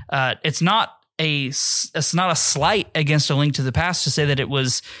is it's not a slight against A Link to the Past to say that it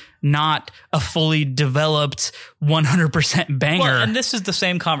was not a fully developed 100% banger. Well, and this is the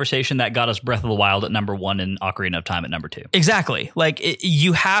same conversation that got us Breath of the Wild at number 1 and Ocarina of Time at number 2. Exactly. Like,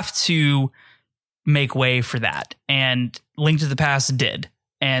 you have to make way for that, and Link to the Past did.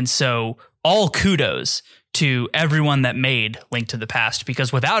 And so all kudos to everyone that made Link to the Past,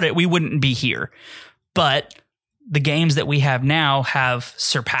 because without it, we wouldn't be here. But the games that we have now have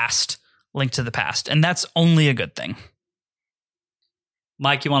surpassed Link to the Past, and that's only a good thing.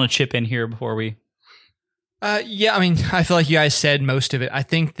 Mike, you want to chip in here before we... Yeah, I mean, I feel like you guys said most of it. I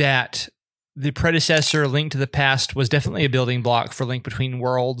think that the predecessor, Link to the Past, was definitely a building block for Link Between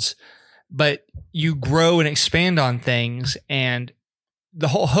Worlds, but you grow and expand on things, and the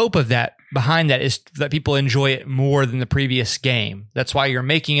whole hope of that behind that is that people enjoy it more than the previous game. That's why you're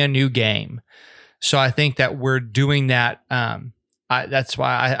making a new game. So I think that we're doing that. That's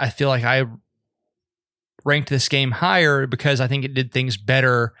why I feel like I ranked this game higher, because I think it did things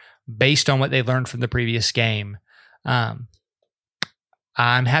better based on what they learned from the previous game. I'm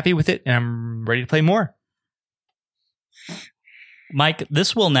happy with it, and I'm ready to play more. Mike,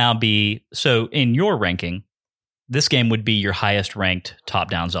 this will now be, so in your ranking, this game would be your highest ranked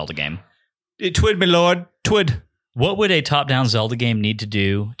top-down Zelda game. Twid, my lord, twid. What would a top-down Zelda game need to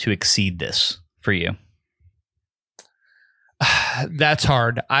do to exceed this for you? That's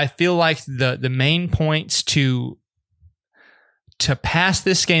hard. I feel like the main points to pass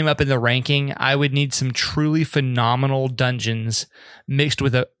this game up in the ranking, I would need some truly phenomenal dungeons mixed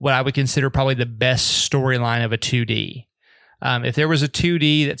with what I would consider probably the best storyline of a 2D. If there was a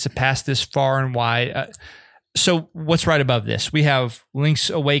 2D that surpassed this far and wide, so what's right above this? We have Link's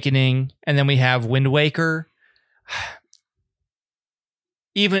Awakening, and then we have Wind Waker.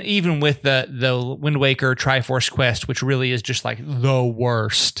 Even with the Wind Waker Triforce Quest, which really is just like the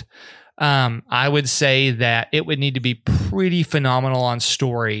worst, I would say that it would need to be pretty phenomenal on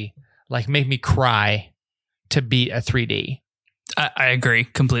story, like make me cry, to beat a 3D. I agree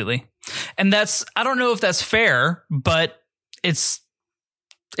completely. And I don't know if that's fair, but it's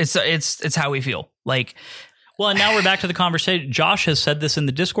how we feel. Like, well, and now we're back to the conversation. Josh has said this in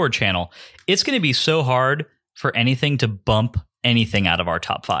the Discord channel. It's going to be so hard for anything to bump anything out of our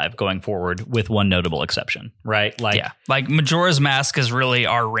top 5 going forward, with one notable exception, right? Like Majora's Mask is really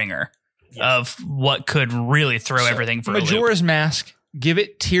our ringer of what could really throw everything for Majora's a loop. Mask, give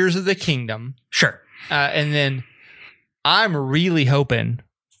it Tears of the Kingdom. Sure. And then I'm really hoping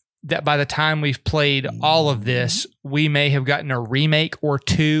that by the time we've played all of this, we may have gotten a remake or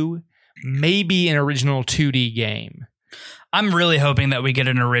two, maybe an original 2D game. I'm really hoping that we get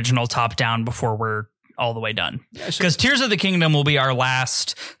an original top-down before we're all the way done. Because Tears of the Kingdom will be our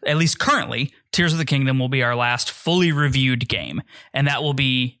last, at least currently, Tears of the Kingdom will be our last fully reviewed game. And that will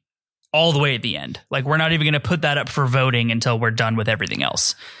be all the way at the end. Like, we're not even going to put that up for voting until we're done with everything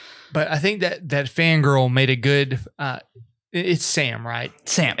else. But I think that Fangirl made a good... it's Sam, right?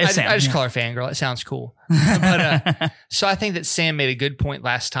 Sam. I just call her Fangirl. It sounds cool. But so I think that Sam made a good point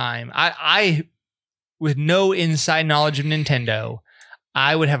last time. I with no inside knowledge of Nintendo,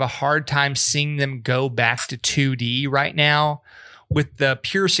 I would have a hard time seeing them go back to 2D right now. With the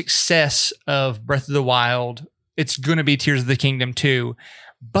pure success of Breath of the Wild, it's going to be Tears of the Kingdom too.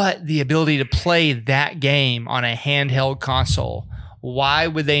 But the ability to play that game on a handheld console, why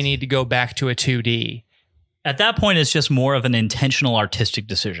would they need to go back to a 2D? At that point, it's just more of an intentional artistic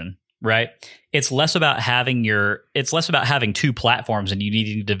decision, right? It's less about having two platforms and you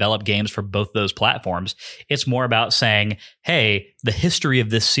needing to develop games for both those platforms. It's more about saying, hey, the history of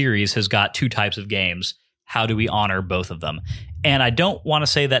this series has got two types of games. How do we honor both of them? And I don't want to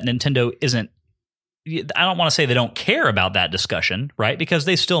say that Nintendo I don't want to say they don't care about that discussion, right? Because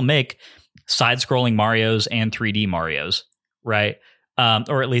they still make side-scrolling Marios and 3D Marios, right?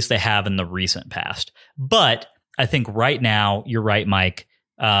 Or at least they have in the recent past. But I think right now, you're right, Mike.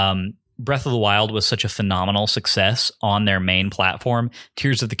 Breath of the Wild was such a phenomenal success on their main platform.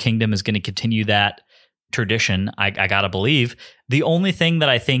 Tears of the Kingdom is going to continue that tradition, I gotta believe. The only thing that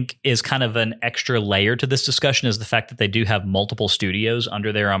I think is kind of an extra layer to this discussion is the fact that they do have multiple studios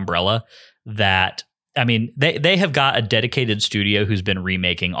under their umbrella that... I mean, they have got a dedicated studio who's been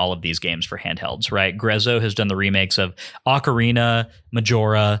remaking all of these games for handhelds, right? Grezzo has done the remakes of Ocarina,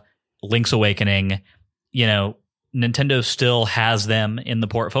 Majora, Link's Awakening. You know, Nintendo still has them in the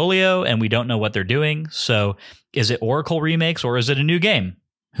portfolio, and we don't know what they're doing. So is it Oracle remakes or is it a new game?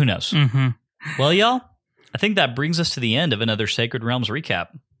 Who knows? Mm-hmm. Well, y'all, I think that brings us to the end of another Sacred Realms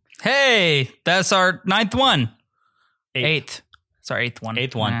recap. Hey, that's our 9th one. 8th. It's our 8th one.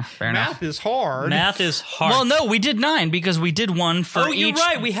 8th one. Fair enough. Math is hard. Math is hard. Well, no, we did 9 because we did one for each. Oh, you're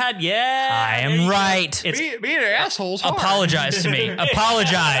right. We had, I am right. Being an asshole's hard. Apologize to me.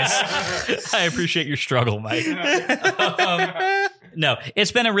 Apologize. I appreciate your struggle, Mike. No,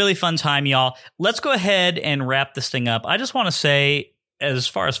 it's been a really fun time, y'all. Let's go ahead and wrap this thing up. I just want to say, as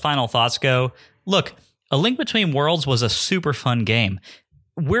far as final thoughts go, look, A Link Between Worlds was a super fun game.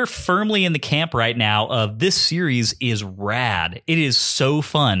 we're firmly in the camp right now of this series is rad. It is so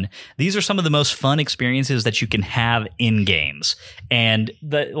fun. These are some of the most fun experiences that you can have in games. And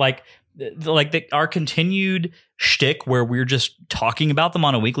our continued shtick where we're just talking about them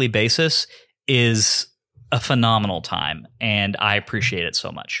on a weekly basis is a phenomenal time. And I appreciate it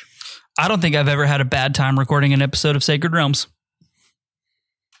so much. I don't think I've ever had a bad time recording an episode of Sacred Realms.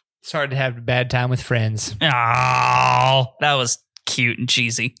 It's hard to have a bad time with friends. Oh, that was cute and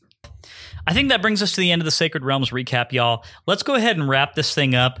cheesy. I think that brings us to the end of the Sacred Realms recap, y'all. Let's go ahead and wrap this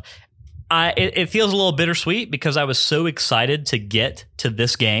thing up. It feels a little bittersweet because I was so excited to get to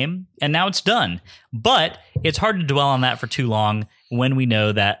this game, and now it's done. But it's hard to dwell on that for too long when we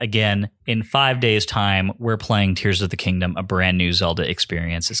know that, again, in 5 days' time, we're playing Tears of the Kingdom, a brand new Zelda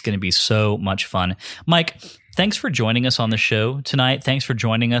experience. It's going to be so much fun. Mike, thanks for joining us on the show tonight. Thanks for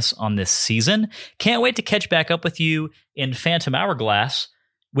joining us on this season. Can't wait to catch back up with you in Phantom Hourglass,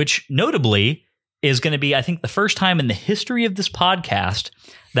 which notably is going to be, I think, the first time in the history of this podcast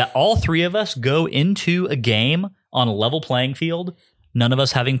that all three of us go into a game on a level playing field, none of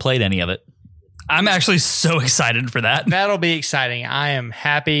us having played any of it. I'm actually so excited for that. That'll be exciting. I am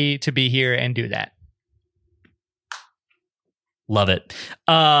happy to be here and do that. Love it.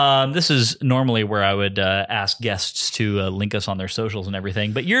 This is normally where I would ask guests to link us on their socials and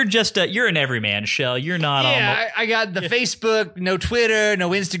everything, but you're just you're an everyman, Shell. You're not. I got the Facebook, no Twitter, no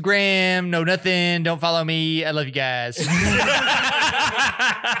Instagram, no nothing. Don't follow me. I love you guys.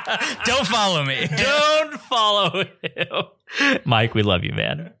 Don't follow me. Don't follow him. Mike, we love you,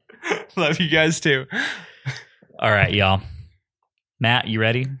 man. Love you guys too. All right, y'all. Matt, you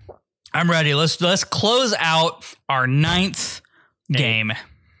ready? I'm ready. Let's close out our ninth game.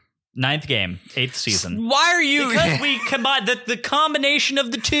 Ninth game, 8th season. Why are you? Because we combined the combination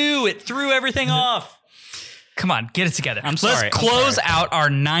of the two. It threw everything off. Come on, get it together. I'm sorry. Let's close out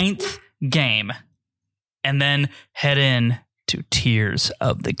our ninth game and then head in to Tears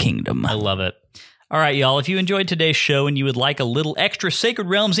of the Kingdom. I love it. All right, y'all. If you enjoyed today's show and you would like a little extra Sacred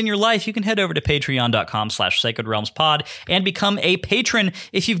Realms in your life, you can head over to patreon.com/sacredrealmspod and become a patron.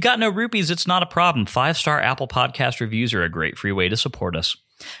 If you've got no rupees, it's not a problem. 5-star Apple Podcast reviews are a great free way to support us.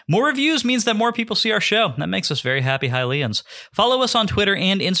 More reviews means that more people see our show. That makes us very happy Hylians. Follow us on Twitter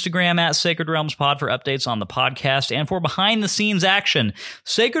and Instagram at Sacred Realms Pod for updates on the podcast and for behind-the-scenes action.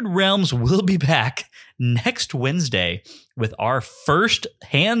 Sacred Realms will be back next Wednesday with our first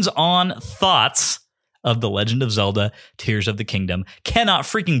hands-on thoughts of The Legend of Zelda, Tears of the Kingdom. Cannot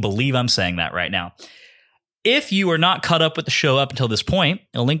freaking believe I'm saying that right now. If you are not caught up with the show up until this point,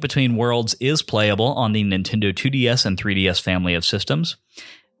 A Link Between Worlds is playable on the Nintendo 2DS and 3DS family of systems.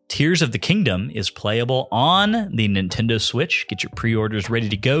 Tears of the Kingdom is playable on the Nintendo Switch. Get your pre-orders ready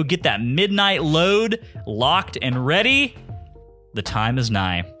to go. Get that midnight load locked and ready. The time is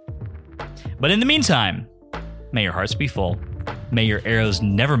nigh. But in the meantime, may your hearts be full. May your arrows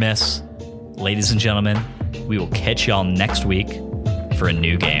never miss. Ladies and gentlemen, we will catch y'all next week for a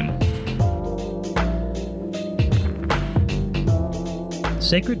new game.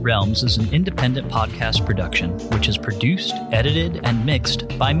 Sacred Realms is an independent podcast production which is produced, edited, and mixed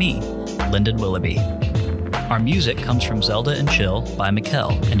by me, Lyndon Willoughby. Our music comes from Zelda and Chill by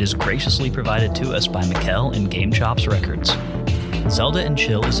Mikkel and is graciously provided to us by Mikkel and Game Chops Records. Zelda and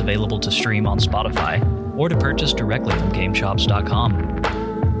Chill is available to stream on Spotify or to purchase directly from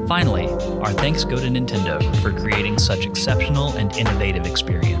GameChops.com. Finally, our thanks go to Nintendo for creating such exceptional and innovative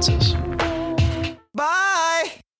experiences.